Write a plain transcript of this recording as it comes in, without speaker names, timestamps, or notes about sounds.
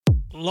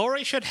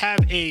Lori should have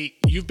a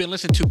 "You've been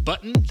listening to"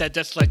 button that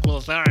just like,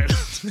 well, all right.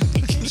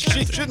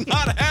 She should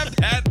not have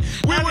that.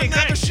 We wouldn't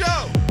have a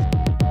show.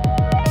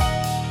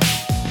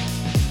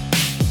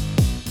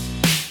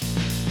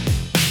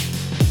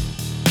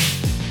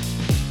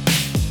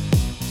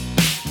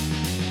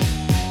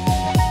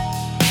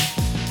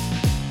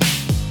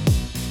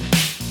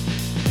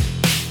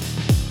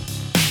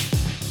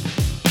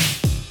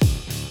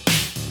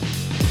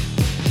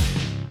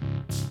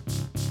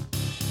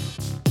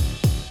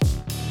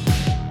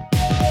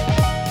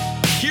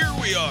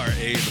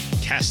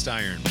 Cast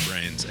Iron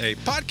Brains, a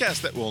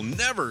podcast that will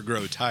never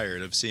grow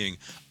tired of seeing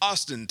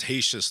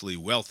ostentatiously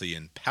wealthy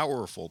and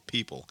powerful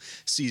people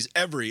seize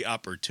every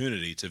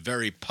opportunity to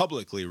very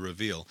publicly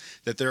reveal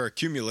that their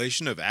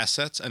accumulation of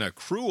assets and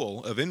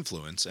accrual of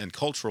influence and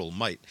cultural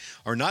might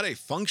are not a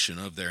function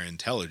of their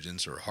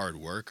intelligence or hard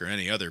work or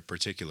any other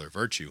particular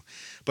virtue,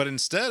 but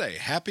instead a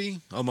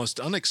happy,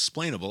 almost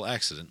unexplainable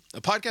accident.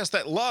 A podcast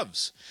that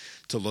loves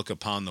to look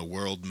upon the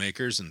world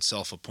makers and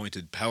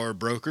self-appointed power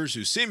brokers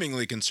who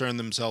seemingly concern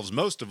themselves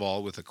most of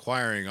all with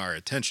acquiring our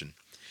attention.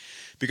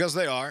 Because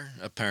they are,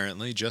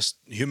 apparently, just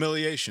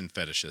humiliation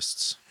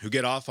fetishists who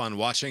get off on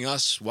watching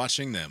us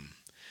watching them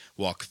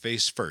walk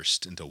face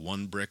first into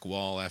one brick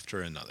wall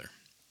after another.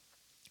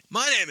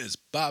 My name is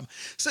Bob,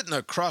 sitting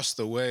across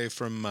the way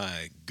from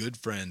my good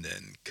friend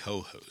and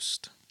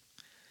co-host.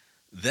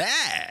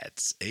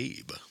 That's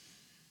Abe.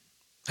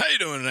 How you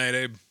doing tonight,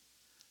 Abe?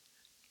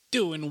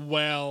 Doing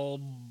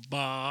well,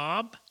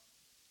 Bob.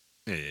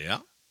 Yeah,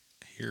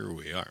 here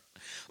we are.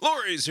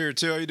 Lori's here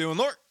too. How you doing,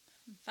 Lori?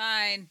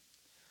 Fine.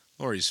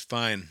 Lori's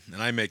fine,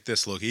 and I make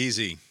this look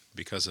easy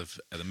because of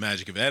the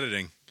magic of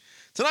editing.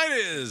 Tonight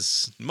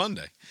is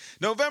Monday,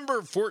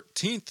 November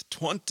 14th,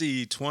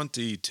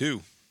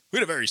 2022. We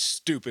had a very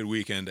stupid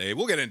weekend, Abe.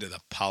 We'll get into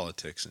the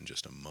politics in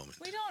just a moment.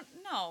 We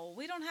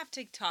don't have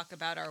to talk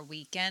about our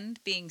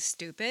weekend being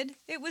stupid.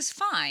 It was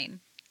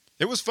fine.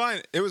 It was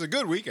fine. It was a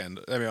good weekend.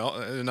 I mean,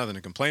 there's nothing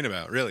to complain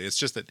about, really. It's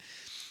just that,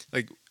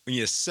 like, when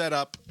you set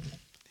up,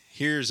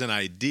 here's an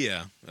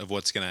idea of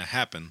what's going to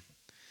happen,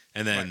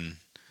 and then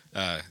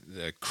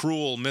the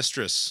cruel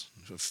mistress,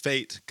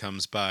 fate,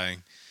 comes by.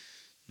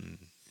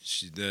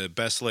 The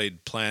best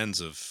laid plans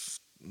of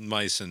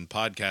mice and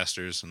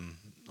podcasters and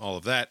all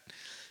of that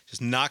just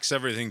knocks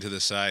everything to the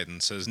side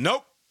and says,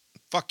 nope.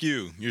 Fuck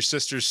you. Your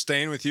sister's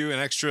staying with you an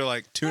extra,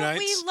 like, 2 nights.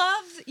 We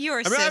love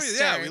your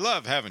sister. Yeah, we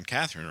love having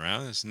Catherine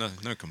around. There's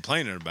no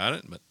complaining about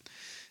it.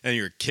 And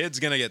your kid's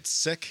going to get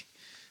sick,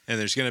 and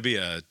there's going to be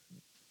a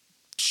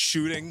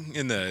shooting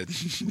in the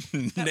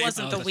That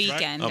wasn't the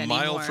weekend a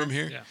mile anymore. from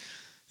here. Yeah.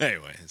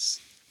 Anyway,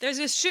 There's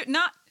a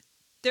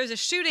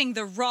shooting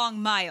the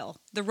wrong mile,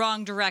 the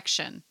wrong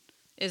direction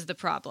is the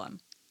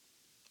problem.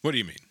 What do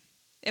you mean?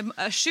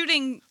 A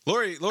shooting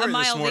Lori a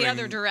mile this morning, the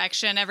other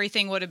direction,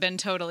 everything would have been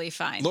totally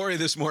fine. Lori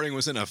this morning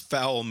was in a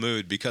foul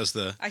mood because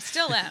I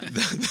still am.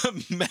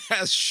 the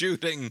mass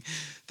shooting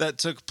that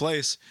took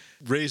place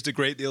raised a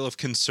great deal of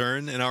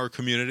concern in our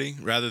community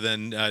rather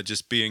than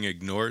just being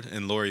ignored.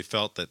 And Lori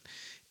felt that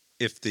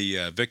if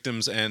the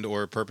victims and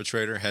or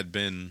perpetrator had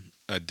been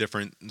a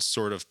different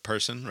sort of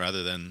person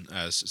rather than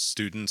as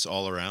students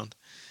all around,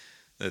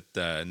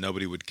 that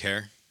nobody would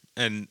care.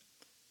 And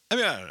I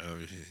mean, I don't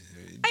know.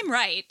 I'm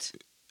right.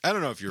 I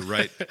don't know if you're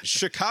right.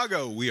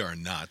 Chicago, we are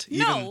not.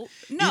 No.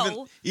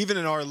 Even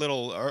in our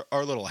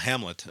little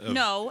hamlet.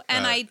 No,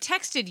 and I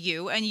texted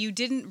you, and you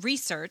didn't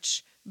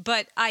research,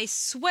 but I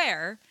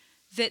swear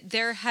that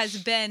there has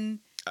been.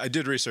 I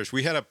did research.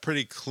 We had a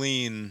pretty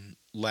clean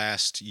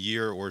last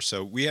year or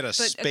so. We had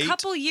spate. A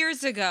couple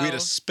years ago. We had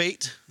a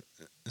spate.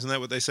 Isn't that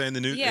what they say in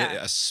the news? Yeah.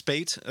 A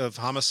spate of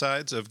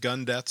homicides, of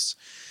gun deaths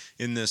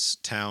in this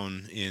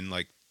town in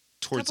like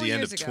towards the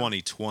end of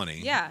 2020.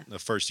 Yeah. The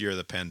first year of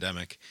the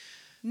pandemic.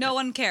 No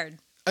one cared.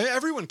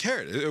 Everyone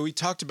cared. We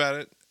talked about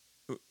it.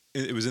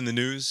 It was in the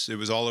news. It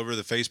was all over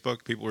the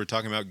Facebook. People were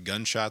talking about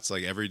gunshots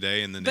like every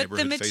day in the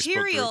neighborhood Facebook group. But the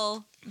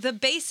material, the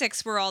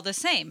basics were all the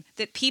same.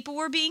 That people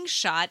were being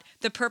shot.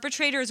 The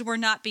perpetrators were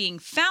not being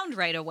found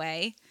right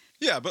away.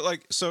 Yeah, but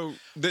like, so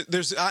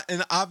there's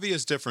an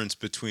obvious difference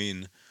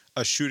between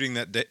a shooting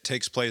that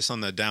takes place on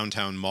the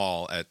downtown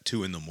mall at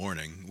 2 a.m,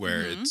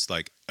 where it's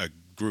like a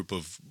group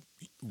of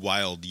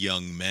wild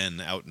young men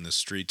out in the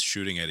streets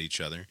shooting at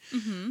each other,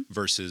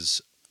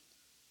 versus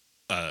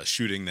a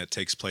shooting that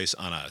takes place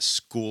on a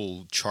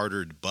school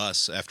chartered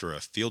bus after a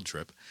field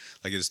trip.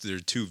 Like, they're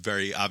two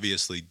very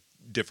obviously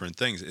different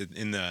things.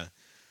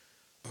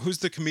 Who's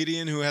the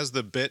comedian who has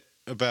the bit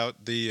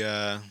about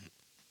the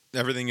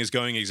everything is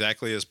going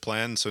exactly as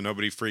planned, so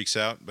nobody freaks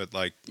out, but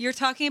like... You're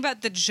talking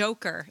about the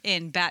Joker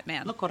in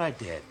Batman. Look what I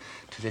did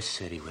to this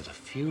city with a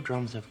few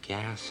drums of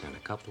gas and a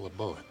couple of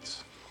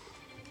bullets.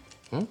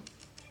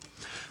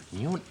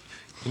 You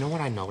know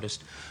what I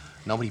noticed?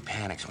 Nobody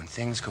panics when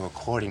things go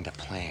according to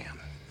plan.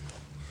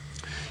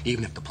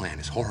 Even if the plan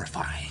is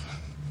horrifying.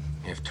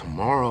 If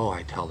tomorrow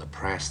I tell the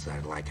press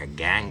that, like, a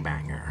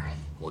gangbanger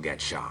will get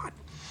shot,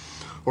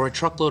 or a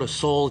truckload of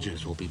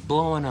soldiers will be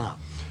blowing up,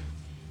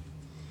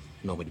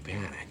 nobody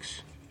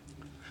panics.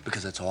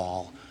 Because it's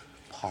all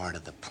part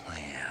of the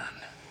plan.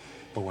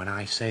 But when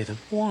I say that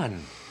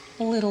one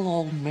little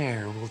old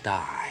mare will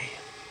die,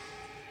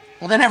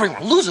 well, then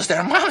everyone loses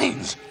their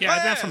minds. Yeah,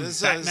 is that from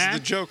It's Batman? the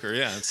Joker.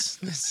 Yeah, it's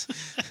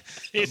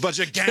a It's bunch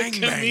of the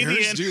comedian.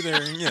 gangbangers do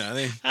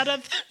their, How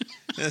did-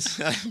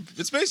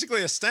 it's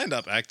basically a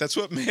stand-up act. That's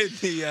what made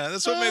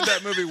that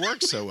movie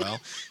work so well.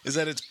 Is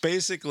that it's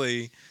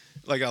basically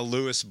like a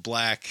Lewis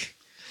Black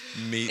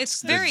meets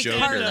It's the very Joker.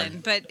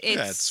 Carlin, but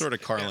It's sort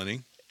of Carlin-y.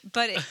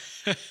 But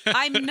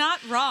I'm not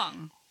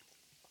wrong.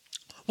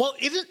 Well,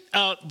 isn't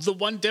the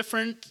one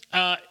different,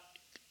 at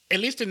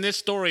least in this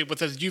story with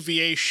the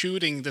UVA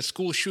shooting, the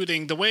school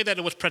shooting, the way that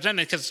it was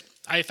presented, because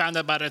I found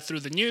out about it through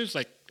the news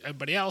like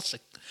everybody else,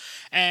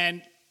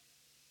 and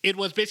it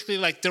was basically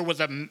like there was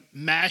a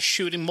mass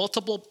shooting,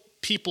 multiple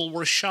people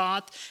were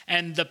shot,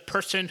 and the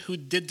person who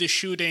did the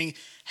shooting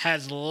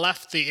has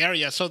left the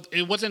area. So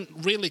it wasn't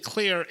really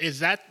clear, is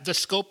that the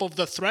scope of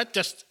the threat,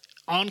 just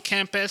on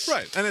campus?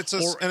 Right, and it's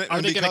or and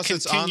are they gonna because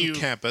it's on continue-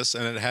 campus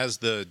and it has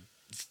the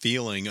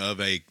feeling of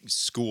a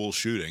school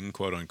shooting,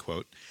 quote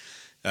unquote.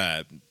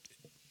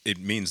 It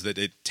means that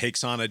it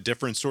takes on a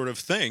different sort of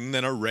thing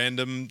than a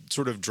random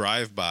sort of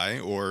drive-by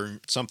or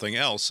something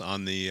else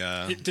on the.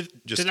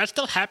 Does that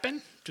still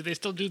happen? Do they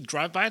still do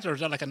drive-bys, or is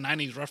that like a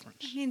 90s reference?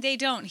 I mean, they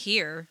don't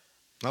hear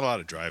Not a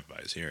lot of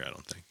drive-bys here, I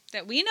don't think.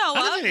 that we know I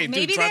don't of. think they do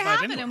Maybe they drive-bys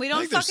happen, anywhere. and we I don't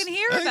think there's- fucking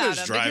hear I think about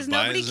there's them because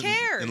nobody drive-bys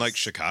cares. in like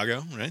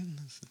Chicago, right?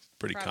 It's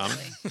pretty common.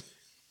 Probably.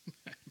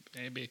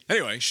 Maybe.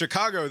 Anyway,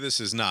 Chicago, this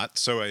is not.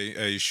 So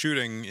a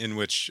shooting in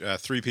which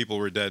 3 people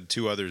were dead,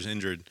 2 others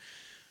injured,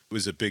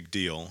 was a big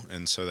deal.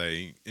 And so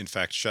they, in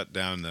fact, shut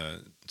down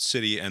the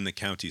city and the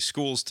county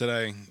schools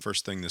today.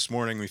 First thing this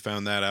morning, we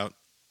found that out.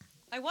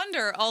 I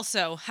wonder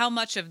also how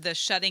much of the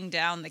shutting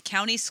down the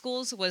county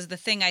schools was the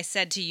thing I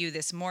said to you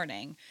this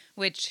morning,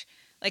 which,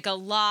 like, a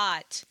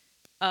lot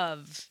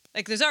of,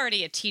 like, there's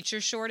already a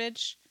teacher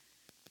shortage,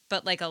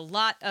 but, like, a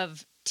lot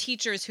of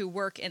teachers who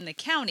work in the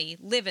county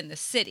live in the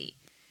city.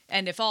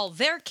 And if all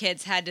their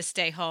kids had to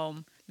stay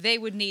home, they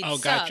would need Oh,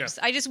 subs.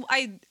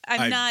 gotcha.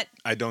 I'm not.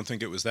 I don't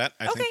think it was that.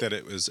 I Okay. think that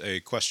it was a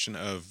question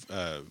of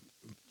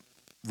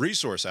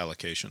resource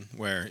allocation,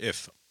 where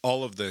if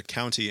all of the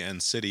county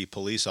and city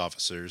police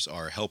officers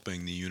are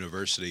helping the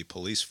university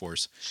police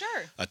force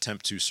Sure.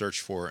 attempt to search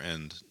for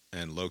and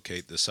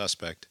locate the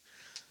suspect,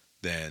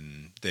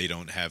 then they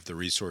don't have the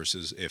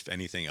resources if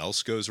anything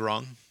else goes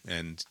wrong.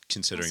 And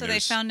considering So they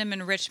found him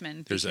in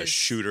Richmond. there's a because-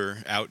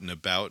 shooter out and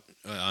about,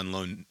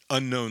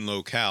 unknown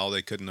locale,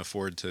 they couldn't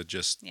afford to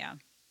just Yeah.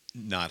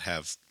 not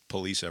have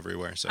police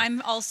everywhere. So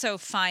I'm also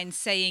fine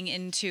saying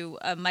into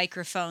a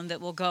microphone that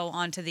will go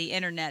onto the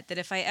internet that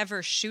if I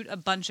ever shoot a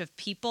bunch of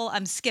people,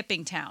 I'm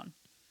skipping town.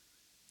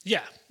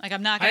 Yeah. Like,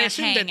 I'm not I going to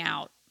assume hang that-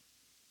 out.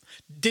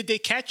 Did they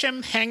catch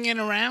him hanging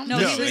around? No,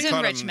 he was they in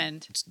caught him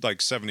Richmond.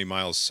 like 70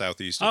 miles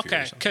southeast of here.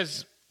 Okay, or something.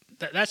 because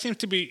that seems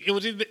to be. It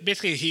was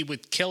basically he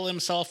would kill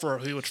himself or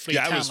he would flee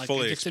Yeah, town. I was like,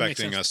 fully it just didn't make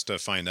expecting sense. us to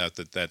find out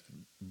that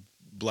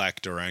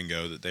black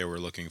Durango that they were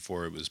looking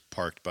for, it was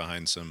parked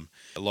behind some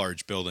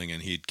large building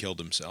and he'd killed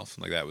himself.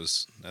 Like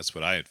that's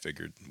what I had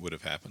figured would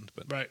have happened,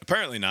 but Right.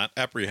 apparently not.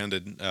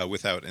 Apprehended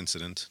without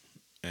incident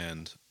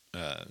and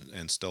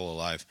still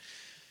alive.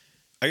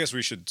 I guess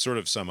we should sort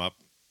of sum up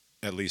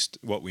at least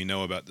what we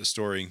know about the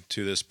story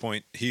to this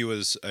point. He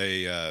was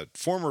a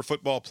former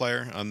football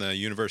player on the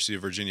University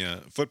of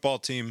Virginia football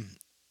team.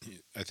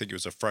 I think he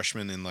was a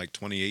freshman in like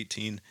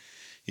 2018.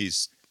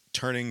 He's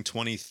turning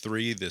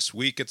 23 this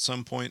week at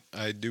some point,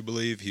 I do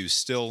believe. He was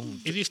still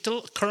Is he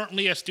still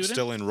currently a student?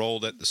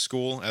 enrolled at the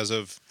school as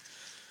of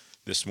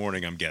this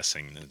morning. I'm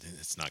guessing that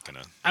it's not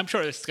going to. I'm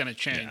sure it's going to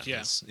change. Yeah.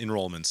 His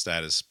enrollment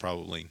status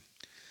probably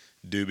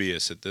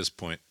dubious at this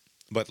point.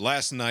 But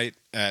last night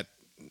at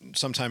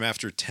sometime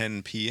after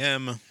 10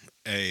 p.m.,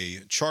 a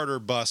charter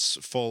bus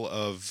full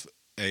of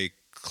a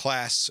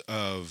class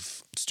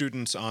of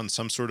students on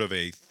some sort of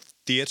a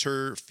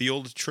theater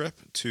field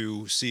trip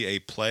to see a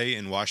play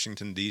in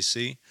Washington,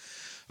 D.C.,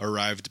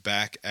 arrived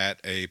back at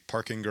a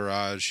parking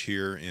garage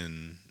here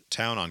in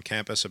town on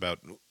campus about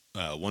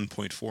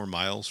 1.4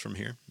 miles from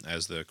here,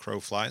 as the crow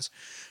flies,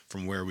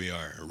 from where we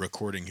are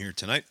recording here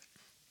tonight.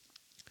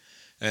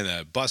 And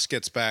the bus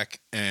gets back,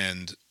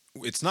 and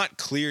it's not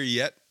clear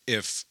yet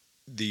if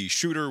the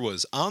shooter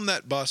was on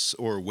that bus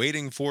or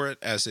waiting for it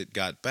as it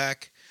got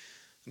back.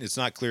 It's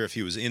not clear if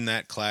he was in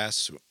that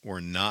class or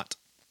not,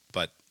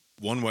 but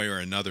one way or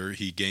another,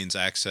 he gains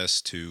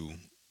access to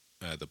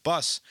the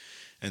bus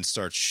and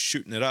starts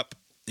shooting it up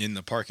in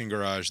the parking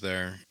garage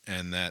there,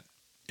 and that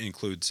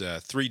includes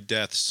 3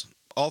 deaths.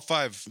 All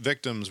 5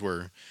 victims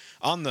were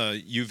on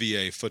the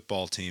UVA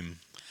football team.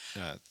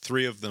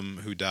 3 of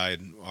them who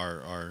died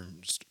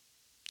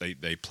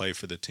they play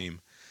for the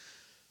team.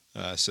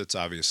 So it's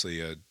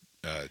obviously a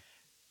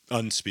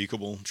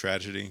unspeakable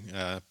tragedy,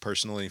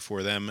 personally,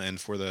 for them and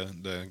for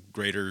the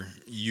greater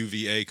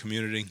UVA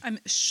community. I'm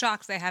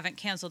shocked they haven't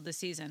canceled the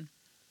season.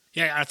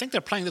 Yeah, I think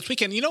they're playing this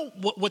weekend. You know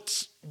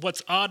what's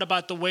odd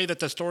about the way that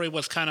the story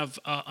was kind of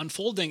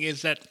unfolding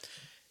is that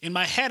in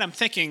my head I'm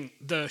thinking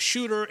the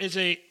shooter is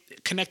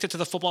connected to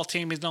the football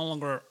team. He's no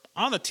longer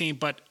on the team,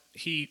 but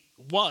he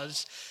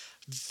was.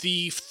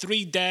 The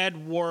 3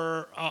 dead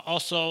were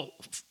also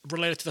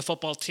related to the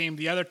football team.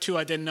 The other 2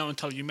 I didn't know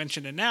until you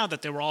mentioned it now,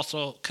 that they were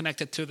also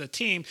connected to the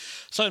team.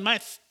 So in my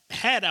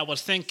head, I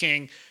was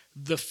thinking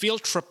the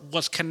field trip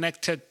was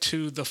connected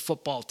to the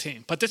football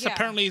team. But this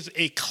apparently is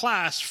a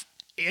class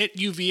at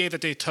UVA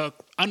that they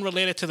took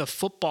unrelated to the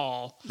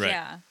football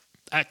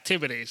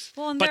activities.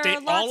 Well, and but there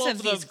are lots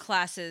of the these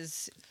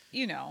classes,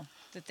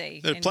 that they...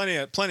 There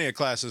are plenty of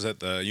classes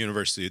at the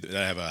university that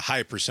have a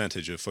high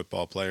percentage of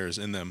football players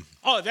in them.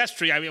 Oh, that's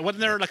true. I mean,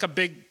 wasn't there like a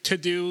big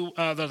to-do,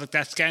 like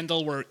that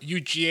scandal where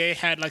UGA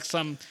had like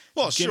some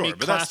sure, but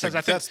classes?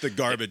 that's the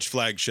garbage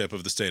flagship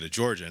of the state of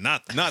Georgia,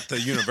 not the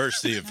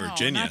University of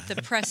Virginia. Not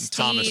the prestige,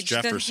 Thomas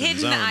Jefferson's the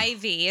hidden own.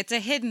 ivy. It's a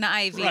hidden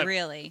ivy,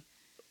 really.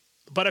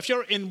 But if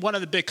you're in one of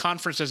the big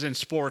conferences in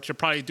sports, you're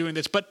probably doing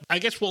this. But I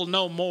guess we'll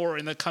know more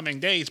in the coming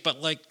days.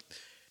 But like,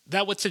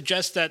 that would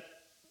suggest that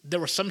there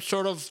was some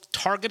sort of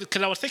target.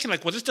 Because I was thinking,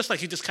 like, was this just like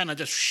he just kind of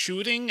just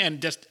shooting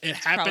and just it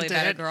happened to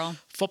hit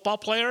football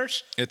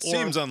players? It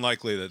seems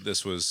unlikely that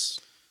this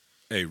was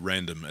a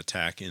random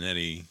attack in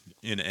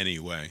any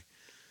way.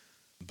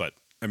 But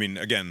I mean,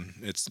 again,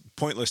 it's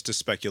pointless to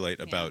speculate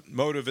about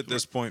motive at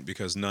this point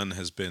because none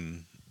has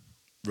been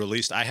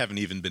released. I haven't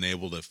even been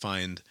able to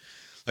find.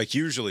 Like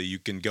usually you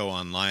can go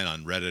online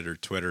on Reddit or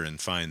Twitter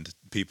and find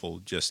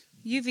people just...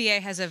 UVA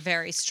has a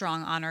very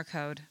strong honor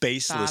code.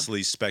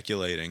 Baselessly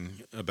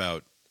speculating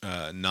about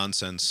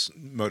nonsense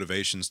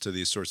motivations to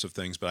these sorts of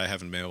things, but I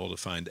haven't been able to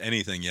find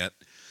anything yet.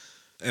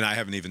 And I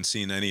haven't even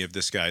seen any of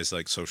this guy's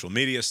like social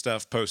media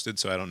stuff posted,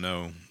 so I don't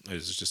know.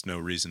 There's just no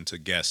reason to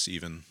guess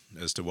even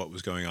as to what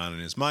was going on in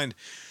his mind.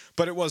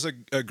 But it was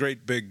a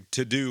great big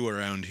to-do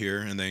around here,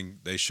 and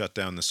they shut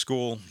down the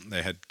school.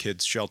 They had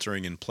kids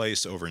sheltering in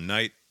place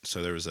overnight.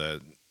 So there was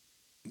a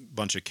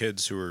bunch of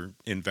kids who were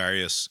in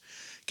various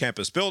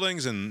campus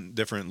buildings and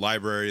different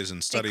libraries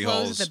and study halls.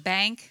 They closed the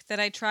bank that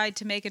I tried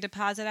to make a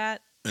deposit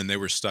at. And they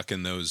were stuck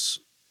in those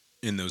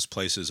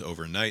places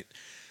overnight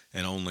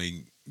and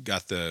only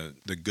got the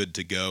good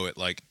to go at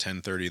like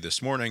 10:30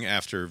 this morning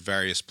after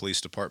various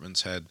police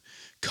departments had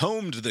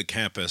combed the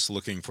campus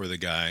looking for the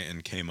guy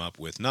and came up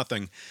with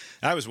nothing.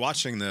 I was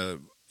watching the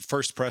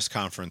first press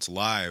conference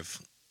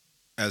live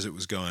as it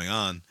was going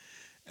on,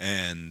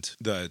 and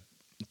the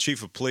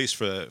chief of police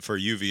for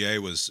UVA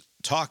was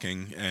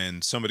talking,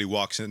 and somebody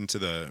walks into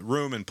the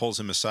room and pulls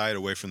him aside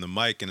away from the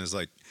mic and is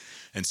like,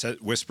 and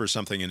whispers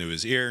something into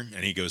his ear,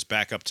 and he goes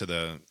back up to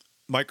the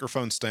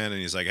microphone stand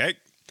and he's like, "Hey,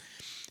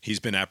 he's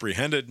been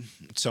apprehended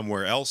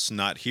somewhere else,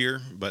 not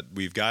here, but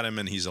we've got him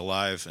and he's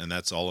alive, and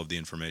that's all of the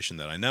information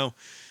that I know."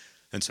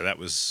 And so that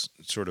was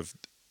sort of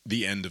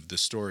the end of the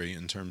story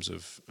in terms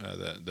of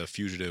the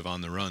fugitive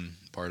on the run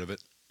part of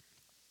it.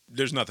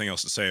 There's nothing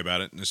else to say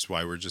about it, and this is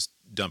why we're just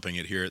dumping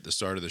it here at the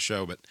start of the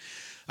show. But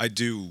I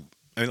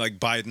mean, like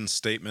Biden's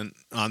statement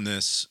on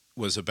this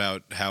was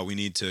about how we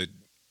need to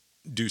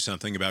do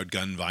something about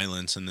gun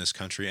violence in this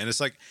country. And it's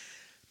like,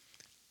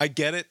 I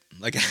get it.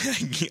 Like,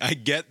 I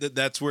get that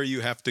that's where you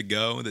have to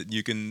go, that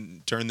you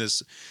can turn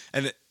this,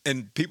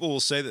 and people will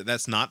say that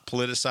that's not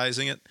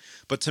politicizing it.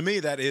 But to me,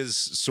 that is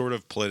sort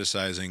of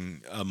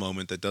politicizing a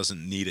moment that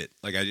doesn't need it.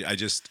 Like, I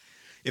just...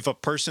 If a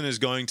person is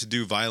going to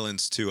do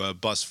violence to a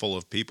bus full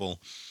of people,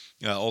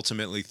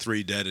 ultimately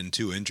 3 dead and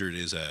 2 injured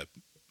is a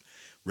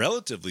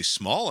relatively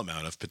small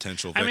amount of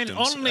potential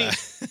victims. I mean,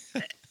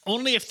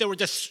 only if they were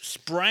just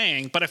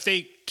spraying. But if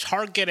they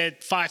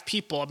targeted 5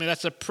 people, I mean,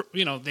 that's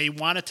they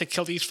wanted to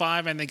kill these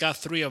 5 and they got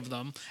 3 of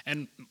them.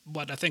 And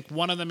I think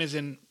one of them is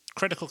in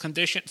critical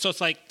condition. So it's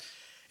like,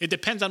 it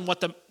depends on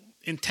what the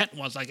intent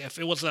was. Like if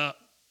it was a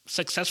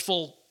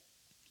successful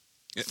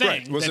thing.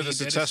 Right. Was it a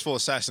successful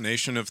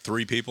assassination of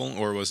 3 people,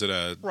 or was it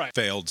a right.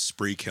 failed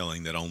spree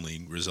killing that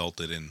only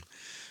resulted in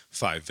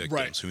 5 victims?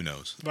 Right. Who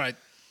knows? Right.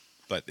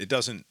 But it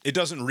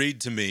doesn't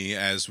read to me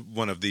as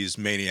one of these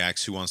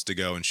maniacs who wants to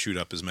go and shoot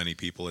up as many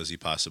people as he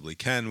possibly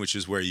can, which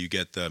is where you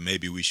get the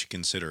maybe we should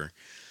consider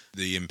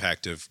the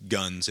impact of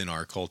guns in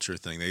our culture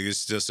thing.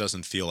 This just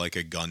doesn't feel like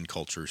a gun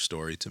culture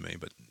story to me,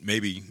 but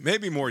maybe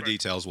more right.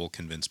 Details will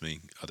convince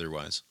me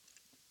otherwise.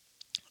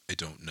 I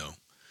don't know.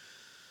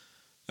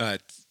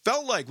 It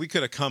felt like we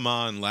could have come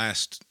on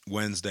last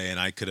Wednesday, and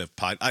I could have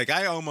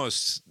I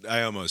almost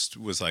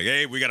was like,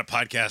 "Hey, we got a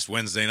podcast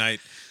Wednesday night.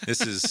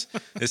 This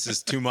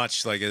is too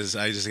much." Like, I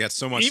just got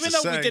so much to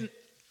say.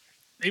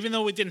 Even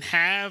though we didn't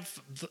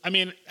have, I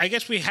mean, I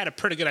guess we had a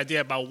pretty good idea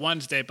about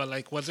Wednesday, but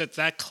like, was it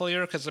that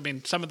clear? Because I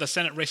mean, some of the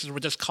Senate races were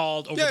just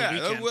called over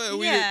the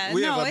weekend.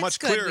 We have a much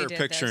clearer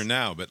picture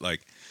now, but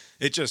like.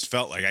 It just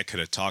felt like I could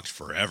have talked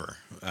forever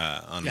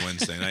on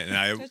Wednesday night.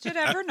 And Did it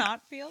ever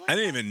not feel like I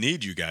didn't even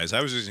need you guys.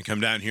 I was just going to come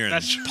down here and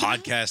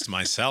podcast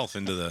myself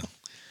into the...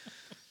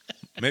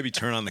 Maybe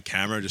turn on the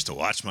camera just to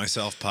watch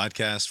myself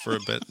podcast for a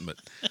bit. But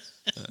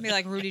be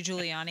like Rudy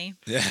Giuliani.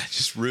 Yeah,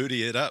 just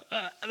Rudy it up.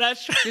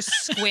 That's just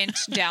squint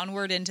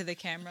downward into the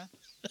camera.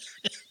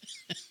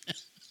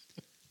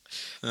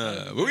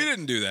 But we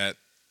didn't do that.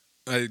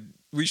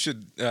 We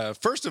should,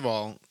 first of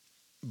all...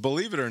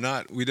 believe it or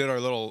not, we did our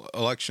little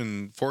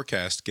election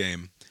forecast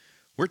game.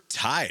 We're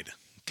tied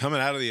coming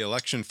out of the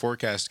election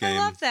forecast game.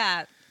 I love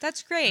that.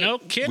 That's great. No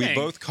kidding. We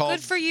both called.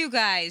 Good for you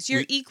guys.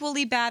 You're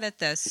equally bad at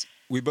this.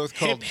 We both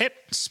called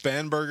hip.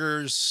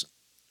 Spanberger's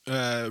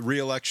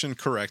re-election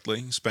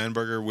correctly.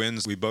 Spanberger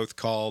wins. We both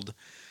called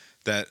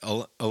that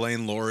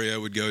Elaine Luria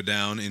would go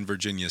down in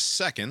Virginia's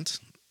second.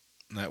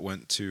 That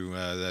went to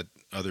that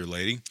other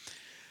lady.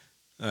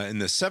 In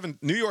the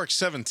New York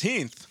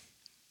 17th,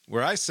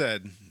 where I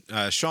said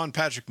Sean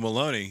Patrick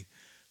Maloney,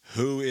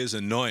 who is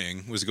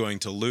annoying, was going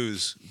to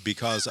lose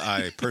because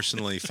I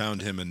personally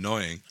found him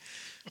annoying.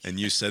 And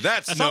you said,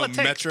 that's no all it takes,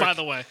 metric. by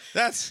the way.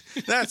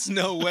 That's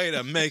no way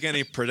to make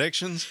any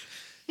predictions.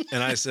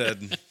 And I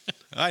said,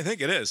 I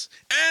think it is.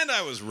 And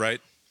I was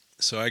right.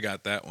 So I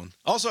got that one.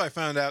 Also, I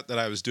found out that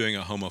I was doing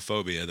a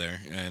homophobia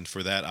there, and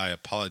for that I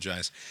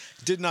apologize.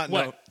 Did not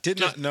know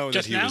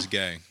that he was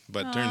gay,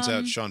 but turns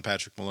out Sean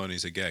Patrick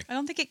Maloney's a gay. I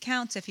don't think it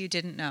counts if you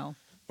didn't know.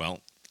 Well,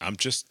 I'd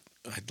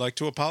like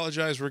to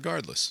apologize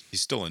regardless.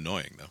 He's still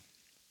annoying though.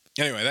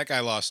 Anyway, that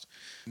guy lost.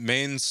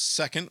 Maine's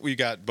second, we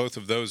got both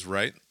of those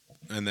right.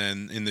 And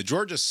then in the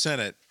Georgia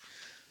Senate,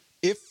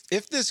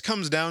 if this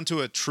comes down to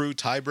a true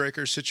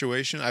tiebreaker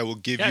situation, I will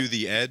give you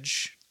the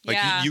edge. Like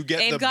you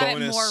get Abe the got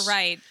bonus. it more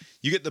right.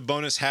 You get the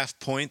bonus half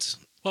point.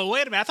 Well,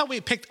 wait a minute. I thought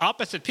we picked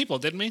opposite people,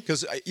 didn't we?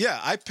 Because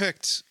I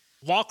picked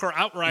Walker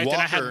outright, Walker,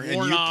 and I had Warnock,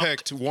 and you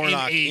picked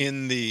Warnock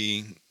in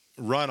the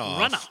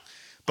runoff.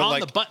 But on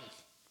the button.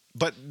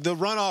 But the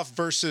runoff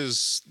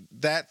versus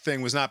that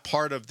thing was not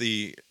part of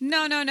the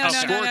No.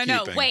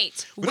 scorekeeping.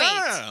 Wait.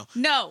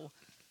 No.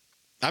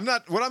 I'm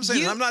not. What I'm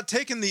saying is I'm not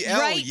taking the L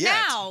right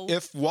yet. now,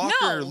 If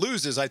Walker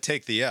loses, I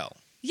take the L.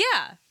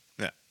 Yeah.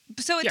 Yeah.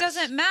 So it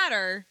doesn't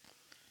matter.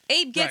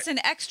 Abe gets an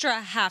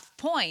extra half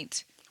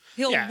point.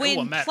 He'll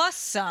win plus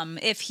some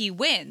if he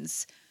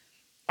wins.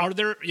 Are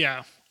there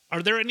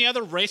any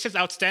other races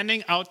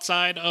outstanding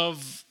outside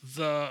of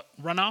the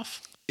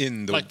runoff?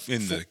 In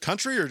the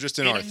country or just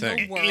in our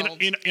thing?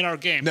 In our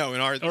game. No, in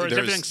our or is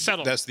everything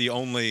settled? That's the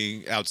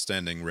only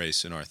outstanding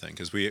race in our thing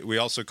because we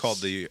also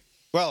called the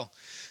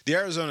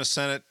Arizona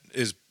Senate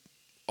is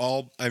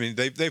all. I mean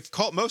they've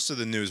called most of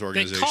the news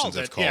organizations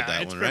have called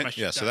that one, right?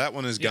 Yeah, so that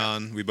one is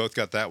gone. We both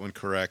got that one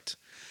correct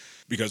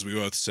because we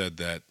both said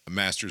that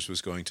Masters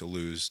was going to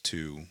lose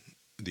to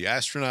the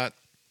astronaut.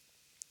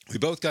 We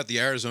both got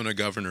the Arizona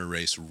governor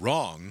race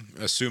wrong,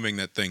 assuming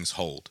that things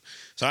hold.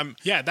 So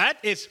that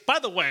is. By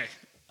the way,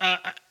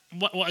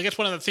 well, I guess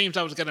one of the themes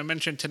I was going to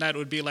mention tonight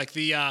would be like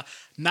the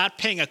not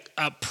paying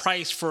a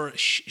price for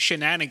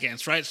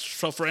shenanigans, right?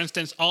 So, for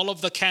instance, all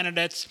of the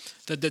candidates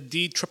that the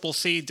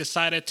DCCC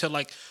decided to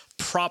like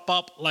prop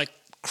up like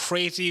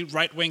crazy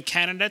right-wing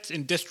candidates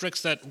in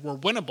districts that were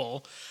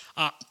winnable.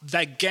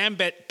 That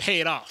gambit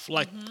paid off.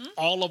 Like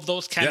all of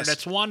those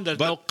candidates won. There's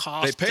no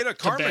cost. They paid a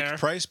karmic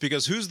price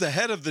because who's the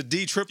head of the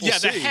DCCC? Yeah,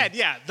 the head.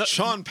 Yeah,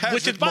 Sean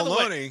Patrick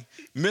Maloney,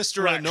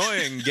 Mr.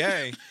 Annoying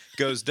Gay,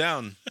 goes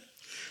down.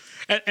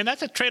 And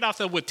that's a trade-off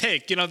that would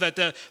take,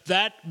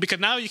 that because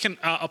now you can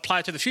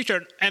apply to the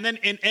future. And then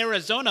in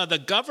Arizona, the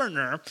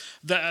governor,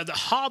 the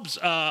Hobbs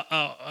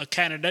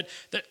candidate,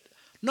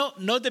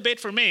 no debate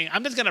for me.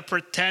 I'm just gonna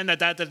pretend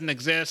that doesn't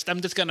exist.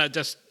 I'm just gonna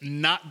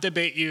not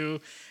debate you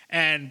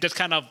and just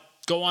kind of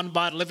go on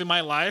about living my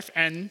life,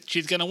 and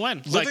she's gonna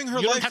win. Living her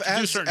life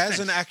as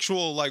an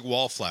actual like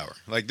wallflower.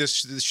 Like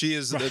this, she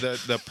is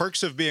the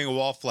perks of being a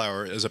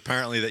wallflower is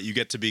apparently that you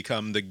get to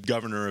become the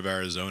governor of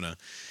Arizona.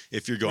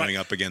 If you're going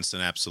up against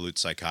an absolute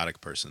psychotic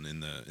person in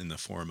the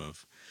form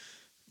of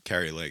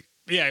Carrie Lake.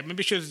 Yeah,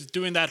 maybe she was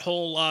doing that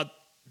whole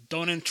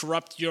don't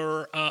interrupt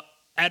your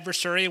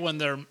adversary when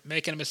they're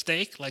making a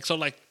mistake.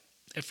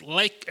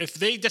 If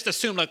they just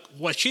assume like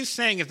what she's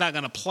saying is not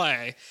going to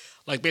play,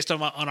 like based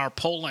on our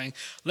polling,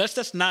 let's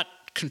just not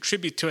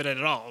contribute to it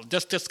at all.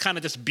 Just kind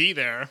of just be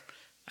there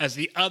as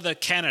the other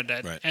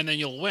candidate, and then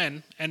you'll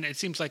win. And it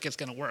seems like it's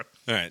going to work.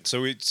 All right,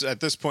 so at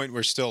this point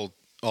we're still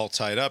all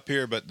tied up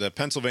here, but the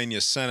Pennsylvania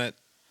Senate,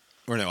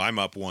 or no, I'm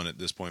up one at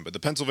this point, but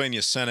the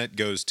Pennsylvania Senate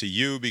goes to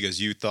you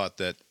because you thought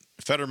that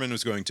Fetterman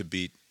was going to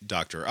beat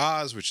Dr.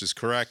 Oz, which is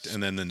correct,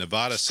 and then the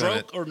Nevada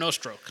Senate. Stroke or no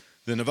stroke?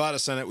 The Nevada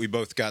Senate, we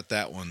both got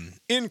that one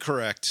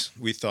incorrect.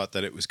 We thought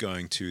that it was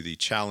going to the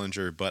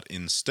challenger, but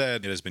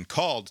instead it has been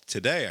called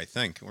today, I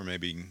think, or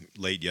maybe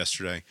late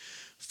yesterday,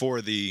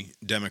 for the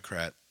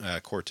Democrat,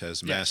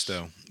 Cortez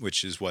Masto,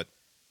 which is what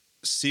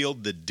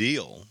sealed the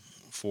deal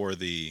for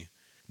the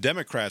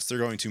Democrats. They're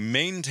going to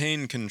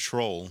maintain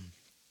control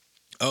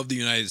of the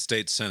United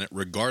States Senate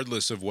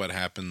regardless of what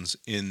happens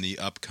in the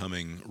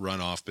upcoming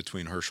runoff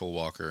between Herschel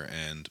Walker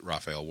and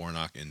Raphael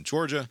Warnock in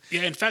Georgia.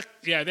 Yeah, in fact,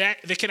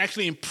 they can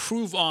actually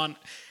improve on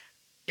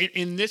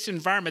in this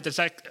environment. It's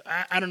like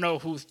I don't know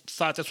who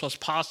thought this was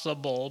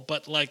possible,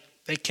 but like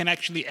they can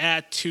actually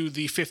add to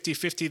the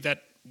 50-50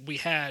 that we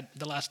had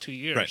the last 2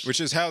 years. Right, which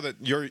is how that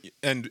you're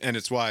and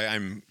it's why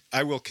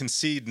I will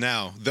concede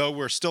now, though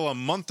we're still a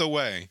month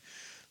away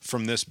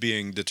from this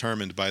being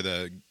determined by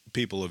the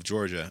people of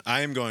Georgia.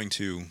 I am going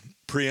to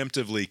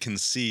preemptively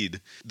concede,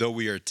 though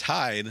we are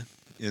tied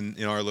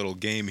in our little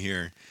game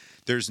here,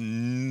 there's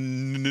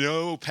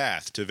no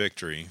path to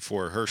victory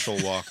for Herschel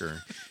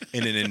Walker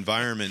in an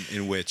environment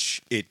in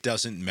which it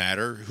doesn't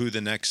matter who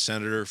the next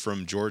senator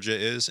from Georgia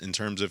is in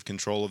terms of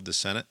control of the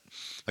Senate.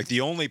 Like,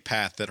 the only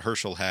path that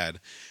Herschel had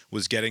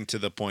was getting to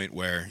the point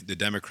where the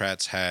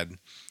Democrats had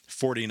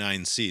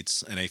 49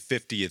 seats and a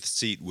 50th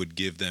seat would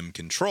give them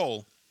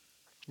control.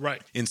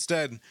 Right.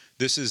 Instead,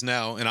 this is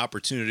now an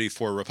opportunity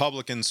for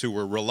Republicans who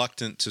were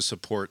reluctant to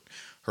support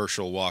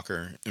Herschel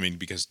Walker. I mean,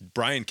 because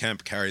Brian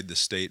Kemp carried the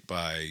state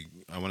by,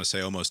 I want to say,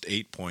 almost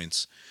 8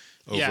 points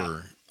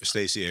over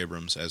Stacey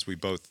Abrams, as we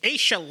both... A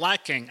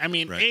shellacking. I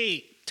mean, Right.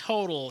 a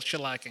total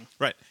shellacking.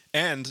 Right.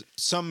 And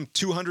some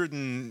 200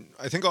 and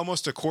I think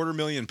almost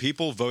 250,000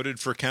 people voted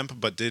for Kemp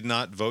but did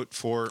not vote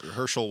for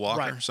Herschel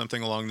Walker, Right.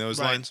 something along those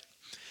Right. lines.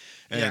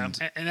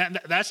 And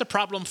that's a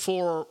problem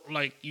for,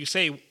 like you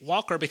say,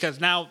 Walker,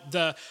 because now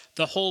the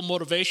whole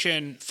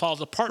motivation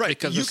falls apart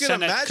because you the can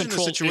Senate imagine a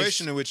control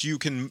situation in which you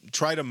can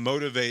try to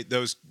motivate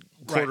those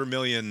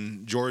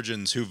 250,000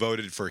 Georgians who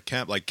voted for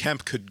Kemp. Like,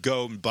 Kemp could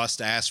go and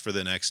bust ass for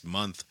the next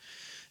month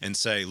and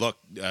say, look,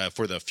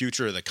 for the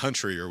future of the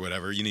country or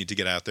whatever, you need to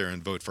get out there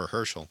and vote for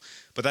Herschel.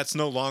 But that's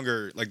no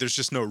longer, like, there's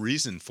just no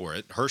reason for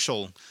it.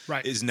 Herschel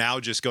is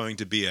now just going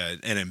to be an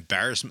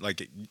embarrassment.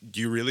 Like,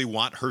 do you really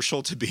want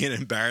Herschel to be an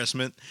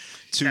embarrassment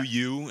to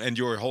you and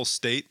your whole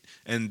state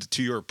and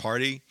to your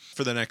party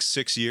for the next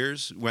 6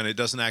 years when it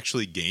doesn't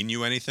actually gain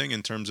you anything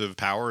in terms of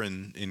power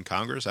in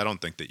Congress? I don't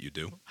think that you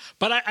do.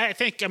 But I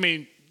think, I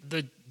mean,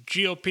 the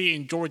GOP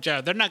in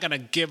Georgia, they're not going to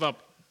give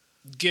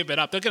it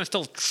up. They're going to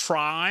still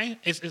try.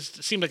 It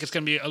seems like it's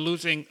going to be a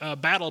losing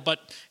battle, but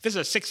this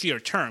is a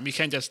 6-year term. You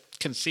can't just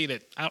concede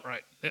it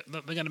outright.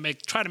 They're going to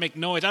try to make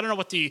noise. I don't know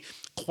what the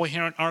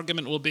coherent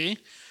argument will be,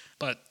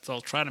 but they'll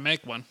try to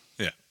make one.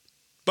 Yeah.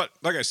 But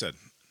like I said,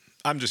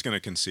 I'm just going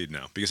to concede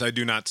now because I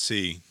don't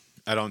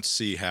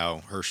see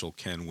how Herschel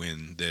can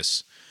win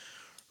this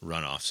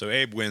runoff. So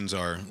Abe wins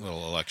our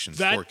little election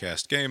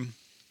forecast game.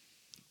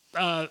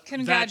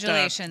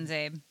 Congratulations,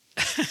 Abe.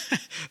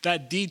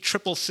 That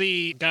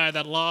DCCC guy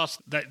that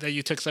lost, that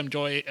you took some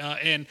joy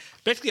in.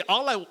 Basically,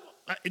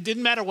 it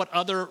didn't matter what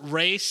other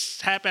race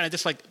happened. I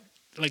just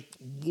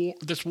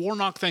this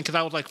Warnock thing, because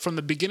I was like, from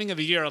the beginning of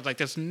the year, I was like,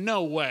 there's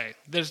no way.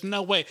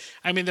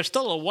 I mean, there's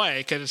still a way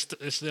because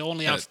it's the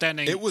only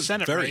outstanding it was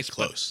Senate very race.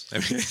 Close. I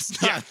mean,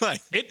 it's not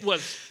like it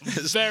was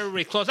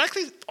very close.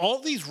 Actually, all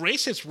these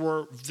races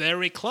were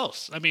very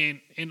close. I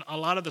mean, in a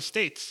lot of the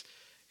states,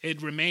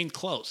 it remained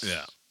close.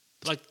 Yeah.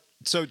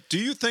 So do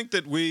you think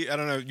that I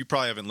don't know, you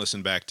probably haven't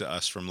listened back to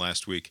us from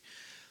last week.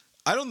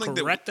 I don't think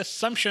correct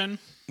assumption.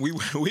 We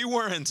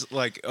weren't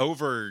like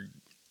over,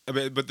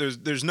 but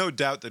there's no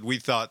doubt that we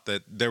thought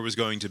that there was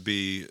going to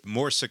be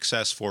more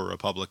success for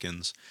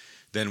Republicans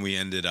than we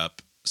ended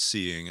up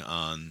seeing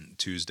on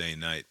Tuesday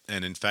night.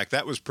 And in fact,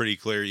 that was pretty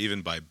clear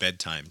even by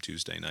bedtime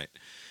Tuesday night.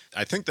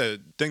 I think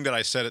the thing that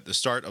I said at the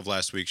start of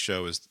last week's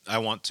show is I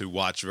want to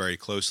watch very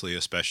closely,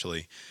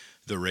 especially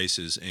the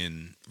races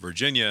in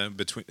Virginia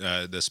between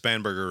the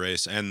Spanberger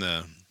race and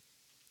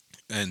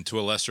to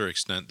a lesser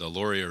extent the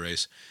Loria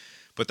race.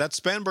 But that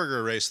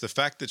Spanberger race, the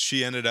fact that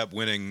she ended up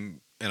winning,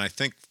 and I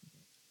think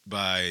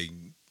by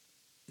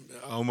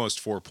almost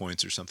 4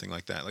 points or something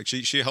like that, like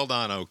she held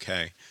on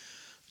okay,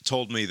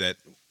 told me that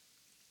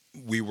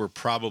we were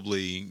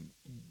probably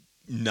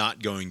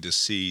not going to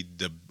see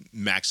the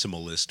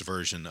maximalist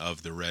version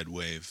of the red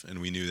wave,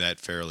 and we knew that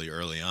fairly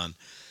early on.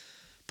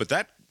 But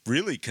that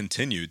really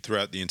continued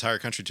throughout the entire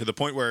country to the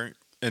point where,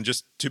 and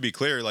just to be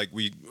clear, like,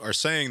 we are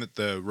saying that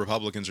the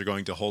Republicans are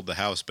going to hold the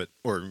House,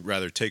 or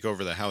rather take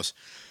over the House.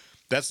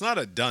 That's not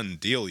a done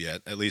deal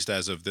yet, at least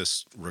as of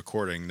this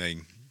recording.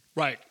 They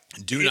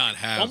do not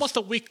have almost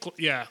a week.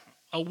 Yeah,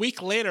 a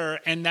week later,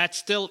 and that's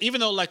still, even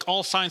though like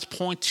all signs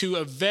point to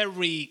a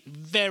very,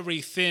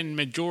 very thin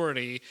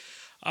majority,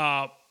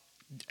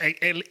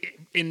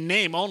 in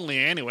name only.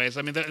 Anyways,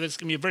 I mean, there's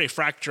going to be a very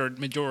fractured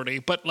majority,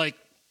 but like.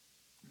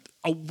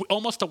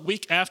 Almost a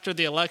week after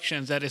the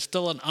elections, that is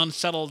still an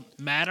unsettled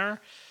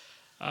matter.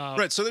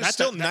 Right, so there's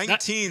still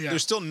 19.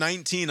 There's still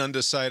 19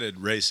 undecided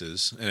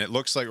races, and it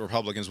looks like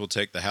Republicans will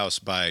take the House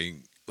by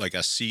like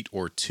a seat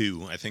or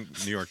two. I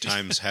think New York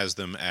Times has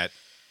them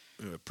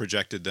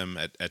projected them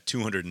at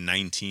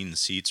 219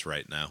 seats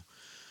right now.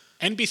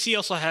 NBC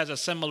also has a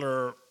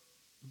similar,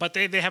 but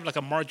they have like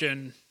a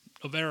margin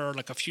of error,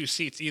 like a few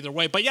seats either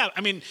way. But yeah,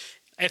 I mean.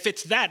 If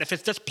it's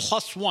just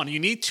 +1, you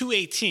need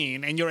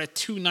 218 and you're at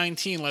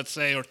 219, let's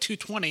say, or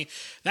 220,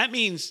 that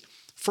means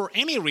for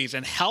any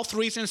reason, health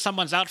reasons,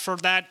 someone's out for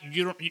that,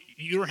 you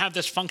don't have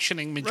this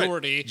functioning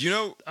majority. Right. You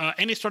know,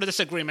 any sort of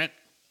disagreement.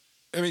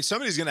 I mean,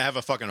 somebody's going to have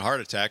a fucking heart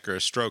attack or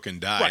a stroke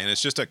and die, and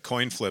it's just a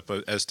coin flip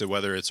as to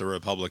whether it's a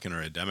Republican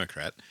or a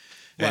Democrat.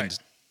 And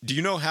do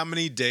you know how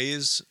many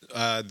days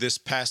this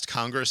past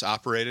Congress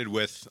operated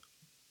with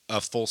a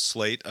full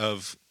slate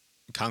of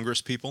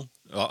Congress people?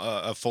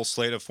 A full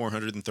slate of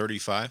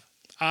 435?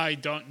 I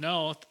don't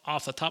know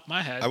off the top of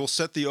my head. I will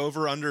set the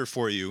over-under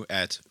for you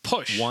at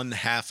push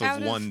 1/2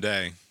 of 1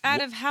 day.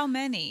 Out of how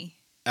many?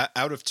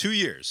 out of 2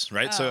 years,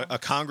 right? So Oh. a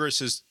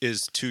Congress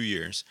is 2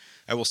 years.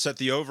 I will set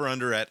the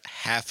over-under at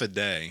half a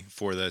day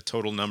for the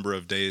total number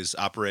of days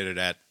operated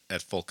at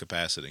full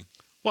capacity.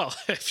 Well,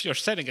 if you're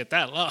setting it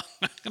that low,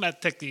 I'm gonna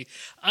take the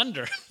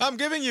under. I'm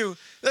giving you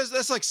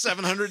that's like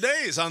 700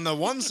 days on the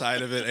one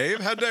side of it, Abe.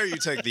 How dare you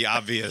take the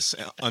obvious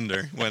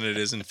under when it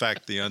is in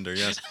fact the under?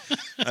 Yes,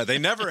 they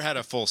never had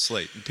a full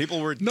slate. People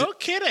were No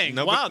kidding.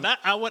 No, Wow, but- that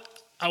I would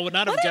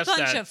not have What a guessed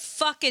bunch that. of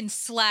fucking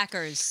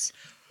slackers.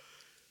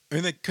 I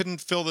mean, they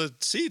couldn't fill the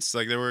seats.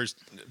 Like there were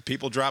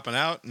people dropping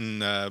out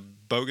and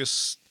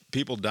bogus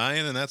people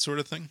dying and that sort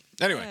of thing.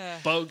 Anyway,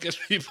 Bogus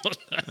people.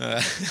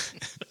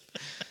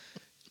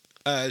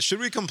 should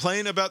we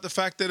complain about the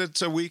fact that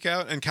it's a week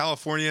out and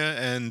California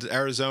and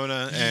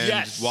Arizona and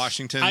Yes.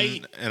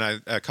 Washington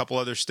and a couple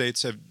other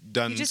states have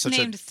done You just such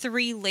named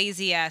 3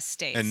 lazy ass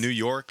states. and New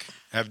York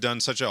have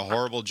done such a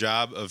horrible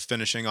job of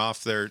finishing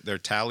off their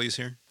tallies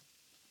here?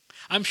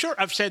 I'm sure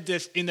I've said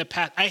this in the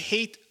past. I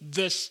hate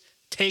this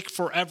take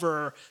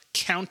forever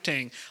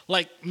counting.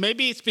 Like,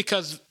 maybe it's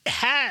because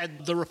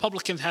had the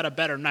Republicans had a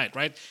better night,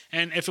 right?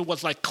 And if it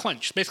was like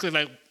clinched, basically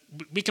like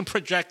we can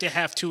project they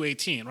have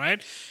 218,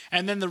 right?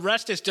 And then the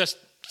rest is just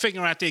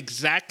figuring out the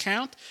exact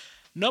count.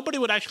 Nobody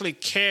would actually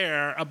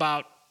care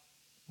about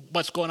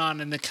what's going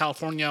on in the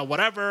California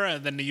whatever,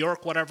 and the New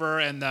York whatever,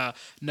 and the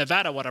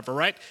Nevada whatever,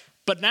 right?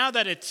 But now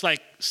that it's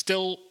like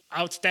still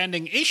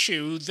outstanding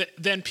issue,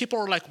 then people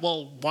are like,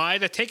 well, why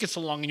did it take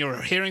so long? And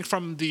you're hearing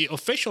from the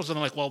officials, and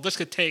they're like, well, this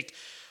could take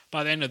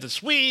by the end of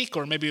this week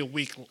or maybe a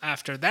week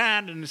after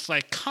that. And it's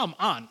like, come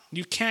on,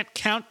 you can't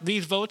count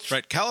these votes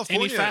Right.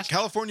 any faster.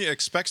 California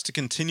expects to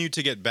continue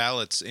to get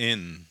ballots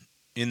in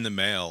the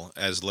mail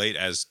as late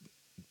as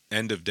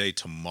end of day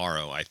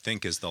tomorrow, I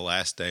think, is the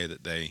last day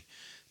that they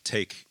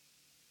take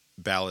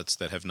ballots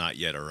that have not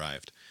yet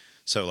arrived.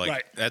 So like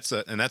Right. that's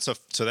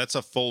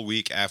a full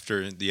week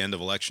after the end of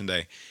election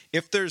day.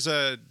 If there's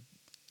a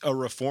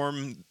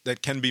reform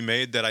that can be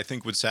made that I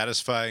think would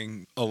satisfy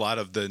a lot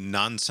of the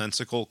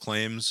nonsensical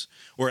claims,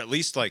 or at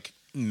least like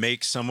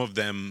make some of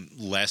them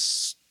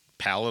less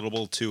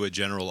palatable to a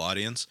general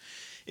audience,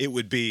 it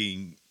would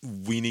be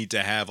we need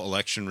to have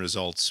election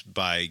results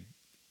by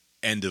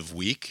end of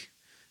week,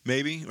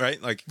 maybe,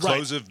 right? Like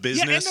close Right. of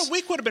business. Yeah, end of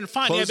week would have been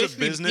fine. Close yeah, of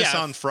basically, business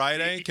yeah. on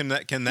Friday. Can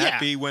that Yeah.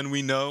 be when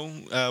we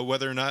know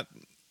whether or not,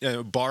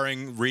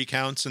 barring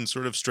recounts and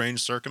sort of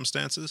strange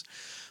circumstances?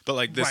 But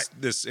like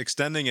this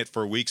extending it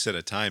for weeks at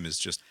a time is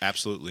just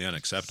absolutely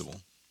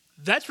unacceptable.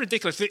 That's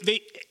ridiculous.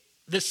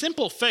 The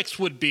simple fix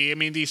would be, I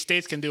mean, these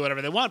states can do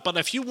whatever they want, but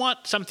if you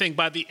want something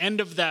by the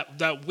end of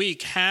that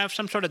week, have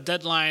some sort of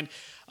deadline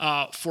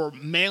for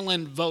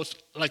mail-in votes,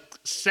 like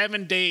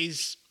 7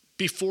 days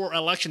before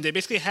election day.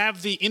 Basically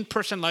have the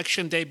in-person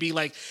election day be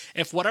like,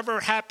 if whatever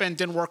happened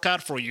didn't work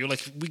out for you,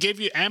 like we gave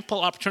you ample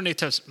opportunity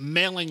to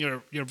mail in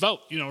your vote,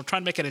 try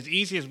and make it as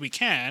easy as we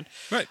can.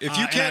 Right. If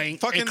you And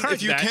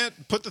I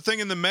can't put the thing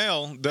in the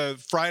mail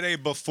the Friday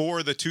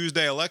before the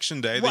Tuesday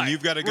election day, then Right,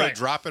 you've got to go right.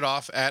 drop it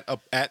off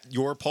at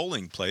your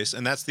polling place,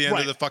 and that's the end of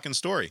Right. the fucking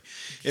story.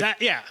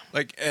 Yeah.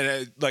 Like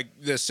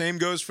the same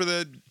goes for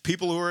the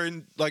people who are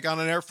in like on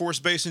an Air Force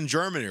base in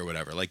Germany or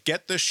whatever. Like,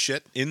 get this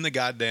shit in the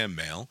goddamn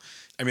mail.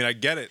 I mean, I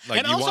get it. Like,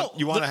 And you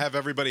also, want to have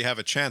everybody have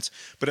a chance,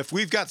 but if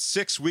we've got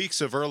 6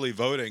 weeks of early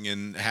voting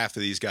in half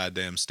of these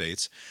goddamn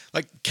states,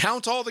 like,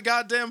 count all the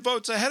goddamn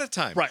votes ahead of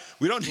time. Right.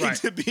 We don't need Right.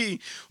 to be.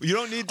 You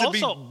don't need to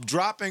Also- be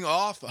dropping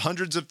off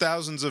hundreds of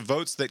thousands of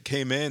votes that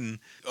came in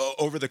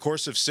over the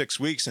course of 6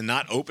 weeks and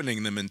not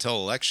opening them until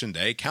election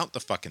day. Count the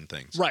fucking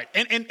things. Right.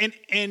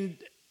 And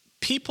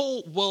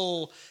people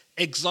will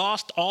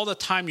exhaust all the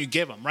time you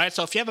give them, right?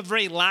 So if you have a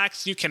very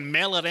lax, you can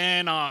mail it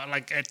in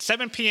like at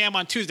 7 p.m.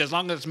 on Tuesday, as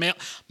long as it's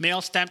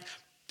mail stamped.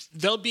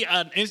 There'll be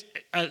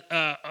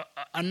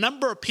a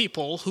number of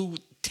people who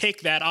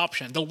take that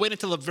option. They'll wait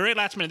until the very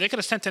last minute. They could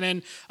have sent it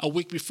in a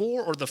week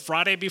before or the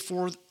Friday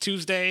before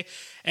Tuesday.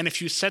 And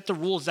if you set the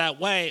rules that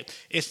way,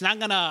 it's not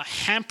going to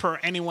hamper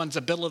anyone's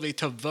ability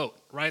to vote,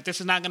 right?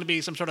 This is not going to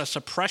be some sort of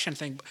suppression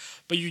thing.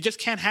 But you just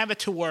can't have it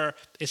to where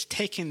it's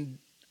taking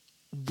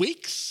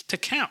weeks to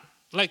count.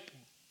 Like,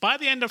 by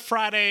the end of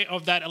Friday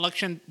of that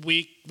election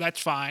week, that's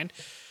fine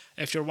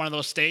if you're one of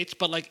those states.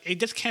 But, like,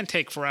 it just can't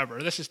take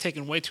forever. This is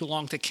taking way too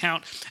long to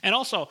count. And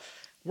also,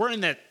 we're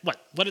in that,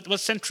 what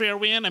century are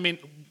we in? I mean,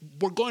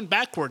 we're going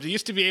backwards. We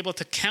used to be able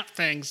to count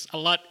things a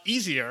lot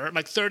easier,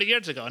 like 30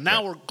 years ago.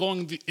 Now we're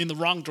going in the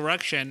wrong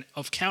direction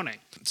of counting.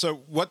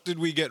 So what did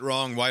we get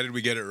wrong? Why did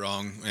we get it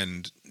wrong?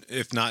 And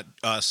if not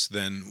us,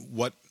 then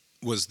what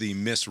was the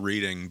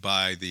misreading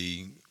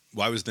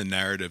why was the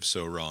narrative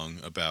so wrong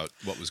about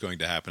what was going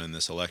to happen in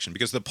this election?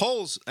 Because the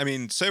polls, I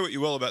mean, say what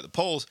you will about the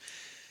polls,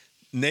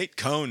 Nate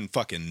Cohn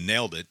fucking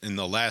nailed it in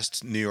the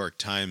last New York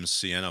Times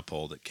Siena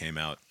poll that came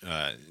out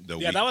that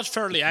was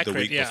fairly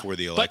accurate. The week before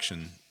the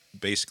election,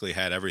 basically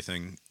had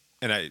everything.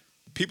 And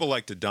people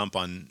like to dump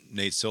on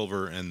Nate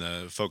Silver and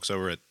the folks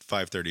over at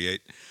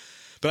 538.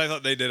 But I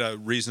thought they did a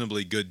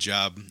reasonably good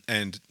job.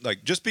 And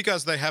like, just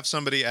because they have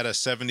somebody at a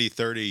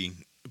 70-30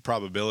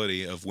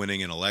 probability of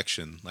winning an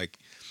election, like,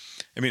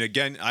 I mean,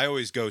 again, I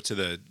always go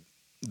to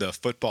the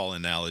football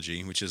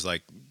analogy, which is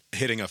like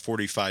hitting a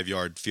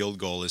 45-yard field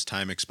goal as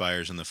time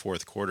expires in the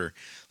fourth quarter.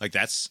 Like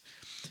that's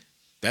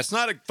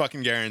not a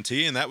fucking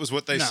guarantee, and that was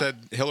what they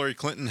said Hillary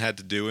Clinton had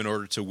to do in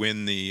order to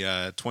win the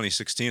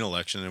 2016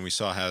 election, and we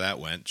saw how that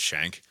went.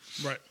 Shank.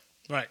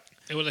 Right.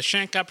 It was a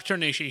shank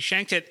opportunity. She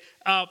shanked it.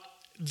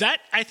 That,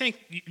 I think,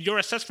 your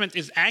assessment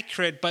is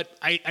accurate, but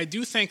I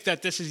do think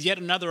that this is yet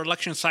another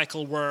election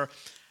cycle where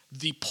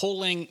the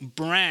polling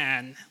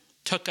brand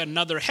took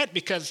another hit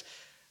because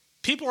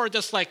people are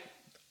just like,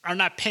 are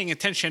not paying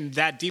attention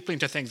that deeply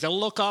into things. They'll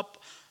look up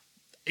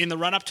in the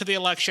run-up to the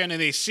election,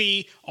 and they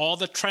see all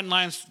the trend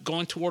lines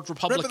going towards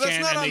Republican. Right, but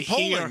that's not and on they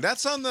polling. hear,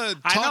 That's on the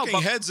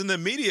talking heads in the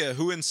media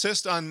who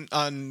insist on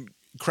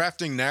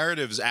crafting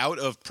narratives out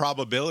of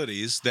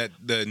probabilities that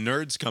the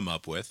nerds come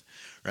up with,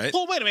 right?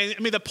 Well, wait a minute.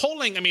 I mean, the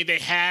polling, they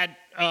had,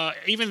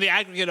 even the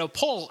aggregate of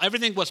poll,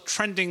 everything was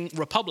trending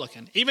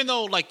Republican. Even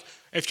though, like,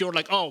 if you're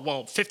like,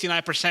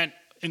 59%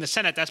 in the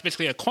Senate, that's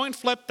basically a coin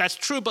flip. That's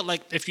true. But,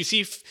 like, if you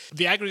see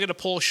the aggregate of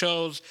poll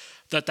shows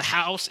that the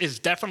House is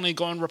definitely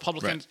going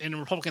Republicans in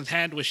Republicans'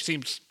 hand, which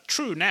seems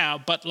true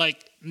now, but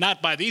like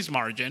not by these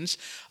margins.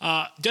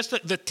 Just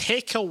the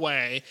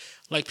takeaway,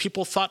 like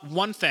people thought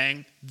one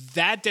thing,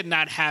 that did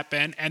not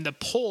happen, and the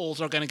polls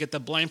are going to get the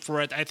blame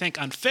for it, I think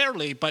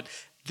unfairly, but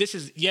this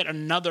is yet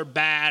another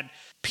bad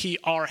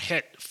PR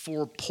hit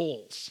for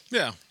polls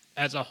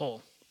as a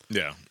whole.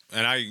 Yeah.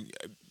 And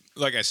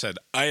like I said,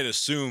 I had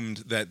assumed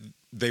that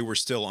they were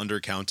still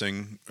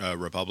undercounting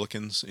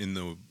Republicans in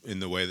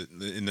the way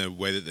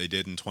that they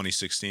did in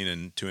 2016,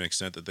 and to an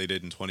extent that they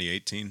did in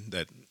 2018.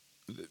 That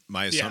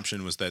my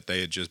assumption was that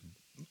they had just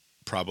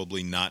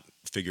probably not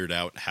figured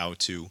out how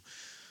to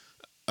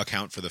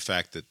account for the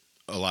fact that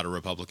a lot of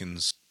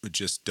Republicans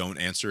just don't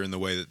answer in the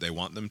way that they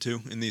want them to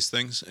in these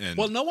things. And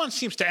well, no one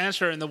seems to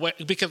answer in the way,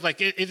 because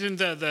like isn't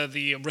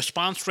the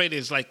response rate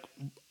is like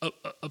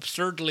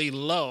absurdly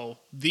low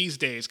these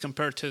days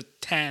compared to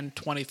 10,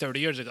 20, 30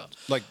 years ago.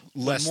 Like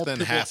less than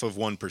half of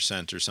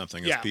 1% or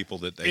something of people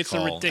that they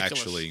call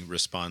actually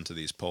respond to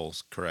these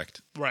polls,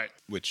 correct? Right.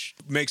 Which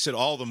makes it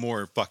all the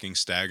more fucking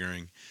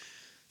staggering.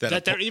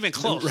 That they're even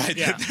close. Right,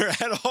 yeah. that they're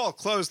at all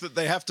close, that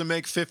they have to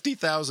make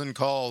 50,000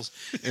 calls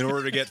in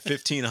order to get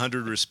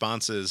 1,500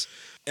 responses.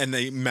 And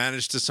they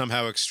managed to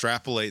somehow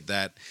extrapolate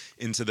that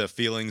into the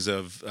feelings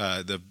of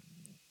the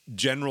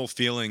general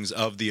feelings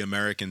of the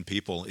American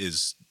people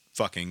is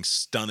fucking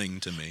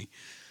stunning to me.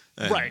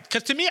 Right.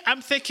 Because to me,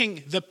 I'm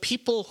thinking the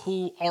people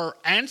who are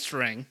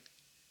answering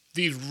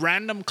these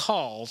random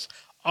calls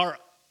are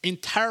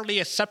entirely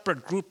a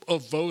separate group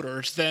of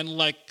voters than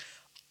like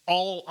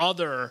all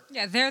other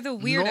they're the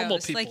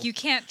weirdos. Like you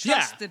can't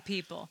trust the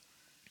people.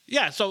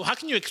 Yeah, so how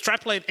can you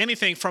extrapolate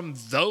anything from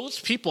those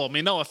people? I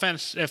mean, no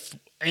offense if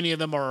any of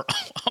them are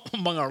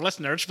among our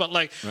listeners, but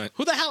like,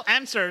 who the hell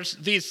answers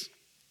these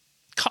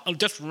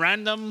just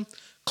random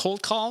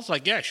cold calls?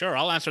 Like, yeah, sure,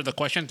 I'll answer the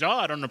questions.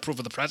 I don't approve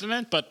of the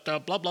president, but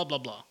blah, blah, blah,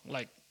 blah.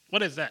 Like,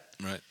 what is that?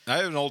 Right. I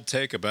have an old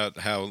take about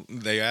how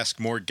they ask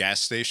more gas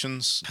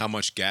stations how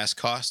much gas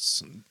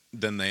costs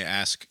than they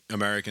ask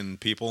American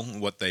people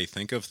what they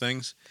think of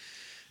things.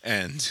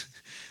 And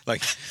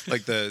like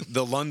the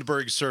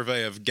Lundberg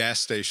survey of gas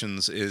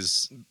stations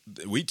is,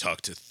 we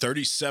talked to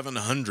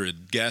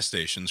 3,700 gas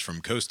stations from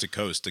coast to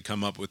coast to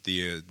come up with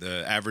the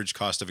average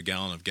cost of a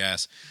gallon of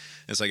gas.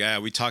 It's like,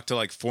 we talked to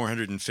like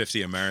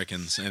 450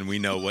 Americans and we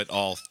know what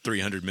all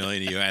 300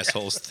 million of you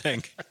assholes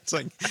think. It's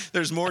like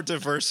there's more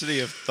diversity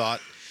of thought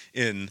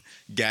in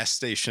gas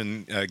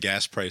station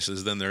gas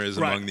prices than there is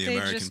among the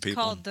American people. They just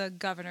called the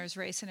governor's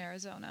race in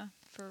Arizona,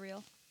 for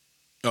real.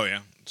 Oh, yeah?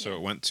 So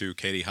it went to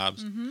Katie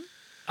Hobbs? Mm-hmm.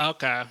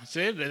 Okay.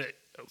 See, the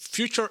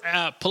future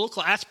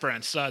political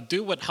aspirants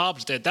do what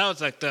Hobbs did. That was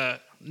like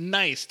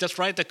just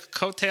ride the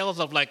coattails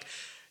of like,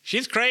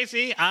 she's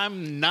crazy,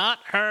 I'm not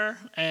her,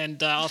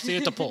 and I'll see you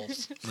at the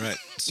polls. Right.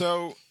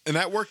 So, and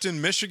that worked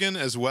in Michigan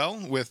as well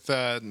with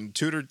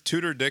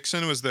Tudor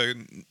Dixon was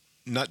the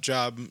nut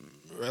job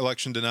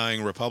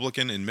election-denying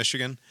Republican in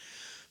Michigan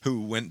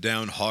who went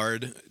down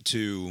hard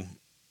to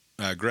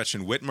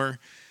Gretchen Whitmer,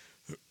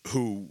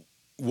 who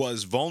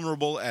was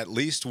vulnerable, at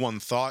least one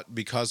thought,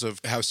 because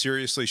of how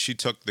seriously she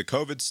took the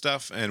COVID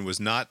stuff and was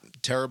not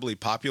terribly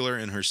popular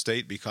in her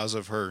state because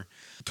of her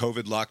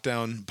COVID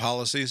lockdown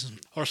policies.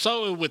 Or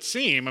so it would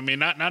seem. I mean,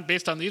 not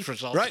based on these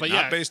results. Right, but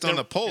not based on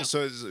the polls.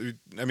 Yeah.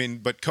 So,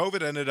 but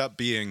COVID ended up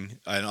being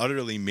an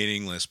utterly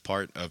meaningless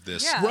part of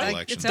this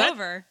election. It's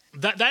over.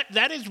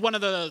 That is one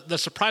of the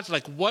surprises.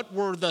 Like, what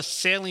were the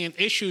salient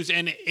issues?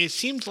 And it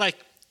seems like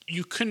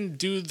you couldn't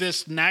do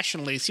this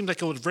nationally. It seemed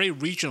like it was very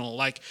regional.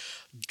 Like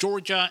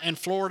Georgia and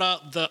Florida,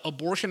 the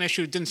abortion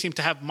issue didn't seem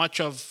to have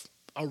much of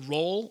a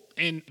role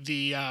in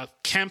the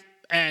Kemp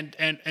and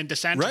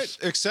DeSantis. Right,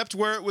 except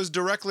where it was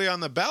directly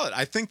on the ballot.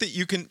 I think that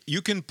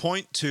you can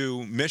point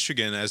to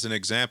Michigan as an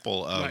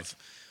example of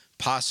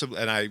possible,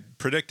 and I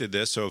predicted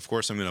this, so of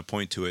course I'm going to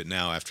point to it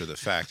now after the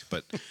fact,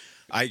 but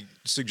I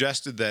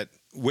suggested that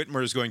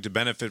Whitmer is going to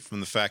benefit from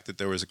the fact that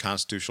there was a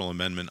constitutional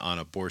amendment on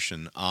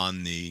abortion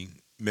on the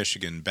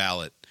Michigan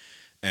ballot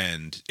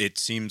And it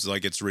seems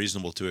like it's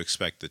reasonable to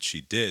expect that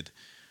she did,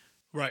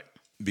 Right.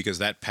 because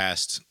that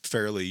passed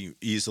fairly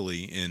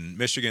easily in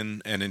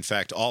Michigan. And in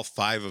fact, all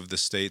 5 of the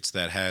states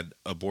that had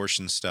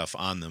abortion stuff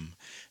on them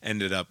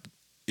ended up,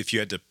 if you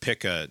had to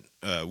pick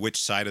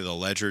which side of the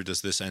ledger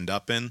does this end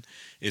up in,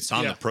 it's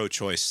on the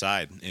pro-choice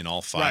side in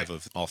all 5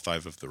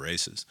 of the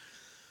races.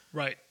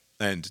 Right.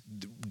 And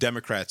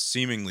Democrats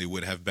seemingly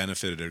would have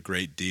benefited a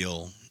great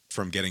deal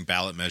from getting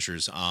ballot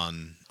measures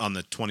on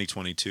the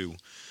 2022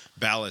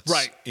 ballots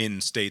in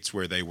states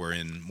where they were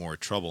in more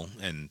trouble.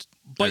 And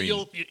But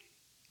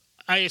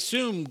I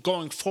assume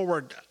going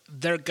forward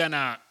they're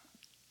gonna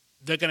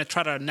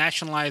try to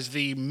nationalize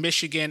the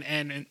Michigan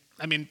and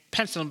I mean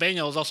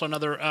Pennsylvania is also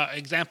another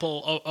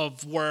example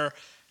of where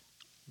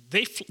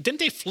didn't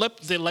they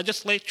flip the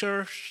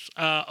legislatures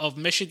of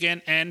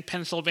Michigan and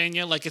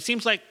Pennsylvania? Like it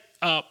seems like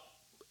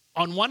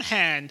on one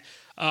hand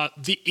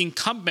the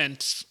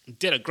incumbents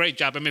did a great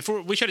job. I mean,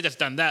 we should have just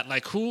done that.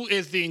 Like, who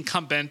is the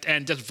incumbent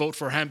and just vote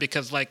for him,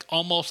 because like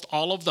almost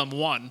all of them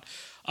won,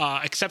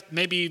 except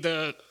maybe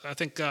the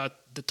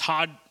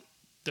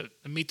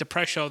Meet the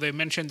Press show. They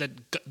mentioned that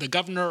the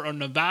governor of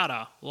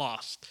Nevada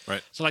lost.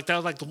 Right. So like that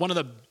was like one of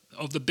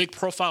the big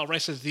profile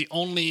races, the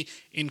only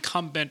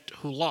incumbent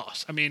who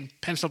lost. I mean,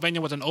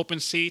 Pennsylvania was an open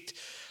seat.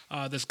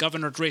 This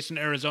governor's race in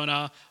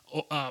Arizona,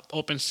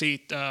 open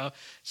seat.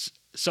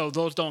 So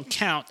those don't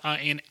count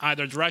in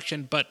either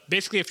direction. But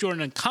basically, if you're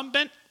an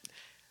incumbent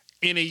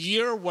in a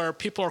year where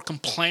people are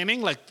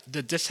complaining, like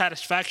the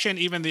dissatisfaction,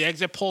 even the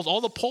exit polls,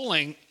 all the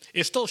polling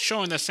is still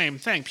showing the same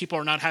thing. People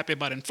are not happy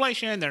about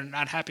inflation. They're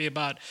not happy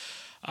about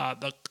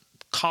the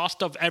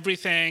cost of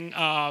everything.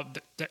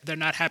 They're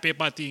not happy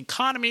about the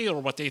economy or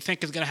what they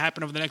think is going to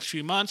happen over the next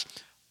few months.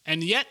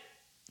 And yet,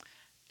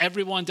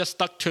 everyone just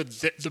stuck to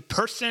the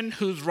person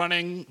who's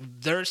running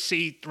their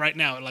seat right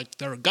now, like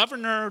their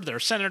governor, their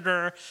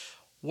senator,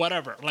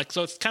 whatever. Like,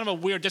 so it's kind of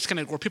a weird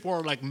disconnect where people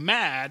are like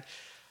mad,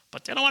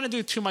 but they don't want to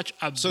do too much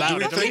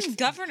about it. What can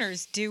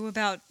governors do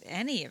about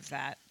any of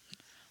that?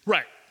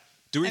 Right.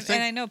 Do we think?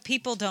 And I know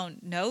people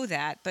don't know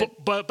that,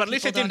 but at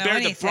least they didn't bear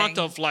the brunt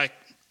of like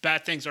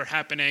bad things are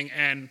happening,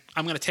 and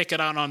I'm going to take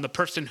it out on the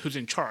person who's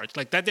in charge.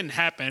 Like that didn't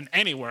happen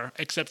anywhere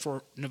except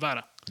for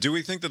Nevada. Do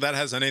we think that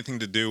has anything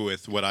to do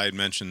with what I had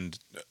mentioned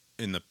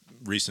in the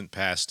recent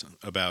past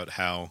about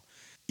how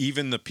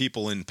even the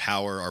people in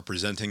power are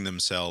presenting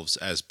themselves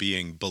as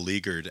being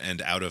beleaguered and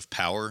out of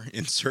power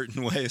in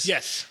certain ways?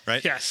 Yes.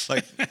 Right? Yes.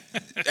 Like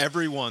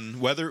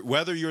everyone,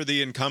 whether you're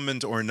the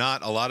incumbent or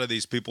not, a lot of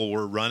these people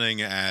were running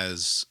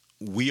as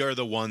we are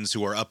the ones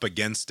who are up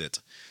against it.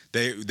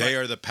 They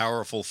are the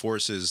powerful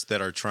forces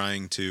that are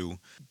trying to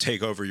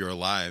take over your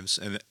lives.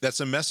 And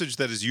that's a message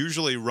that is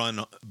usually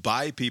run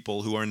by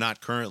people who are not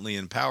currently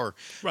in power.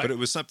 Right. But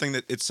it's something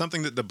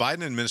that the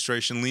Biden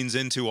administration leans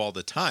into all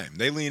the time.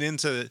 They lean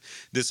into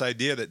this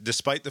idea that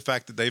despite the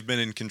fact that they've been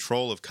in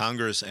control of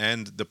Congress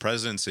and the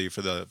presidency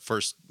for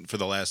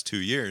the last 2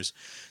 years,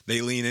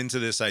 they lean into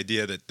this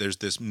idea that there's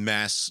this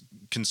mass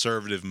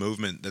conservative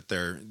movement that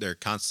they're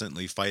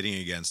constantly fighting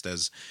against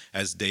as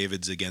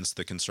David's against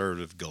the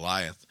conservative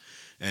Goliath.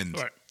 And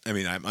right. I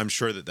mean, I'm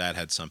sure that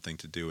had something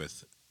to do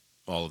with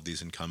all of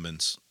these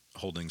incumbents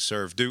holding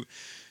serve.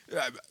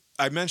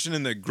 I mentioned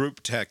in the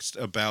group text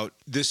about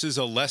this is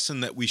a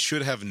lesson that we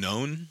should have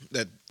known,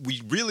 that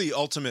we really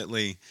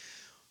ultimately,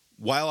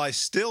 while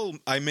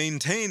I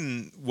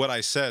maintain what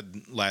I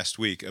said last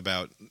week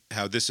about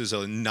how this is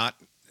not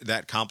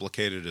that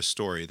complicated a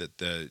story, that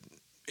the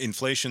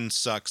inflation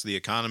sucks, the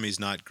economy's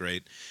not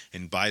great,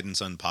 and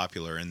Biden's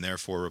unpopular, and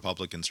therefore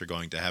Republicans are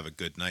going to have a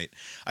good night.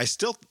 I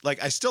still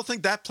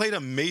think that played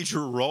a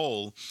major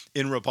role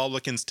in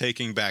Republicans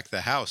taking back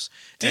the House.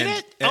 Did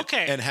it?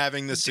 Okay. And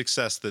having the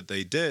success that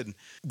they did.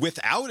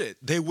 Without it,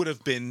 they would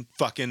have been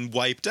fucking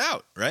wiped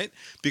out, right?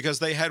 Because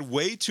they had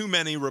way too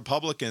many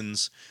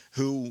Republicans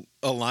who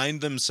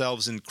aligned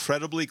themselves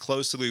incredibly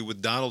closely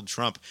with Donald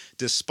Trump,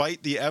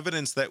 despite the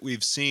evidence that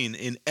we've seen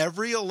in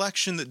every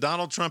election that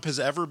Donald Trump has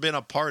ever been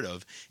a part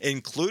of,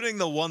 including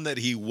the one that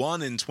he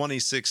won in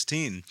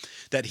 2016,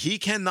 that he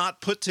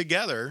cannot put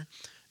together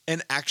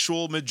an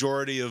actual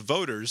majority of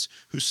voters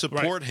who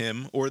support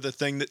him or the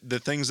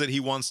things that he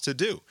wants to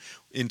do.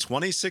 In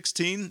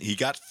 2016, he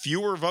got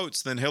fewer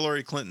votes than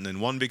Hillary Clinton and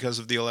won because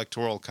of the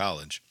Electoral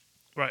College.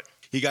 Right.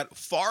 He got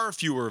far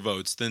fewer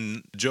votes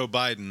than Joe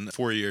Biden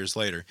 4 years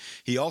later.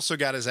 He also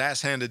got his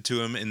ass handed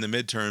to him in the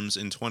midterms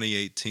in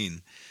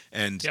 2018.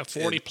 And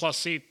 40-plus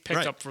seat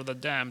pickup for the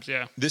Dems,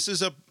 yeah. This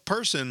is a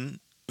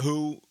person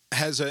who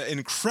has an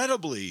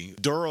incredibly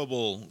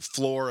durable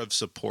floor of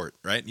support,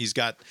 right? He's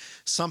got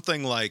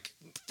something like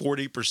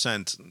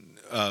 40%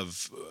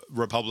 of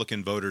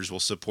Republican voters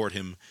will support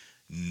him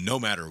no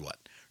matter what.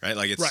 Right,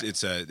 like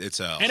it's a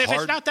and if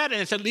it's not that, and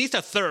it's at least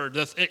a third.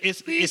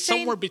 It's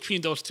somewhere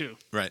between those two.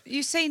 Right.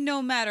 You say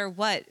no matter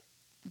what,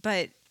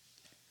 but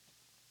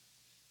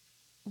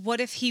what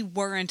if he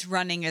weren't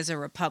running as a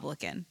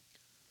Republican?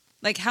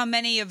 Like, how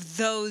many of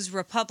those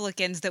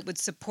Republicans that would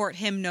support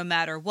him no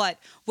matter what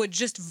would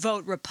just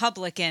vote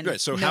Republican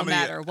Right. So no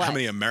matter what? how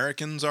many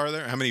Americans are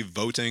there? How many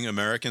voting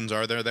Americans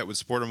are there that would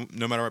support him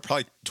no matter what?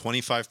 Probably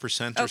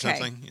 25% or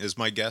something is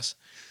my guess.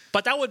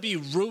 But that would be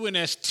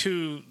ruinous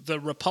to the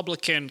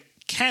Republican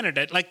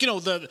candidate. Like,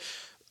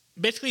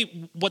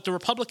 basically what the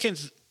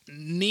Republicans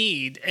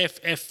need,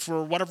 if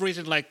for whatever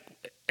reason, like,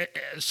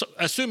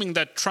 assuming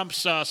that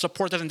Trump's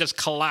support doesn't just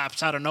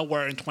collapse out of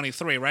nowhere in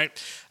 23,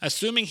 right?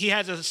 Assuming he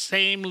has the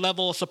same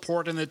level of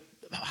support in the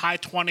high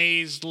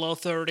 20s, low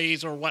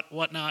 30s, or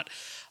whatnot,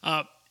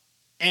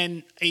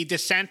 and a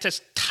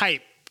DeSantis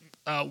type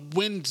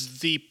wins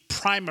the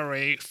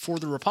primary for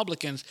the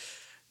Republicans,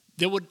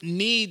 they would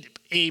need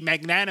a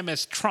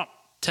magnanimous Trump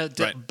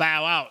to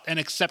bow out and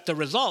accept the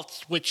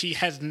results, which he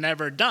has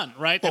never done,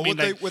 right? Well,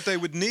 what they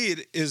would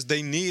need is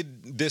they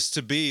need this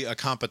to be a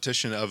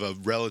competition of a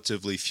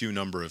relatively few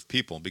number of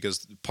people,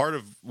 because part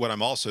of what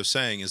I'm also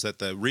saying is that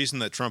the reason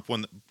that Trump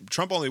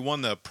only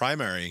won the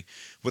primary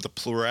with a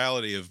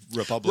plurality of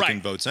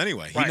Republican votes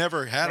anyway. He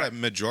never had a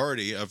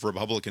majority of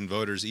Republican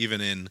voters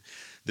even in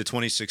the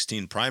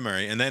 2016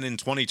 primary, and then in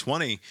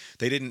 2020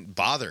 they didn't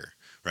bother.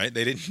 Right?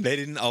 They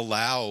didn't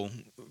allow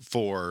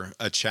for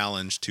a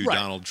challenge to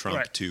Donald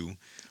Trump to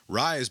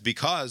rise,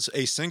 because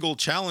a single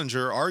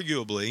challenger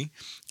arguably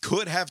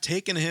could have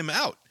taken him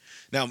out.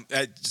 Now,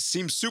 it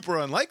seems super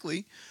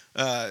unlikely.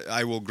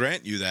 I will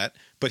grant you that.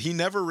 But he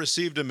never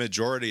received a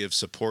majority of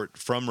support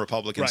from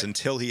Republicans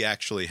until he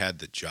actually had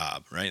the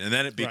job. Right. And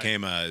then it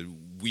became a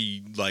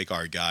we like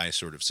our guy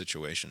sort of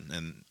situation.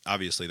 And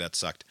obviously that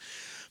sucked.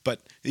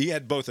 But he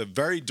had both a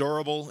very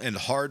durable and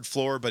hard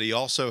floor, but he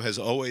also has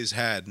always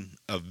had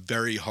a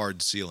very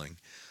hard ceiling.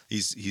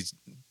 He's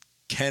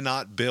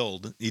cannot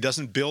build. He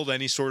doesn't build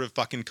any sort of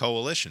fucking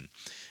coalition.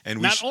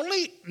 And not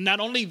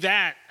only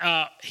that,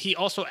 he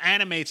also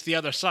animates the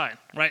other side,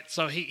 right?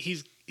 So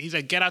he's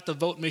a get out the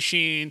vote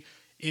machine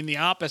in the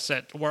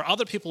opposite, where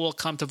other people will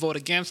come to vote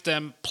against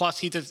him. Plus,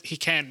 he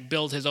can't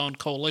build his own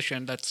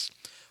coalition that's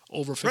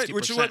over 50%. Right,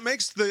 which is what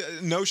makes the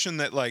notion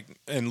that, like,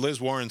 and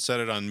Liz Warren said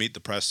it on Meet the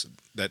Press,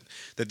 that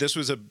this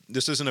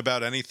isn't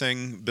about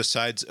anything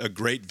besides a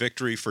great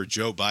victory for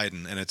Joe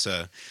Biden, and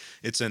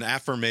it's an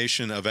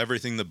affirmation of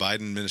everything the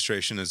Biden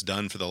administration has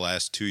done for the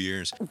last 2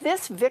 years.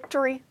 This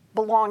victory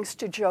belongs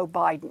to Joe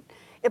Biden.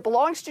 It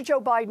belongs to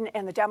Joe Biden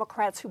and the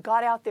Democrats who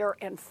got out there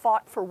and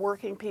fought for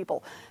working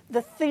people.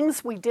 The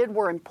things we did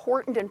were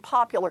important and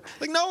popular.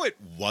 Like, no, it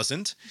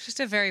wasn't. It's just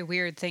a very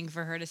weird thing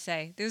for her to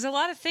say. There's a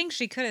lot of things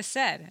she could have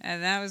said,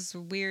 and that was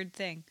a weird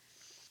thing.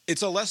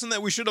 It's a lesson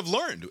that we should have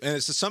learned, and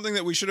it's something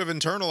that we should have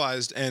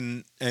internalized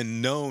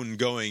and known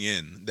going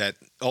in, that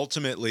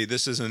ultimately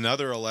this is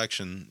another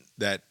election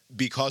that,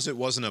 because it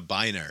wasn't a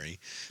binary,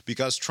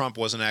 because Trump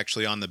wasn't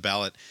actually on the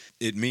ballot,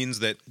 it means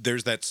that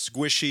there's that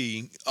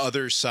squishy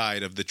other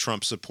side of the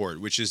Trump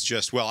support, which is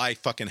just, well, I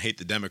fucking hate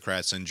the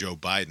Democrats and Joe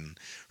Biden,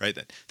 right?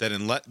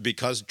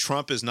 Because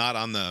Trump is not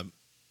on the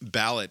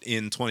ballot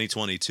in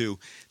 2022,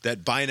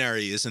 that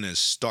binary isn't as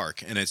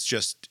stark, and it's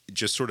just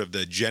sort of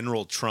the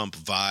general Trump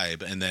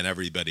vibe, and then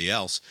everybody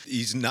else.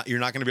 You're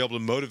not going to be able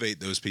to motivate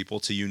those people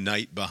to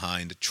unite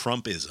behind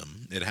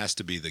Trumpism. It has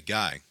to be the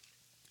guy.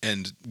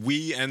 And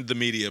we and the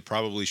media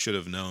probably should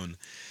have known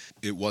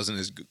it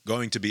wasn't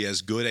going to be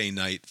as good a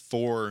night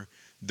for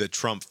the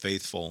Trump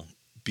faithful,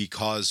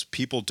 because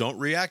people don't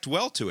react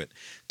well to it.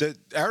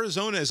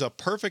 Arizona is a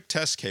perfect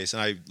test case,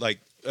 and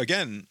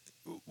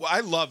I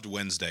loved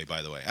Wednesday,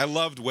 by the way. I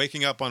loved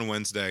waking up on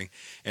Wednesday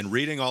and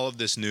reading all of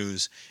this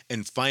news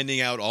and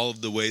finding out all of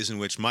the ways in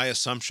which my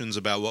assumptions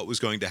about what was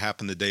going to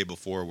happen the day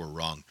before were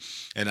wrong.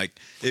 And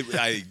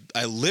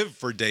I live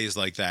for days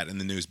like that in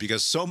the news,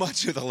 because so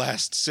much of the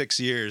last 6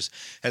 years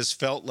has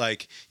felt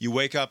like you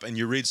wake up and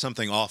you read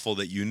something awful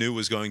that you knew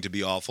was going to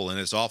be awful, and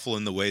it's awful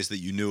in the ways that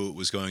you knew it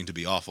was going to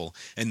be awful,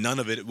 and none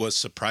of it was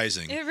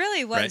surprising. It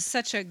really was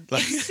such a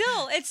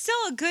it's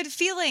still a good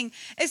feeling,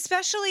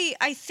 especially,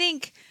 I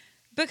think,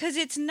 because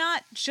it's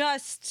not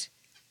just,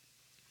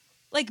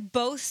 like,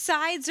 both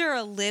sides are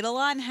a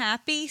little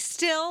unhappy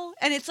still.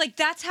 And it's like,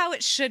 that's how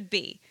it should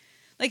be.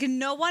 Like,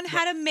 no one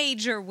had a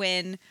major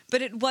win,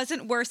 but it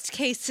wasn't worst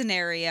case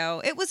scenario.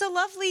 It was a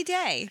lovely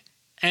day.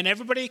 And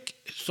everybody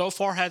so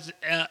far has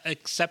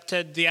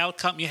accepted the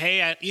outcome.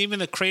 Hey, even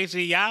the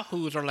crazy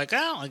yahoos are like,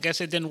 oh, I guess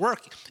it didn't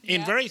work.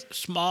 In very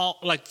small,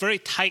 like, very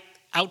tight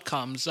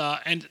outcomes.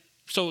 And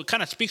so it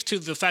kind of speaks to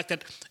the fact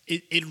that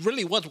it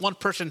really was one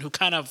person who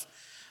kind of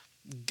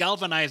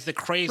galvanize the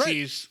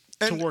crazies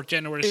toward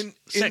January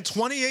 6th. In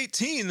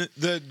 2018,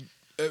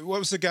 what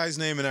was the guy's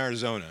name in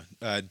Arizona?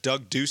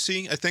 Doug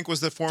Ducey, I think, was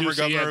the former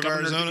governor of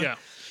Arizona.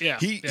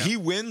 He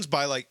wins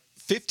by like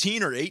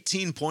 15 or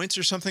 18 points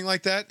or something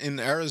like that in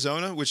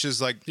Arizona, which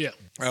is like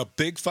a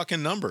big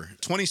fucking number.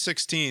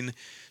 2016,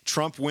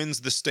 Trump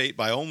wins the state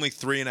by only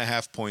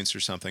 3.5 points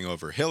or something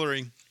over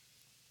Hillary.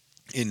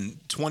 In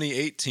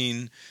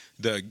 2018,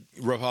 the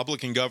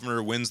Republican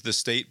governor wins the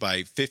state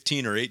by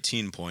 15 or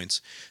 18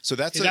 points. So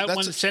that's when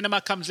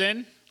Sinema comes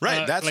in?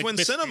 Right, that's like when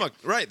cinema.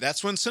 Right,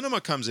 that's when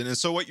cinema comes in, and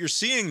so what you're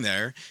seeing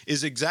there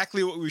is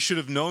exactly what we should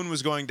have known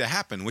was going to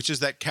happen, which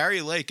is that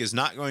Carrie Lake is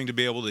not going to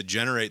be able to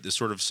generate the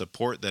sort of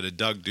support that a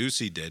Doug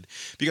Ducey did,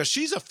 because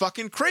she's a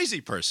fucking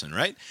crazy person,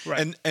 right?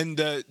 Right. And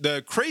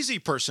the crazy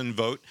person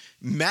vote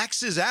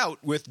maxes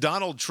out with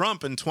Donald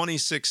Trump in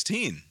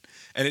 2016.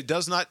 And it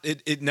does not.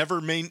 It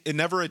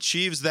never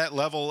achieves that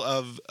level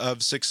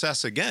of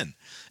success again.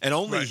 And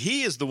only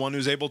he is the one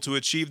who's able to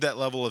achieve that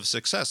level of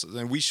success.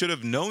 And we should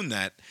have known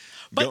that.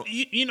 But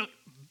you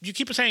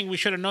keep saying we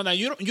should have known that.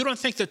 You don't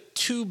think the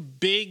two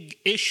big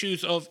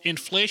issues of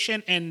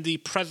inflation and the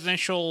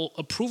presidential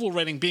approval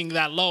rating being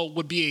that low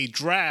would be a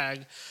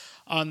drag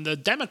on the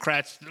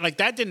Democrats? Like,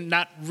 that did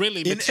not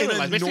really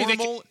materialize.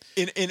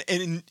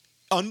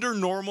 Under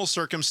normal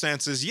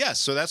circumstances, yes.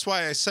 So that's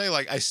why I say,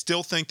 like, I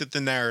still think that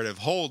the narrative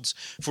holds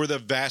for the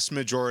vast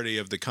majority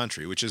of the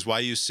country, which is why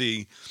you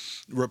see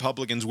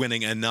Republicans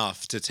winning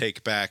enough to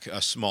take back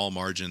a small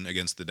margin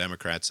against the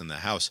Democrats in the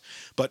House.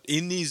 But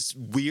in these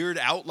weird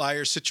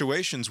outlier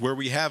situations where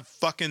we have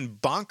fucking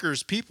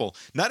bonkers people,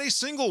 not a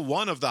single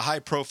one of the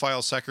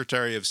high-profile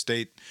Secretary of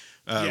State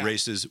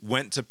races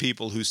went to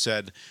people who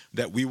said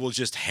that we will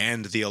just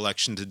hand the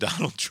election to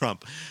Donald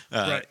Trump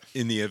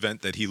in the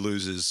event that he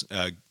loses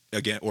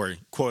again, or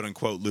quote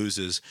unquote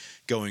loses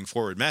going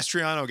forward.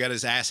 Mastriano got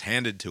his ass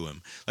handed to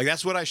him. Like,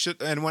 that's what I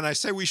should. And when I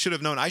say we should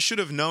have known, I should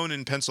have known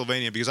in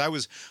Pennsylvania, because I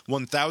was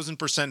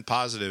 1,000%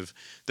 positive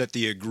that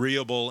the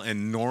agreeable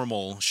and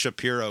normal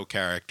Shapiro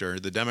character,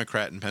 the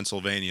Democrat in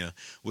Pennsylvania,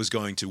 was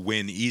going to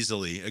win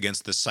easily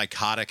against the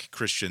psychotic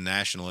Christian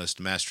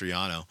nationalist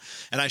Mastriano.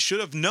 And I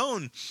should have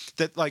known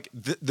that, like,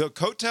 the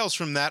coattails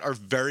from that are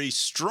very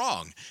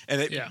strong,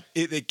 and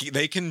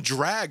they can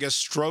drag a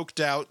stroked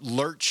out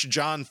lurch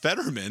John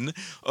Fetterman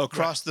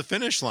across the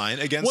finish line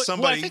against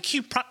somebody. Well, I think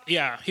he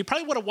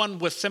probably would have won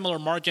with similar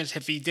margins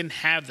if he didn't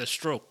have the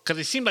stroke, because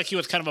it seemed like he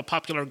was kind of a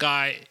popular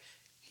guy.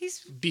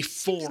 He's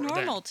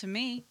normal to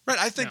me. Right,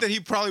 I think that he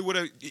probably would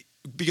have,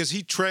 because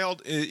he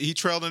trailed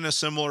in a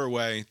similar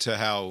way to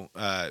how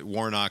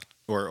Warnock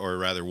or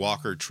rather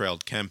Walker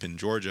trailed Kemp in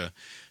Georgia.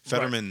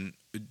 Fetterman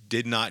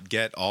did not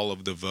get all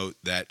of the vote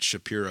that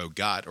Shapiro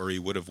got, or he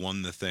would have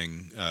won the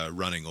thing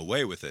running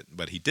away with it,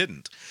 but he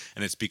didn't.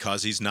 And it's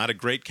because he's not a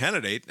great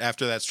candidate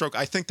after that stroke.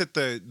 I think that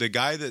the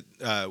guy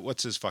that,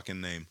 what's his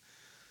fucking name?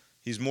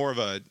 He's more of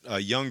a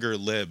younger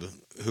lib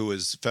who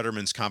was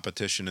Fetterman's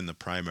competition in the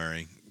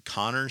primary.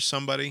 Connor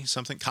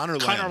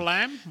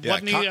Lamb?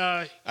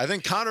 Yeah, I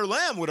think Connor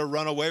Lamb would have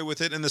run away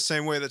with it in the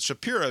same way that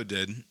Shapiro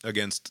did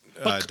against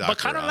Dr. But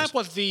Connor Oz. Lamb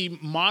was the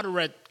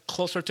moderate,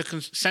 closer to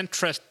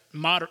centrist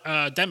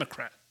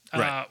Democrat.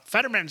 Right.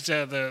 Fetterman's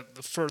the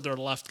further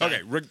left guy.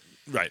 Okay,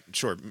 right,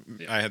 sure.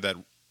 Yeah. I had that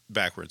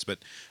backwards. But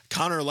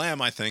Connor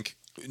Lamb, I think,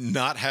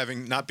 not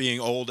being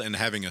old and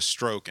having a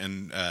stroke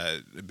and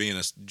being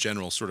a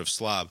general sort of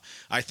slob,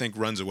 I think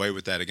runs away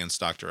with that against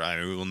Dr. I.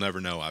 We will never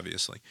know,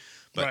 obviously.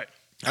 But right.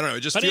 I don't know.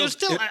 It just but feels.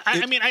 It was still,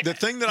 the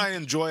thing that I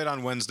enjoyed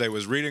on Wednesday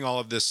was reading all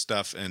of this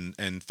stuff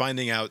and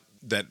finding out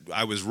that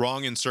I was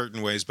wrong in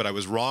certain ways, but I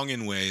was wrong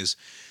in ways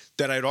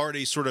that I'd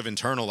already sort of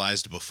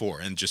internalized before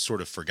and just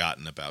sort of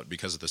forgotten about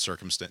because of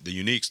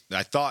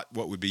I thought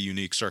what would be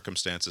unique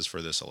circumstances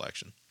for this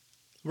election.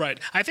 Right.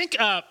 I think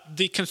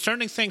the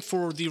concerning thing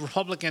for the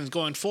Republicans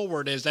going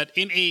forward is that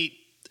in a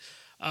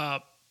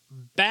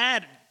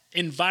bad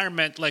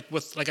environment, like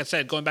I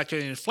said, going back to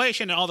the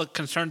inflation and all the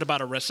concerns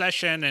about a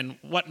recession and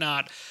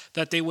whatnot,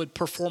 that they would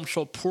perform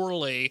so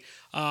poorly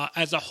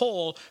as a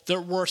whole.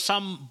 There were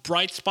some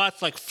bright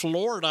spots, like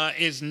Florida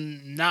is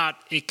not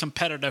a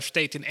competitive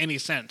state in any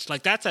sense.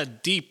 Like, that's a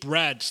deep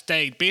red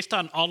state based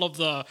on all of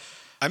the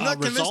I'm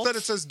not convinced results. that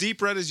it's as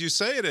deep red as you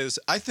say it is.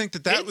 I think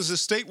that was a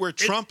state where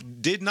Trump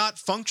did not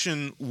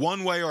function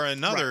one way or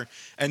another, right.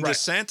 and right.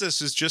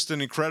 DeSantis is just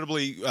an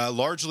incredibly,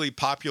 largely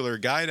popular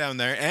guy down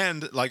there.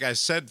 And like I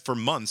said for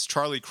months,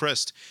 Charlie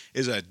Crist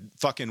is a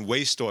fucking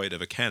wasteoid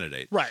of a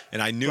candidate. Right.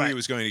 And I knew he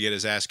was going to get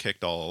his ass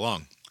kicked all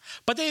along.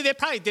 But they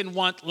probably didn't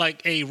want,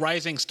 like, a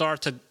rising star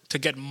to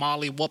get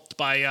molly whooped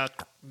by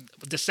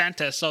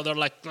DeSantis, so they're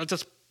like, let's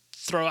just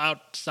throw out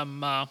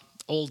some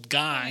old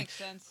guy. That makes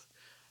sense.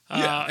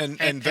 Yeah,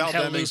 and Val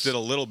Demings did a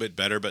little bit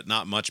better, but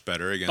not much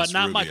better against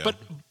Rubio. Rubio.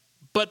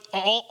 But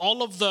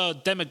all of the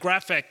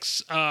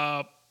demographics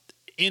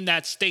in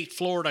that state,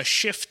 Florida,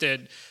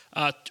 shifted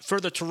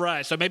further to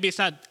red. So maybe it's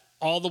not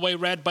all the way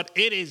red, but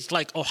it is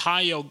like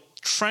Ohio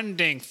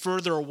trending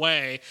further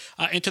away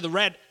into the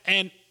red.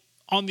 And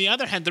on the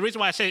other hand, the reason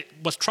why I say it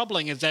was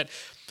troubling is that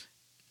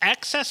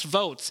excess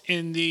votes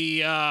in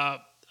the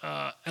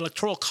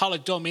electoral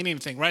college don't mean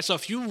anything, right? So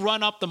if you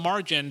run up the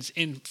margins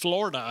in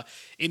Florida,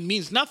 it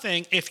means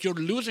nothing if you're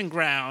losing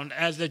ground,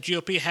 as the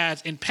GOP has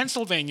in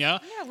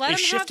Pennsylvania. Yeah, let them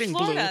shifting have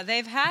Florida. Blue.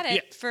 They've had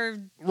it for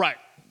right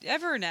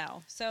ever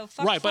now. So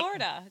fuck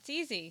Florida. It's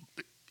easy.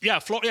 Yeah,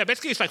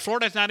 basically it's like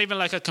Florida's not even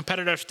like a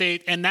competitor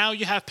state, and now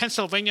you have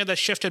Pennsylvania that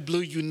shifted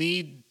blue. You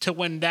need to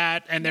win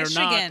that, and they're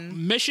not.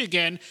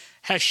 Michigan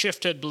has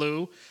shifted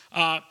blue,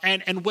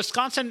 and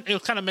Wisconsin, it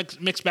was kind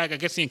of mixed bag. I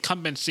guess the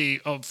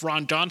incumbency of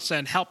Ron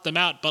Johnson helped them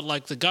out, but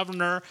like the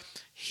governor,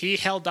 he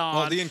held on.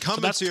 Well, the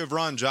incumbency of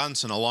Ron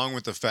Johnson, along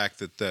with the fact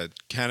that the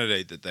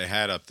candidate that they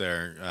had up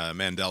there,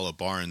 Mandela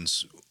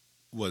Barnes,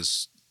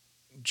 was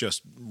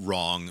just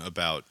wrong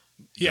about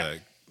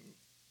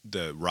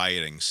the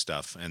rioting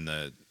stuff, and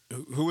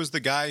who was the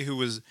guy who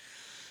was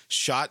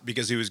shot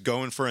because he was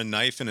going for a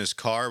knife in his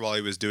car while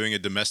he was doing a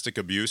domestic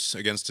abuse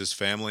against his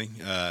family?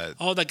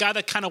 The guy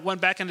that kind of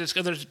went back and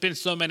there's been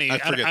so many. I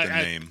forget the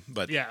name,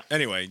 but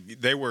anyway,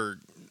 they were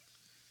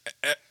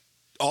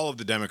all of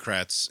the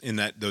Democrats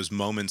in those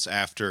moments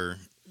after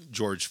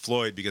George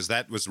Floyd, because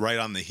that was right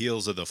on the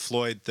heels of the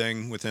Floyd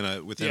thing within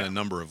a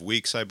number of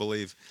weeks, I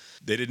believe.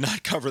 They did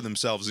not cover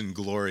themselves in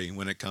glory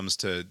when it comes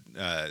to.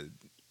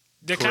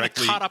 They're kind of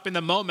caught up in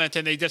the moment,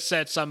 and they just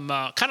said some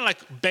kind of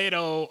like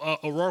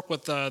Beto O'Rourke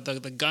with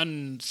the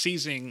gun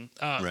seizing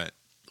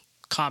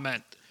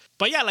comment.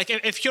 But yeah, like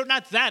if you're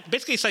not that,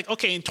 basically it's like,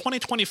 okay, in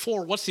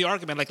 2024, what's the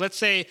argument? Like, let's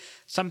say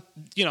the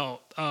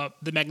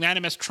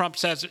magnanimous Trump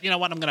says, you know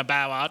what, I'm going to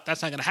bow out.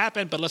 That's not going to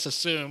happen. But let's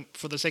assume,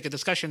 for the sake of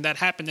discussion, that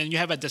happened. And you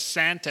have a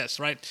DeSantis,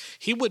 right?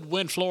 He would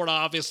win Florida,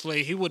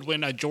 obviously. He would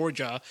win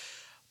Georgia.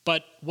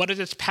 But what is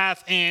its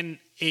path in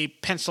a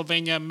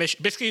Pennsylvania,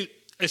 Michigan? Basically,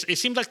 it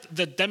seems like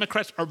the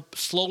Democrats are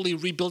slowly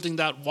rebuilding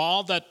that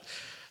wall that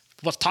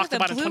was talked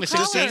about in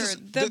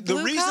 2016. The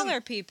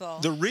blue-collar people.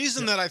 The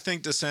reason that I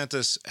think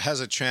DeSantis has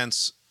a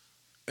chance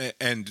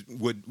and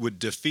would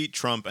defeat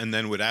Trump and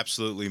then would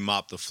absolutely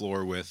mop the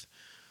floor with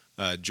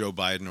Joe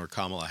Biden or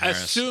Kamala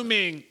Harris.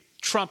 Assuming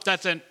Trump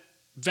doesn't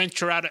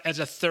venture out as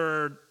a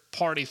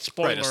third-party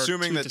spoiler. Right,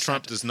 assuming that DeSantis.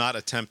 Trump does not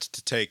attempt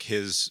to take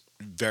his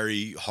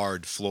very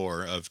hard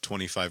floor of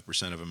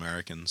 25% of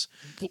Americans,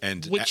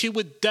 and which he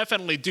would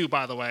definitely do,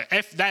 by the way.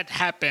 If that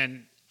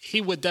happened,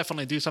 he would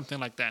definitely do something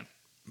like that.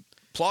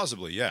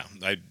 Plausibly, yeah.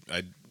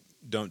 I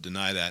don't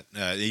deny that.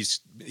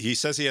 He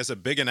says he has a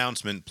big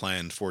announcement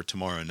planned for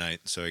tomorrow night.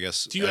 So I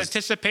guess. Do you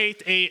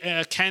anticipate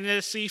a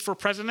candidacy for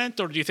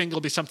president, or do you think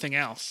it'll be something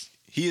else?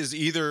 He is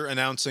either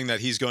announcing that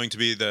he's going to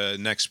be the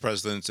next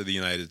president of the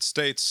United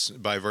States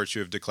by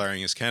virtue of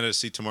declaring his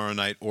candidacy tomorrow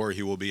night, or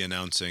he will be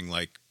announcing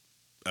like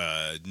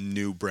a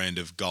new brand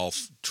of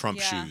golf Trump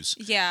shoes.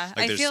 Yeah,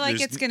 like I feel like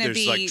it's going to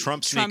be like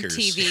Trump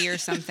TV or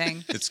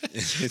something. It's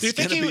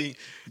going to be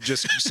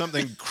just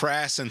something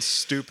crass and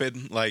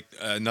stupid, like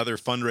another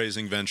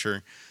fundraising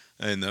venture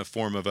in the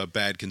form of a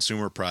bad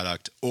consumer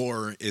product,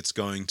 or it's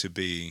going to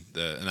be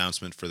the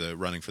announcement for the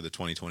running for the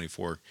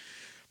 2024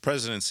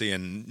 presidency,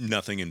 and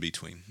nothing in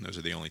between. Those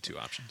are the only two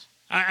options.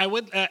 I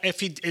would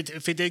if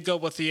he did go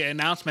with the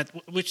announcement,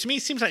 which to me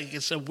seems like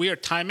it's a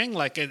weird timing.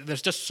 Like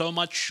there's just so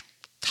much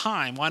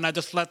time. Why not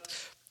just let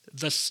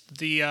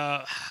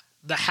the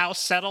House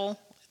settle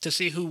to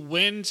see who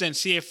wins and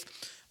see if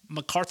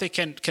McCarthy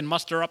can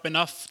muster up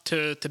enough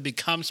to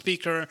become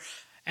Speaker,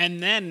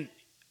 and then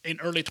in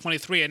early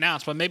 23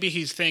 announce. But maybe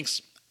he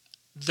thinks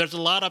there's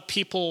a lot of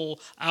people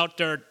out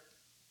there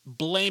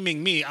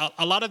blaming me.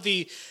 A lot of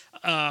the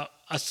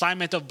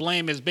assignment of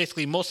blame is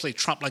basically mostly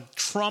Trump. Like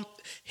Trump,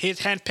 his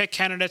handpicked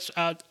candidates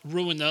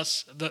ruined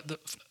us.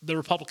 The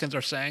Republicans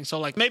are saying. So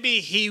like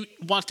maybe he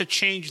wants to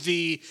change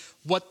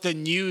what the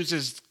news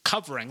is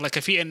covering. Like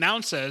if he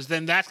announces,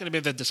 then that's going to be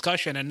the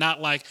discussion, and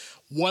not like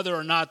whether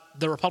or not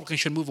the Republicans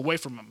should move away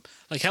from him.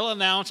 Like he'll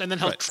announce, and then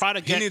he'll try to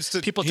get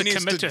people to commit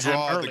to him early. He needs to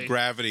draw the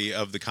gravity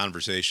of the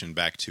conversation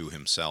back to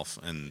himself,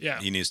 and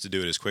he needs to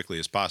do it as quickly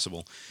as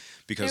possible.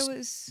 Because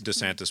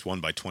DeSantis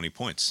won by 20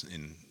 points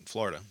in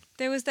Florida.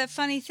 There was that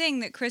funny thing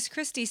that Chris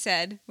Christie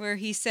said, where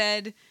he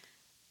said,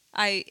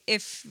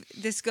 if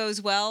this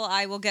goes well,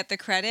 I will get the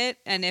credit,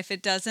 and if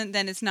it doesn't,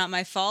 then it's not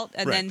my fault.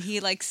 And then he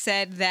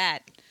said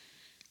that.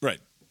 Right.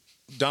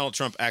 Donald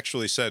Trump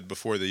actually said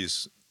before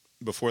this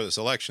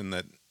election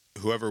that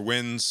whoever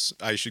wins,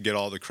 I should get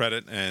all the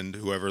credit, and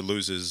whoever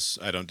loses,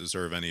 I don't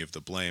deserve any of the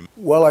blame.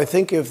 Well, I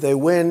think if they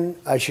win,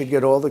 I should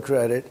get all the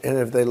credit, and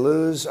if they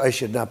lose, I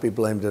should not be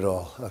blamed at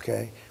all,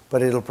 okay?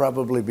 But it'll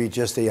probably be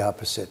just the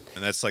opposite.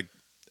 And that's like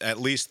at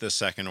least the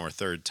second or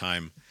third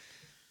time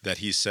that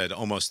he said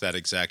almost that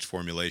exact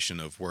formulation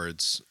of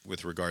words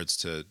with regards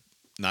to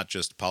not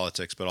just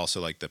politics, but also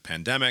like the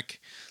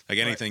pandemic. Like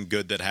anything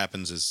good that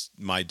happens is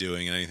my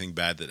doing, and anything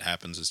bad that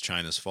happens is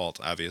China's fault,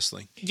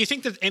 obviously. Do you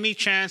think there's any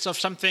chance of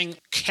something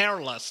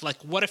careless?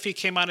 Like what if he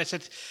came out and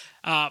said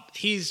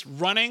he's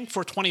running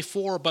for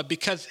 24, but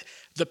because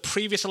the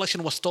previous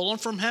election was stolen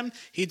from him,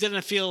 he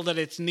didn't feel that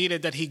it's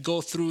needed that he go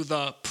through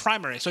the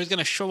primary. So he's going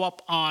to show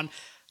up on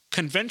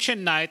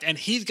convention night and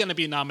he's going to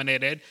be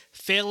nominated.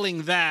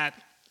 Failing that,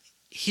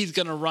 he's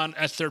going to run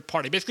as third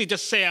party. Basically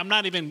just say, I'm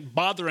not even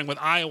bothering with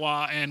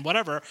Iowa and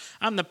whatever.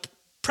 I'm the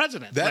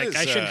president. I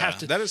shouldn't have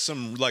to. That is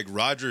some like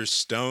Roger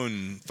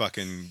Stone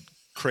fucking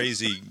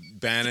crazy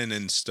Bannon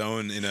and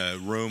Stone in a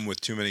room with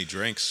too many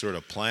drinks sort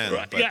of plan.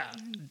 Right. But yeah.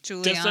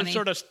 Giuliani. There's some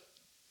sort of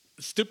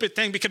stupid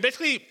thing, because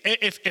basically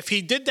if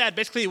he did that,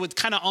 basically it would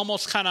kind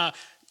of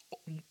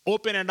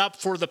open it up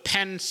for the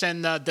Pence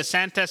and the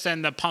DeSantis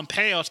and the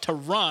Pompeos to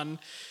run,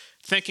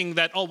 thinking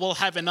that, oh, we'll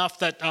have enough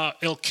that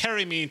it'll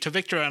carry me to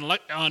victory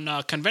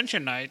on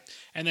convention night.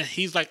 And then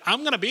he's like, I'm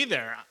going to be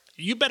there.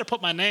 You better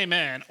put my name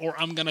in or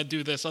I'm going to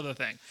do this other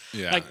thing.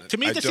 Yeah, like, to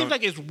me, this seems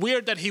like it's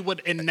weird that he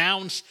would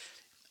announce,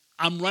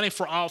 I'm running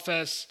for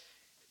office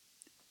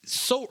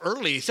so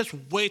early. It's just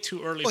way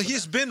too early. Well,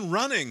 he's been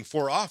running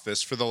for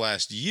office for the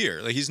last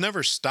year. Like, he's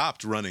never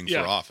stopped running for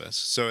office.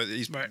 So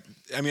he's, right.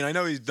 I mean, I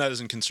know he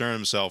doesn't concern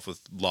himself with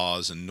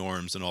laws and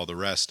norms and all the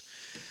rest,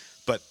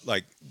 but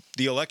like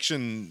the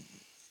election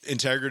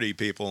integrity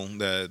people,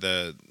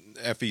 the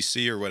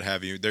FEC or what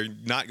have you, they're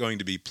not going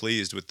to be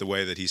pleased with the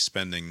way that he's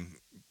spending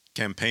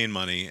campaign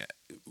money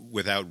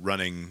without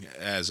running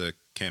as a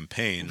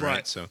campaign,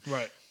 right? So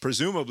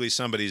presumably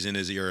somebody's in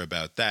his ear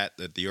about that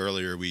the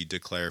earlier we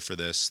declare for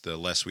this, the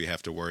less we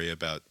have to worry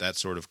about that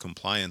sort of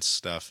compliance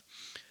stuff.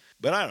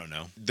 But I don't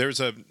know. There's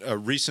a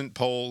recent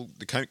poll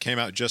that came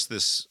out just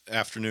this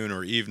afternoon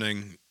or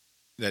evening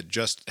that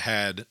just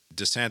had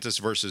DeSantis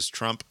versus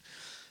Trump,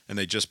 and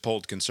they just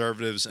polled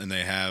conservatives, and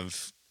they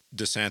have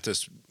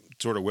DeSantis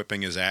sort of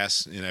whipping his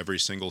ass in every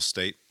single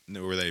state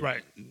where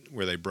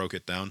they broke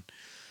it down.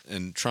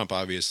 And Trump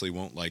obviously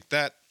won't like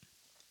that.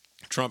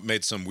 Trump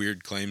made some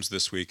weird claims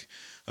this week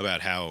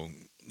about how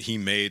he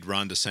made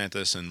Ron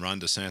DeSantis, and Ron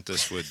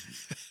DeSantis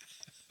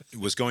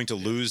was going to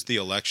lose the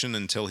election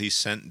until he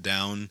sent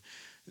down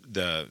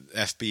the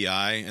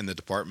FBI and the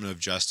Department of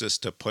Justice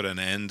to put an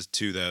end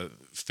to the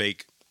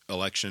fake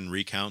election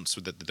recounts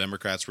that the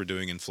Democrats were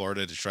doing in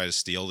Florida to try to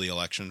steal the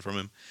election from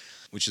him,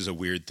 which is a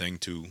weird thing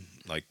to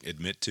like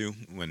admit to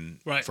when,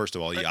 first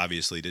of all, he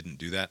obviously didn't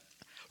do that.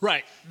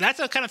 Right. That's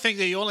the kind of thing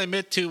that you only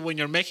admit to when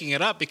you're making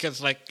it up,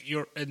 because like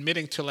you're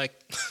admitting to like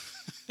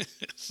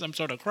some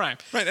sort of crime.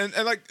 Right. And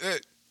like,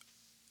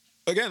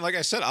 again, like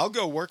I said, I'll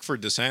go work for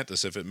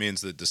DeSantis if it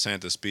means that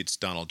DeSantis beats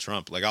Donald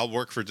Trump. Like, I'll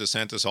work for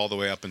DeSantis all the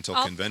way up until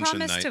convention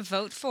night. I'll promise to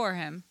vote for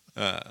him.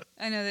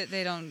 I know that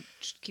they don't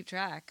keep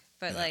track,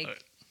 but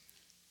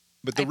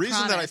But the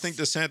reason that I think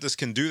DeSantis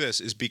can do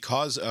this is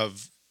because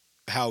of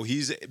how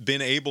he's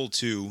been able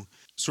to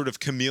sort of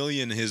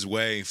chameleon his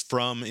way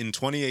from, in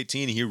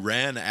 2018, he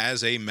ran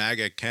as a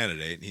MAGA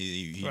candidate.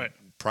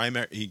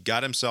 He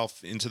got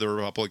himself into the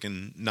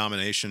Republican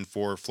nomination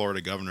for Florida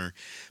governor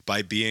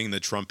by being the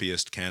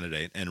Trumpiest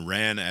candidate, and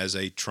ran as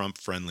a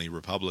Trump-friendly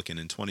Republican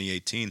in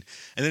 2018,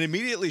 and then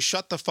immediately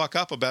shut the fuck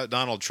up about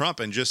Donald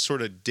Trump and just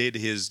sort of did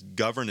his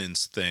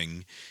governance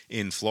thing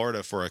in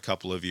Florida for a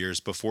couple of years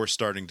before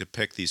starting to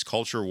pick these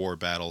culture war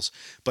battles,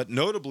 but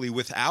notably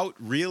without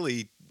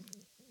really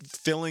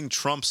filling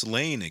Trump's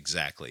lane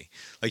exactly.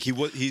 Like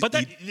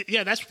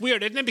that's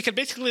weird, isn't it? Because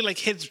basically, like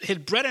his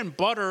bread and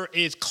butter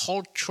is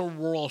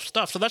cultural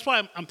stuff. So that's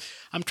why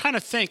I'm trying to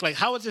think, like,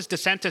 how is this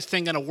DeSantis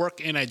thing going to work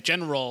in a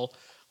general?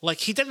 Like,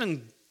 he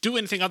doesn't do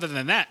anything other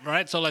than that,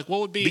 right? So like, what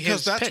would be because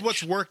his that's pitch?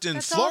 What's worked in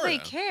that's Florida. All they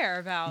care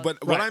about.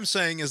 But what I'm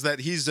saying is that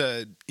he's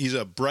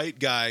a bright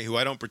guy who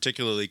I don't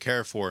particularly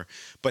care for,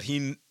 but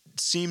he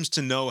seems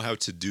to know how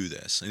to do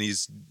this, and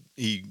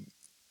he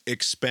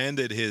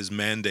expanded his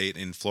mandate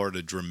in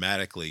Florida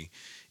dramatically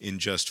in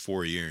just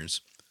 4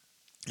 years.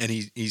 And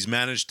he's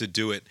managed to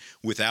do it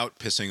without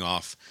pissing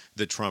off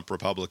the Trump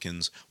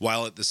Republicans,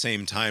 while at the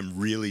same time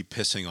really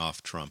pissing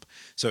off Trump.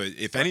 So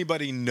if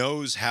anybody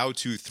knows how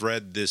to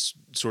thread this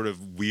sort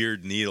of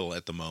weird needle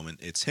at the moment,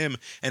 it's him.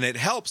 And it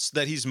helps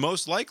that he's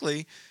most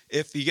likely,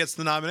 if he gets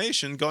the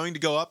nomination, going to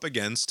go up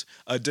against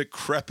a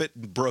decrepit,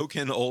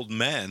 broken old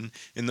man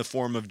in the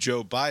form of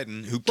Joe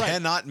Biden, who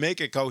cannot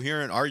make a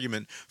coherent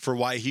argument for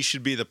why he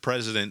should be the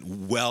president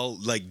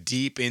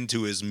deep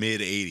into his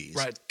mid-80s.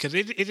 Right, because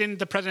isn't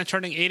the president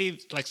turning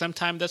 80 like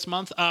sometime this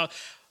month?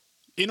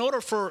 In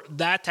order for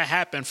that to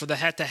happen, for the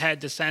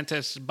head-to-head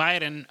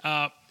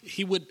DeSantis-Biden,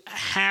 he would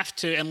have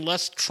to,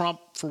 unless Trump,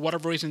 for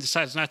whatever reason,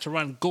 decides not to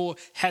run, go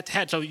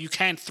head-to-head. So you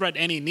can't thread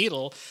any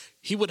needle.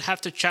 He would have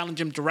to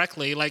challenge him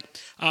directly. Like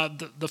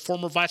the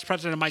former Vice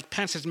President Mike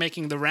Pence is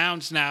making the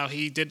rounds now.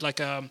 He did like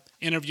a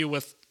interview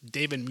with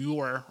David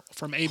Muir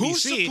from ABC. Who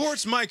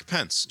supports Mike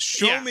Pence?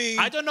 Show me.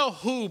 I don't know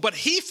who, but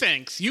he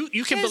thinks, you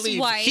can His believe,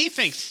 wife. he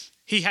thinks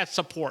he has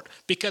support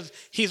because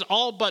he's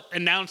all but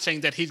announcing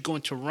that he's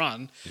going to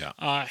run.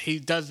 Yeah. He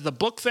does the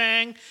book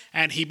thing,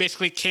 and he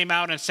basically came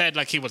out and said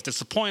like he was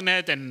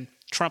disappointed and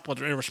Trump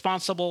was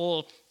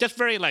irresponsible. Just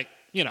very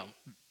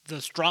the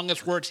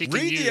strongest words he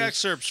can use. Read the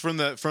excerpts from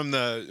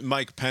the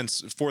Mike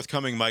Pence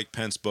forthcoming Mike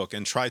Pence book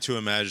and try to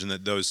imagine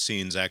that those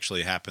scenes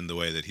actually happened the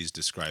way that he's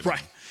describing them.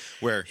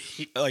 Where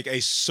like a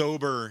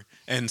sober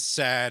and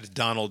sad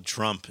Donald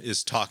Trump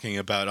is talking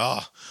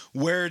about,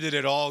 where did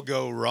it all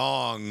go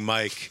wrong,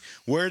 Mike?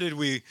 We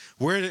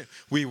were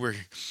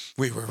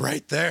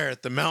right there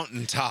at the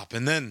mountaintop,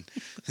 and then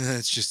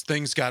it's just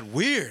things got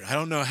weird. I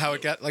don't know how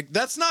it got like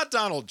that's not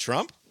Donald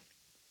Trump.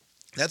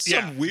 That's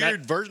Yeah, some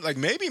weird version. Like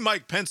maybe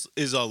Mike Pence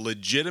is a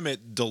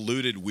legitimate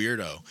deluded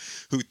weirdo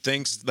who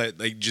thinks that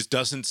like just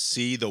doesn't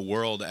see the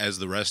world as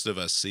the rest of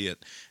us see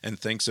it, and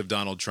thinks of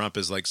Donald Trump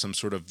as like some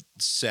sort of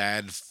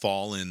sad,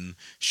 fallen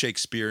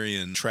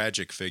Shakespearean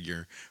tragic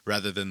figure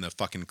rather than the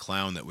fucking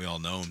clown that we all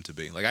know him to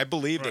be. Like I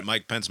believe that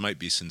Mike Pence might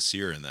be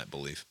sincere in that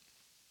belief.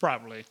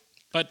 Probably.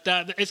 But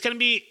it's going to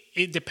be,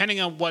 depending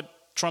on what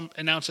Trump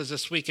announces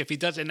this week, if he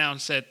does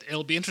announce it,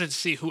 it'll be interesting to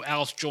see who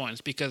else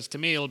joins, because to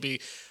me it'll be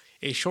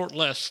a short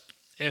list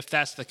if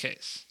that's the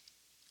case.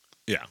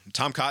 Yeah.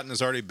 Tom Cotton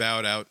has already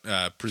bowed out.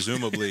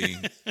 Presumably,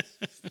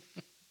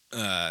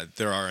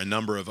 there are a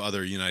number of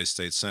other United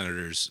States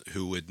senators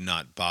who would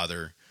not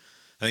bother.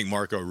 I think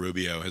Marco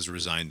Rubio has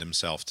resigned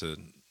himself to,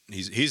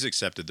 he's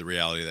accepted the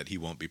reality that he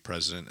won't be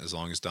president as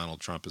long as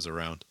Donald Trump is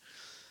around.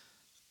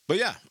 But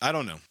yeah, I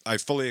don't know. I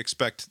fully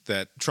expect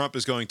that Trump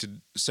is going to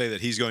say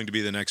that he's going to be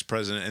the next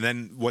president. And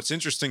then what's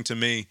interesting to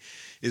me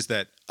is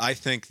that I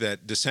think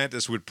that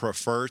DeSantis would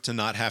prefer to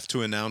not have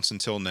to announce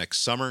until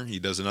next summer. He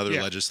does another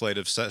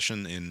legislative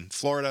session in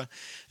Florida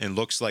and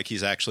looks like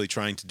he's actually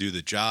trying to do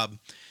the job.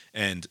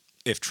 And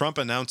if Trump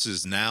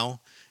announces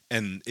now,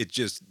 and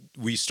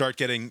we start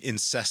getting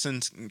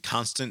incessant and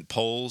constant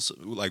polls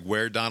like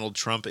where Donald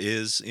Trump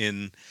is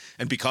in,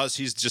 and because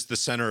he's just the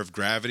center of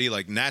gravity,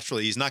 like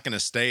naturally he's not going to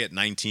stay at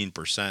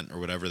 19% or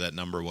whatever that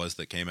number was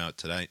that came out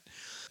tonight.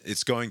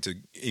 It's going to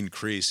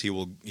increase. He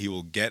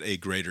will get a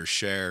greater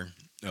share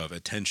of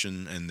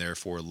attention and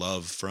therefore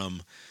love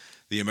from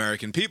the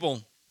American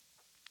people.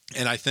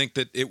 And I think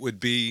that it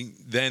would be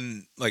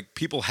then like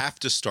people have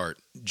to start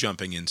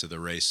jumping into the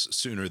race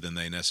sooner than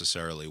they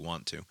necessarily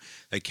want to.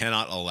 They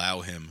cannot allow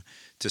him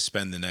to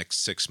spend the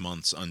next 6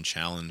 months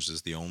unchallenged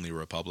as the only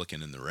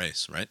Republican in the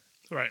race, right?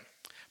 Right.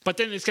 But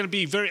then it's going to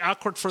be very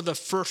awkward for the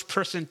first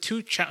person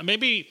to challenge.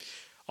 Maybe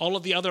all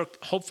of the other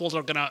hopefuls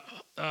are going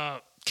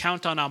to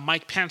count on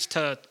Mike Pence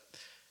to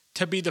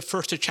be the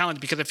first to challenge,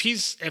 because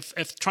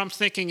if Trump's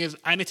thinking is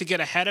I need to get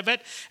ahead of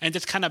it and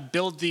just kind of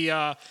build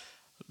the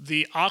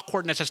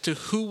awkwardness as to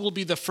who will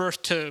be the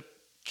first to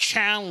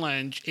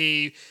challenge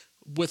a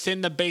within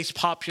the base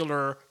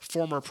popular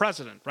former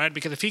president, right?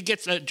 Because if he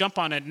gets a jump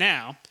on it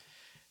now,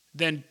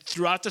 then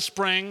throughout the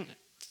spring,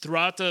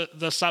 throughout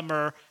the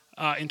summer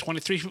in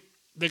 23,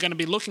 they're going to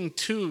be looking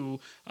to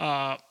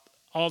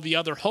all the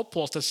other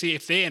hopefuls to see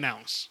if they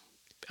announce.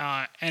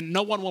 And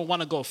no one will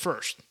want to go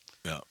first.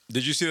 Yeah.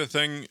 Did you see the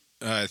thing,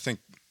 I think,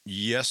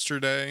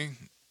 yesterday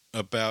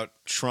about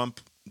Trump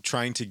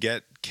trying to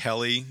get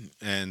Kelly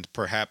and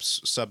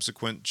perhaps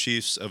subsequent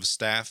chiefs of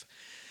staff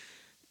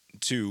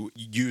to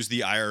use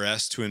the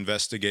IRS to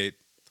investigate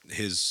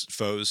his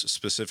foes,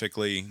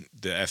 specifically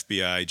the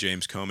FBI,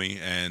 James Comey,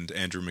 and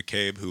Andrew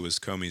McCabe, who was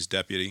Comey's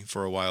deputy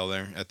for a while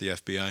there at the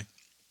FBI?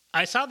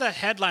 I saw the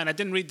headline. I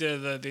didn't read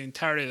the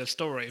entirety of the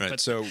story. Right, but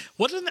so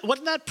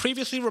wasn't that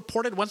previously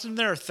reported? Wasn't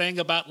there a thing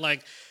about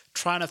like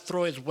trying to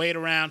throw his weight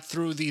around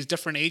through these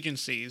different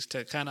agencies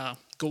to kind of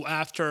go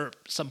after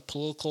some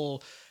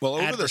political Well,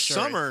 over the adversary?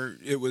 summer,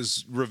 it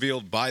was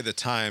revealed by the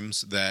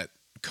Times that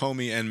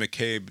Comey and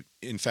McCabe,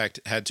 in fact,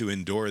 had to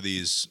endure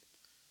these.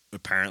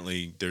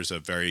 Apparently, there's a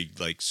very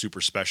like super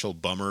special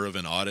bummer of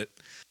an audit.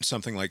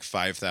 Something like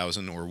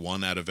 5,000 or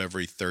 1 out of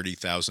every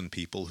 30,000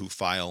 people who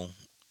file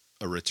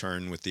a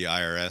return with the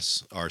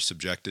IRS are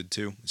subjected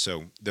to.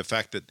 So the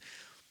fact that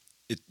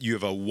you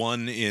have a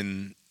 1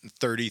 in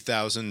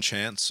 30,000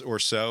 chance or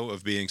so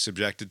of being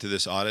subjected to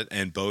this audit,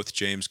 and both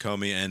James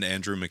Comey and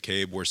Andrew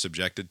McCabe were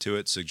subjected to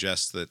it,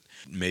 suggests that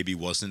maybe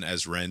wasn't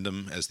as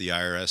random as the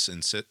IRS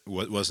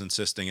was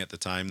insisting at the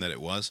time that it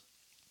was.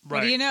 Right.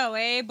 What do you know,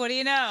 Abe? What do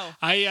you know?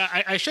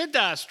 I should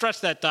stress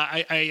that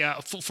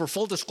for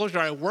full disclosure,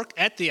 I work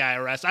at the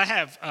IRS. I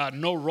have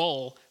no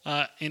role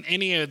in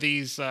any of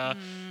these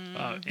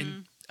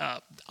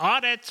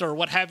audits or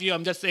what have you.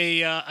 I'm just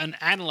an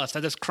analyst.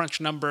 I just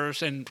crunch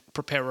numbers and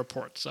prepare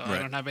reports. So I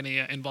don't have any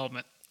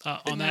involvement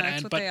on that That's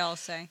end. what But they all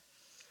say.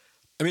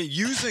 I mean,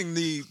 using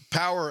the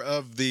power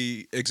of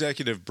the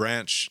executive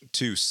branch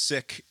to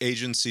sick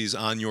agencies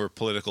on your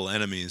political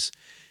enemies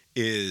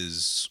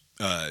is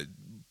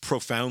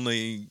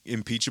profoundly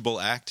impeachable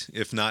act,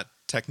 if not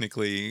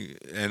technically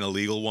an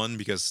illegal one,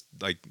 because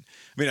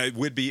it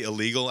would be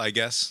illegal, I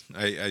guess.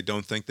 I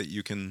don't think that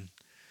you can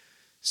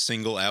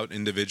single out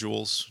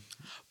individuals.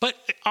 But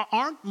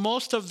aren't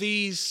most of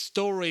these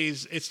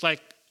stories, it's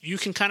like you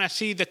can kind of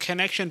see the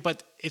connection,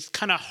 but it's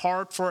kind of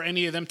hard for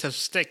any of them to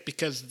stick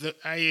because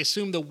I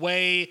assume the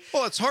way...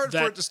 Well, it's hard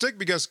for it to stick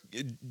because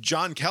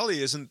John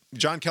Kelly is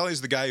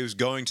the guy who's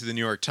going to the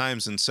New York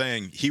Times and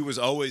saying he was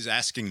always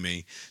asking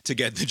me to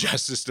get the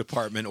Justice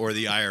Department or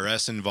the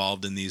IRS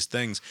involved in these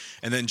things.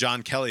 And then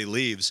John Kelly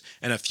leaves,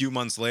 and a few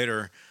months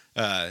later,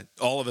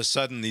 all of a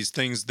sudden, these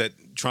things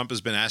that Trump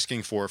has been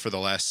asking for the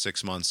last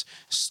 6 months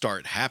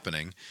start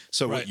happening.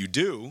 So what you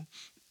do...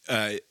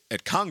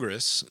 at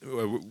Congress,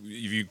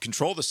 if you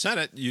control the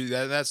Senate,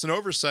 that's an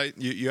oversight.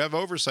 You have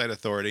oversight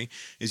authority.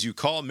 Is you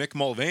call Mick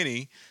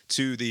Mulvaney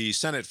to the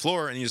Senate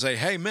floor and you say,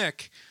 "Hey,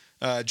 Mick,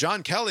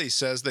 John Kelly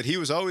says that he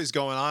was always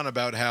going on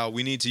about how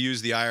we need to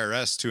use the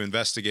IRS to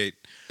investigate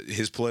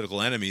his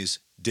political enemies.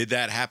 Did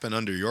that happen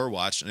under your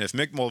watch? And if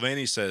Mick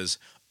Mulvaney says,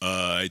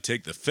 I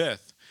take the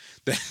fifth,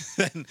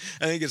 then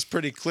I think it's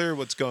pretty clear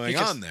what's going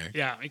on there.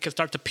 Yeah, you can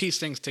start to piece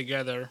things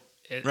together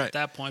at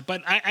that point.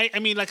 But I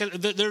mean, like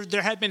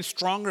there have been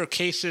stronger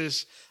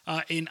cases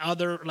in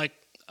other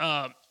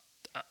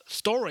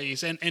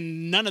stories,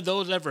 and none of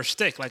those ever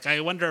stick. Like, I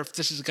wonder if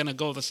this is going to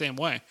go the same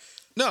way.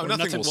 No,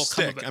 nothing will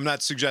stick. I'm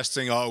not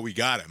suggesting, we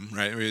got him,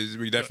 right?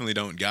 We definitely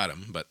don't got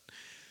him, but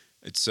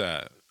it's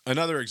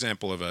another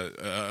example of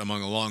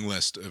among a long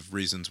list of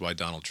reasons why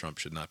Donald Trump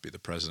should not be the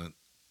president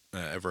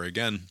ever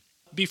again.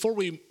 Before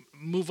we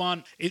move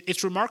on,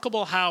 it's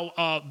remarkable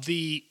how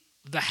the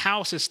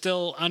House is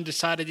still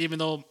undecided, even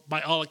though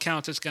by all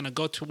accounts it's going to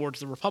go towards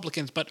the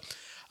Republicans. But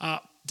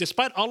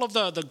despite all of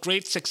the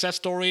great success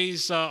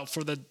stories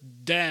for the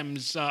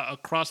Dems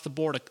across the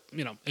board,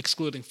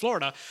 excluding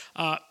Florida,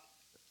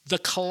 the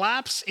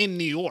collapse in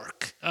New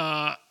York,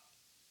 I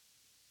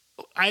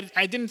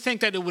didn't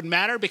think that it would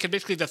matter, because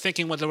basically the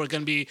thinking was there were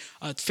going to be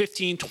a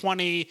 15,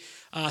 20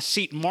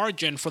 seat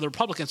margin for the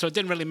Republicans. So it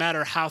didn't really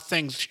matter how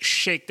things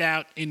shaked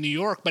out in New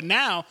York. But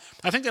now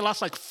I think they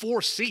lost like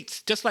 4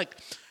 seats, just like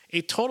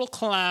a total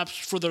collapse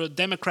for the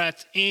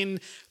Democrats in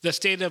the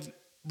state of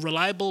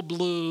reliable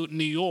blue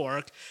New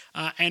York.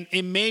 And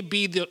it may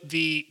be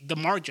the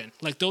margin.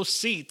 Like, those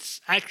seats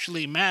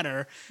actually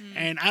matter.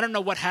 And I don't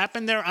know what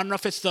happened there. I don't know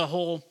if it's the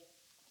whole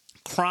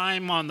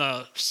crime on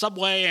the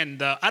subway,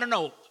 and I don't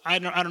know. I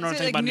don't know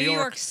anything about New York.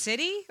 New York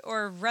City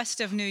or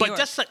rest of New York? But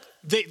just like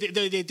they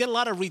did a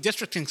lot of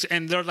redistricting,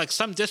 and there's like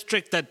some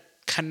district that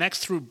connects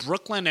through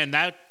Brooklyn, and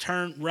that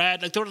turned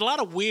red. Like, there was a lot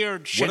of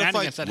weird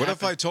shenanigans that happened. What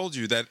if I told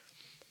you that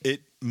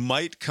it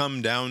might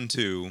come down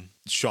to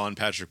Sean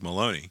Patrick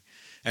Maloney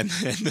and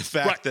the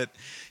fact that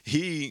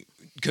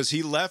because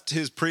he left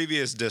his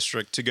previous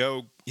district to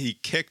go, he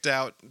kicked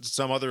out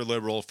some other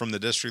liberal from the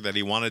district that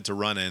he wanted to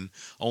run in,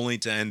 only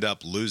to end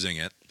up losing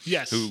it.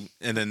 Yes.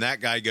 And then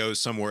that guy goes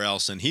somewhere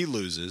else and he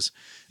loses.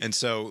 And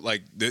so,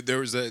 like,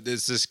 there's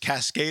this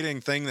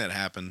cascading thing that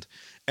happened.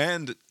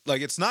 And,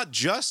 like, it's not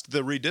just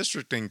the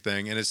redistricting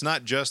thing, and it's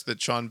not just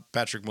that Sean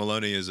Patrick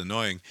Maloney is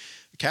annoying.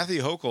 Kathy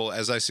Hochul,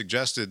 as I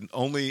suggested,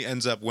 only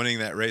ends up winning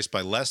that race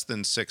by less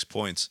than 6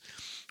 points,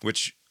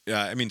 which,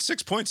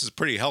 6 points is a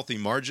pretty healthy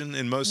margin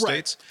in most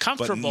states.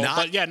 Comfortable,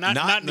 but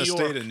not in the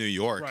state of New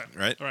York,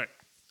 right? Right.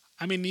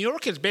 I mean, New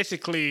York is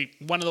basically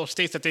one of those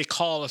states that they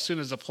call as soon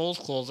as the polls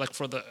close, like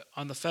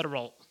on the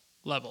federal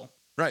level.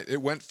 Right.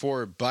 It went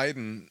for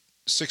Biden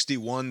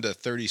 61 to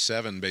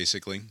 37,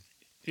 basically.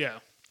 Yeah.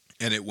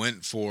 And it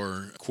went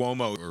for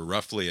Cuomo, or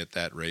roughly at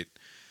that rate,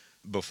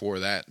 before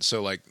that.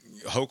 So, like,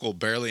 Hochul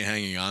barely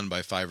hanging on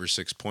by 5 or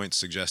 6 points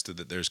suggested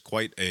that there's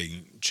quite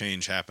a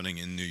change happening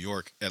in New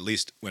York, at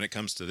least when it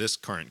comes to this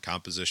current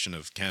composition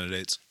of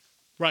candidates.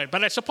 Right.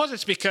 But I suppose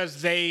it's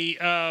because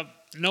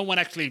no one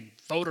actually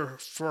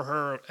voted for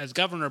her as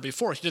governor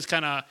before. She just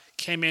kind of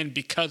came in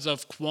because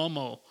of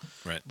Cuomo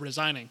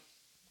resigning.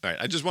 All right.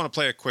 I just want to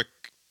play a quick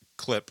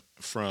clip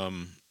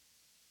from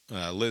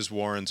Liz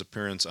Warren's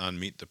appearance on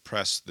Meet the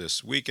Press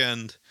this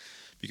weekend,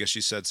 because she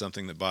said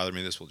something that bothered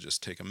me. This will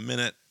just take a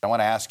minute. I want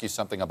to ask you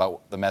something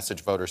about the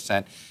message voters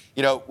sent.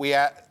 You know,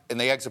 in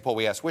the exit poll,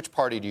 we asked, which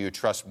party do you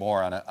trust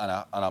more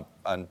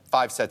on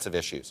 5 sets of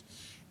issues?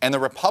 And the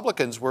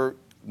Republicans were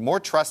more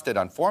trusted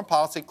on foreign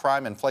policy,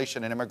 crime,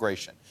 inflation, and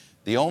immigration.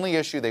 The only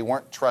issue they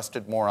weren't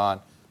trusted more on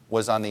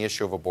was on the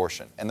issue of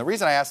abortion. And the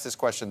reason I asked this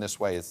question this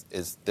way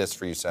is this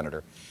for you,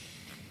 Senator.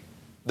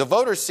 The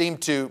voters seem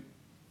to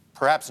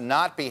perhaps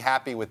not be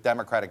happy with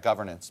Democratic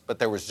governance, but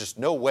there was just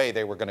no way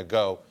they were going to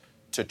go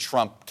to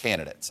Trump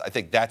candidates. I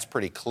think that's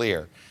pretty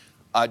clear.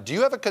 Do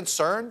you have a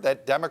concern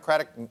that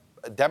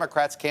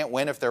Democrats can't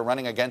win if they're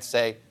running against,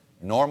 say,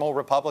 normal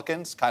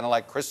Republicans, kind of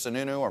like Chris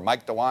Sununu or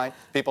Mike DeWine,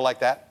 people like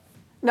that?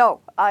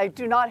 No, I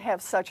do not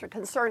have such a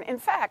concern. In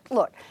fact,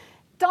 look,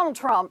 Donald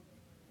Trump,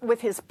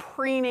 with his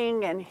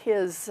preening and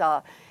his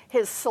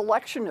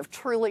selection of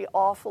truly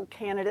awful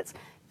candidates,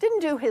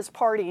 didn't do his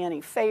party any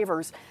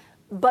favors.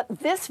 But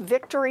this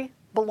victory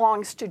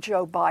belongs to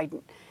Joe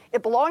Biden.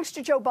 It belongs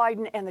to Joe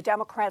Biden and the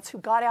Democrats who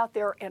got out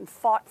there and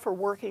fought for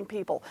working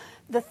people.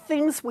 The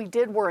things we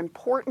did were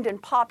important and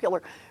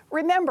popular.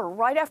 Remember,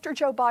 right after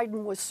Joe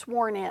Biden was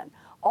sworn in,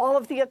 all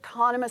of the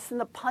economists and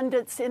the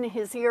pundits in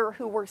his ear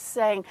who were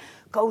saying,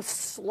 go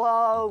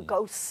slow,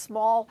 go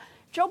small.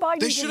 Joe Biden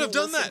They should have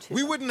done that.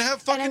 We wouldn't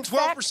have fucking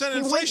 12%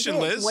 inflation,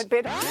 Liz.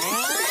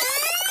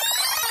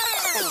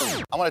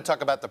 I want to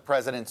talk about the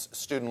president's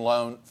student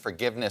loan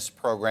forgiveness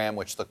program,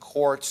 which the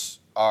courts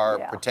are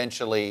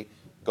potentially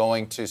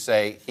going to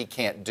say he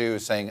can't do,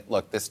 saying,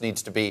 look, this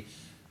needs to be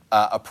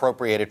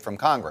appropriated from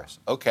Congress.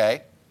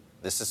 Okay,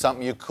 this is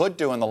something you could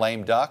do in the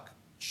lame duck.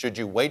 Should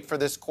you wait for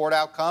this court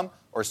outcome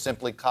or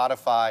simply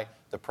codify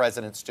the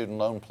president's student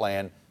loan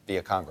plan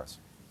via Congress?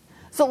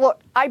 So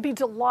look, I'd be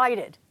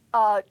delighted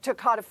to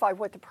codify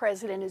what the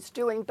president is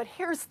doing, but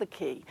here's the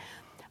key.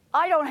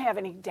 I don't have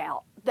any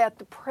doubt that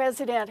the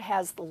president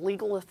has the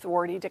legal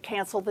authority to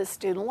cancel this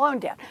student loan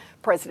debt.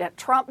 President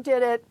Trump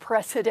did it,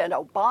 President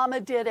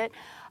Obama did it,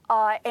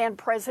 and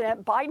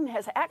President Biden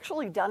has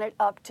actually done it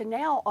up to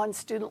now on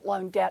student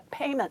loan debt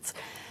payments.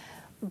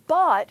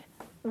 But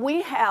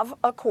we have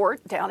a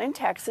court down in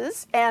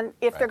Texas, and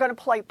if they're going to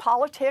play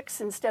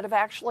politics instead of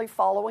actually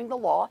following the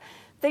law,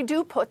 they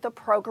do put the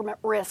program at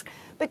risk.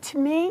 But to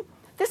me,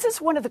 this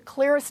is one of the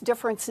clearest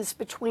differences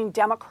between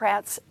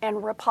Democrats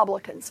and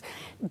Republicans.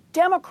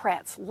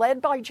 Democrats,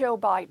 led by Joe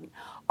Biden,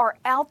 are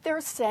out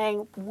there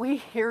saying, we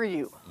hear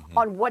you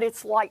on what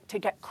it's like to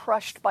get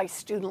crushed by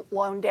student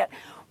loan debt.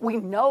 We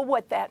know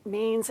what that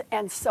means,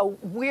 and so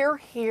we're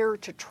here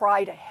to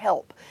try to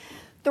help.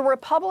 The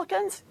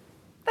Republicans,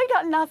 they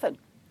got nothing.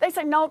 They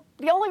say, no,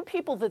 the only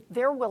people that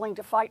they're willing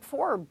to fight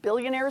for are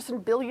billionaires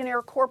and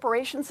billionaire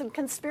corporations and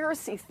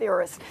conspiracy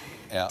theorists.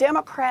 Yeah.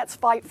 Democrats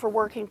fight for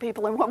working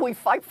people, and when we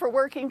fight for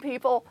working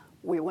people,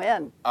 we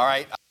win. All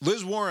right.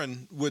 Liz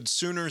Warren would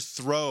sooner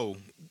throw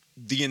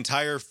the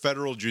entire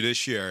federal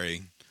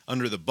judiciary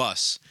under the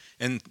bus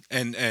and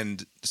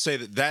say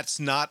that that's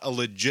not a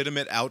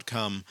legitimate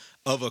outcome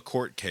of a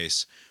court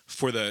case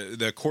for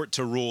the court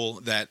to rule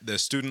that the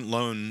student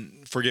loan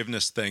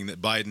forgiveness thing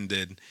that Biden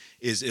did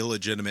is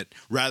illegitimate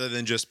rather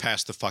than just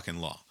pass the fucking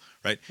law,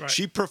 right?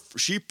 She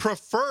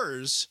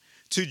prefers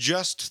to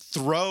just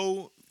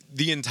throw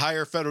the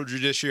entire federal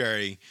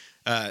judiciary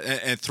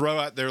and throw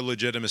out their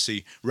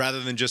legitimacy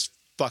rather than just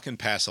fucking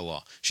pass a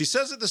law. She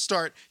says at the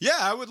start, yeah,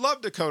 I would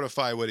love to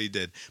codify what he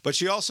did. But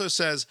she also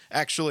says,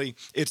 actually,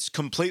 it's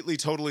completely,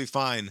 totally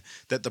fine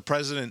that the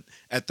president,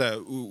 at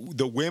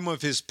the whim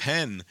of his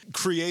pen,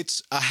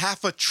 creates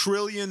 $500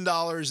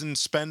 billion in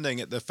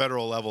spending at the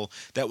federal level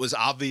that was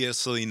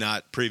obviously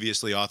not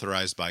previously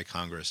authorized by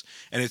Congress.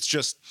 And it's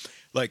just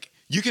like,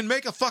 you can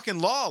make a fucking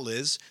law,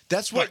 Liz.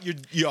 That's what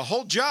your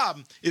whole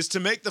job is,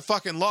 to make the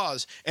fucking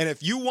laws. And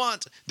if you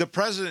want the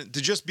president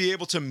to just be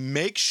able to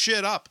make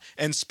shit up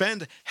and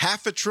spend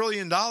 $500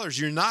 billion,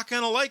 you're not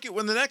going to like it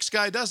when the next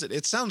guy does it.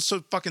 It sounds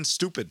so fucking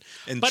stupid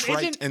and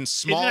trite and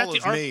small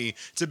of me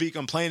to be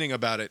complaining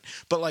about it.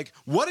 But like,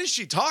 what is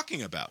she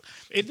talking about?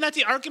 Isn't that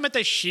the argument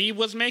that she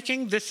was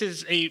making? This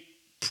is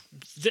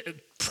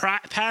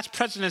past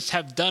presidents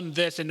have done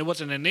this and it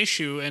wasn't an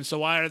issue, and so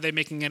why are they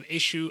making an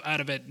issue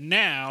out of it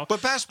now? But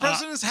past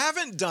presidents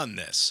haven't done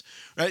this,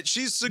 right?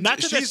 She's not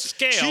to this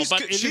scale,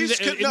 but she's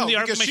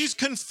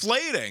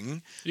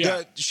conflating.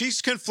 Yeah.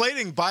 She's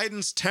conflating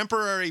Biden's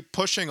temporary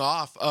pushing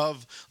off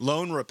of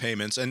loan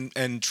repayments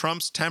and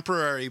Trump's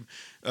temporary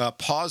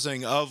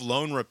pausing of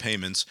loan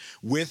repayments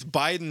with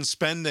Biden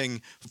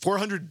spending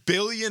 $400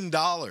 billion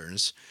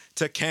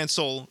to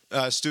cancel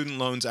student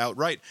loans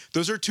outright.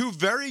 Those are two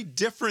very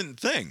different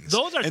things.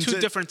 Those are two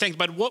different things.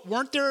 But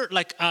weren't there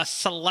like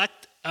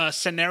select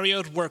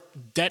scenarios where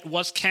debt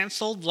was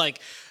canceled? Like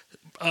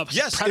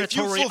yes, if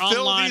you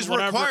fulfill these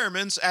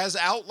requirements as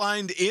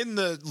outlined in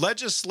the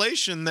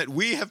legislation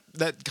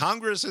that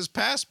Congress has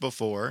passed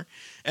before,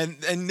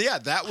 and yeah,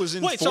 that was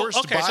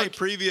enforced by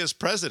previous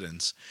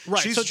presidents.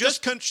 Right. She's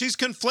she's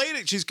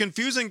conflating, she's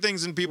confusing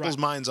things in people's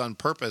minds on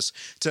purpose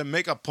to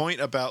make a point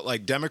about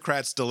like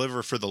Democrats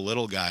deliver for the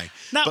little guy.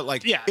 Now, but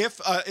like,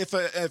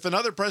 if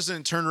another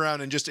president turned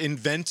around and just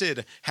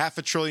invented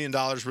 $500 billion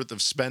worth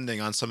of spending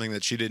on something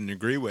that she didn't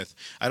agree with,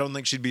 I don't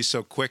think she'd be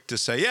so quick to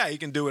say, yeah, he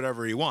can do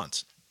whatever he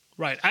wants.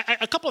 Right.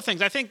 A couple of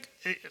things. I think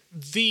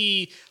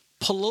the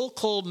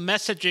political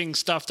messaging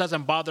stuff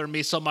doesn't bother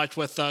me so much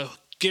with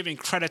giving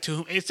credit to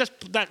whom. It's just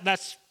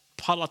that's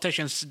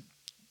politicians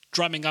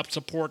drumming up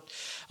support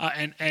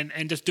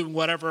and just doing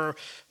whatever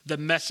the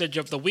message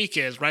of the week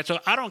is, right? So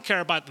I don't care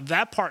about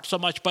that part so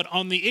much. But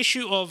on the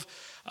issue of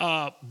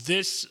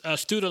this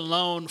student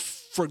loan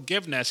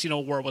forgiveness,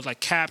 where it was like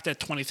capped at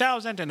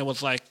 $20,000, and it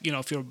was like,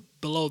 if you're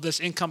below this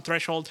income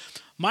threshold.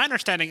 My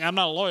understanding, I'm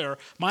not a lawyer,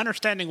 my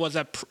understanding was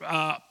that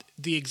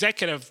the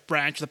executive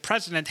branch, the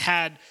president,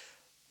 had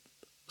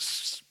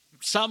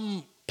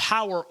some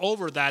power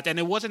over that, and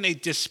it wasn't a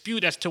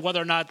dispute as to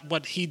whether or not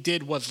what he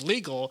did was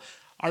legal.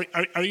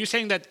 Are you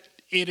saying that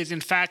it is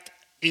in fact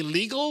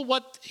illegal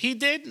what he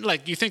did?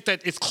 Like, you think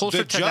that it's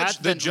closer to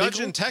that than the judge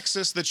legal? in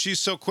Texas that she's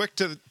so quick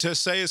to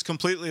say is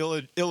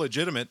completely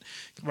illegitimate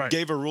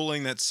gave a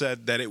ruling that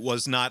said that it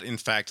was not in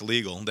fact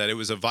legal, that it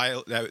was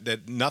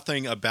that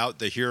nothing about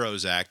the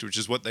HEROES Act, which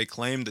is what they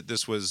claimed that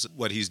this was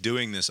what he's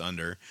doing this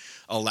under,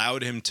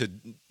 allowed him to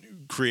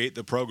create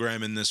the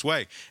program in this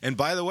way. And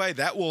by the way,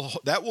 that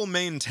will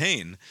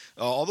maintain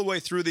all the way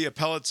through the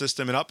appellate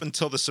system and up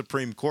until the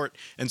Supreme Court.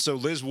 And so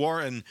Liz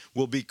Warren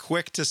will be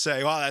quick to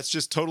say, "Oh, that's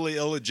just totally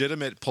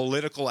illegitimate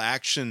political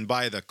action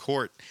by the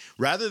court,"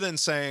 rather than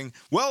saying,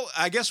 "Well,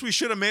 I guess we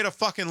should have made a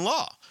fucking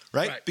law."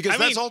 Right? Because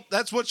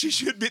that's what she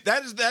should be.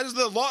 That is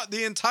the law.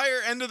 The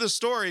entire end of the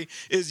story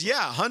is,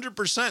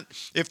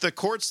 100%. If the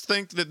courts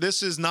think that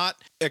this is not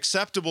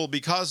acceptable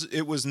because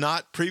it was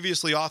not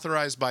previously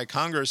authorized by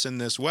Congress in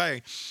this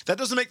way, that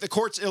doesn't make the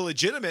courts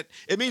illegitimate.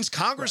 It means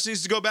Congress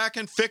needs to go back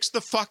and fix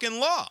the fucking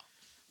law.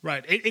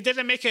 Right. It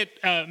doesn't make it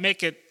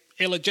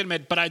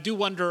illegitimate, but I do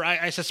wonder,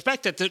 I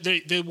suspect that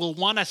they will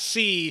want to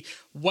see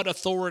what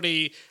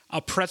authority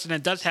a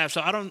president does have.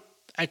 So I don't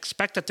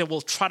expect that they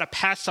will try to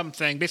pass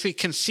something, basically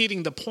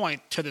conceding the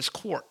point to this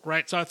court,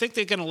 right? So I think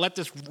they're going to let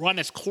this run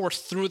its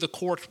course through the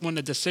courts when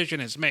the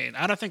decision is made.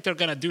 I don't think they're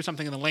going to do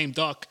something in the lame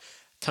duck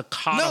to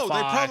codify. No,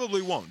 they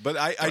probably won't. But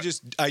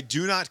I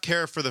do not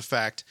care for the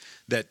fact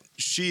that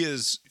she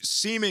is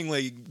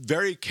seemingly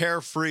very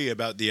carefree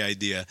about the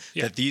idea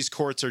that these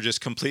courts are just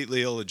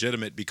completely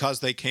illegitimate because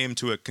they came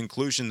to a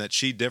conclusion that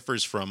she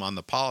differs from on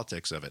the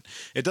politics of it.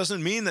 It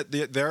doesn't mean that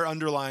their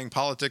underlying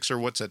politics are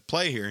what's at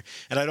play here.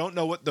 And I don't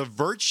know what the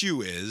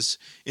virtue is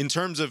in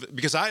terms of,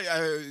 because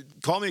I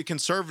call me a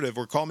conservative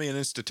or call me an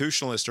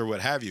institutionalist or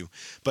what have you.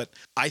 But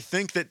I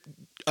think that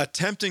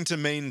attempting to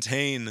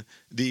maintain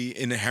the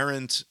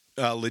inherent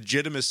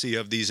legitimacy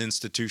of these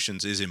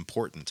institutions is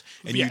important.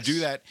 And you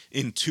do that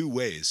in two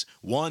ways.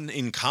 One,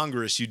 in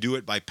Congress, you do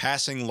it by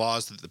passing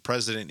laws that the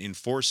president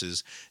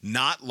enforces,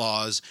 not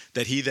laws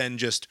that he then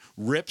just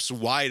rips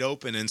wide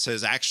open and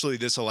says, actually,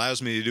 this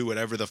allows me to do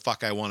whatever the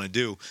fuck I want to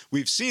do.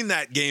 We've seen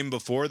that game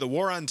before. The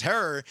war on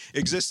terror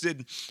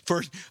existed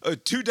for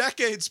 2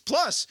 decades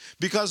plus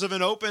because of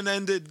an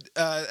open-ended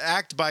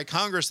act by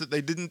Congress that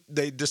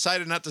they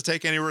decided not to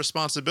take any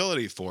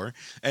responsibility for,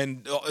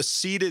 and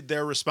ceded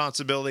their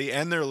responsibility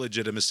and their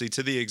legitimacy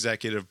to the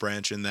executive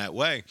branch in that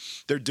way.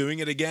 They're doing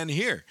it again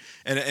here.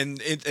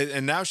 And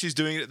now she's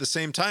doing it at the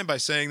same time by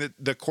saying that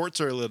the courts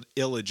are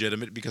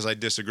illegitimate because I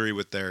disagree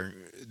with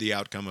the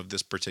outcome of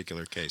this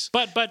particular case.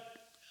 But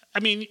I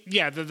mean,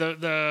 yeah,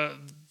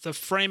 the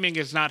framing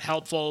is not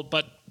helpful,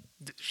 but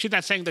she's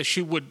not saying that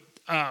she would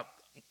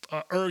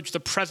urge the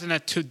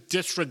president to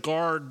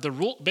disregard the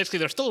rule. Basically,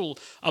 they're still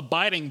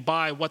abiding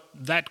by what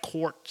that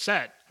court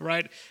said,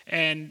 right?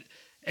 And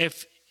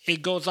if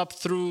it goes up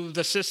through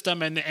the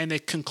system and they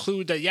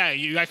conclude that,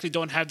 you actually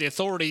don't have the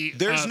authority.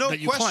 There's no that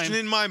you question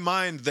claim. in my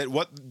mind that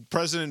what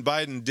President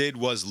Biden did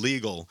was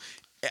legal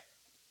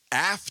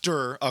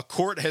after a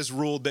court has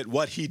ruled that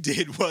what he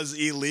did was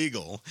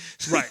illegal.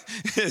 Right.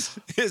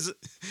 is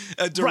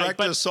a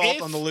direct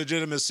assault on the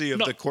legitimacy of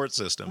the court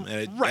system.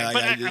 And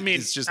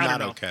it's just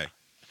not okay.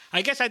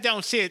 I guess I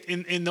don't see it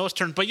in those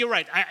terms, but you're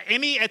right.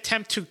 Any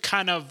attempt to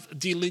kind of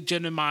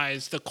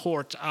delegitimize the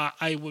court,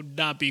 I would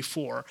not be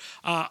for.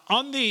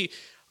 On the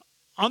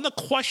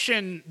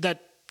question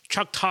that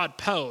Chuck Todd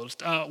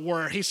posed,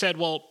 where he said,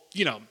 well,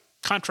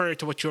 contrary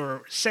to what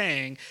you're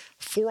saying,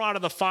 4 out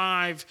of the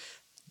 5,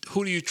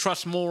 who do you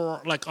trust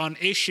more, like on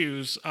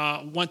issues,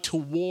 went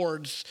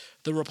towards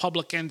the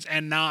Republicans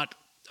and not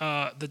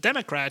the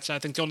Democrats. I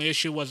think the only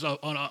issue was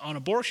on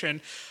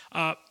abortion.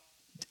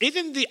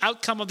 Isn't the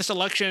outcome of this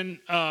election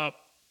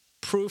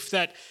proof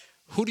that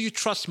who do you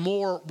trust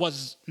more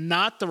was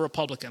not the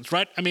Republicans,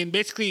 right? I mean,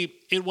 basically,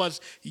 it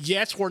was,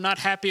 yes, we're not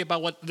happy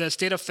about what the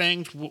state of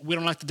things. We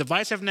don't like the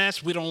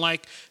divisiveness. We don't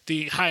like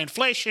the high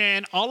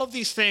inflation. All of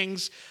these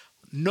things,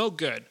 no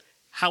good.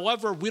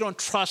 However, we don't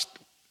trust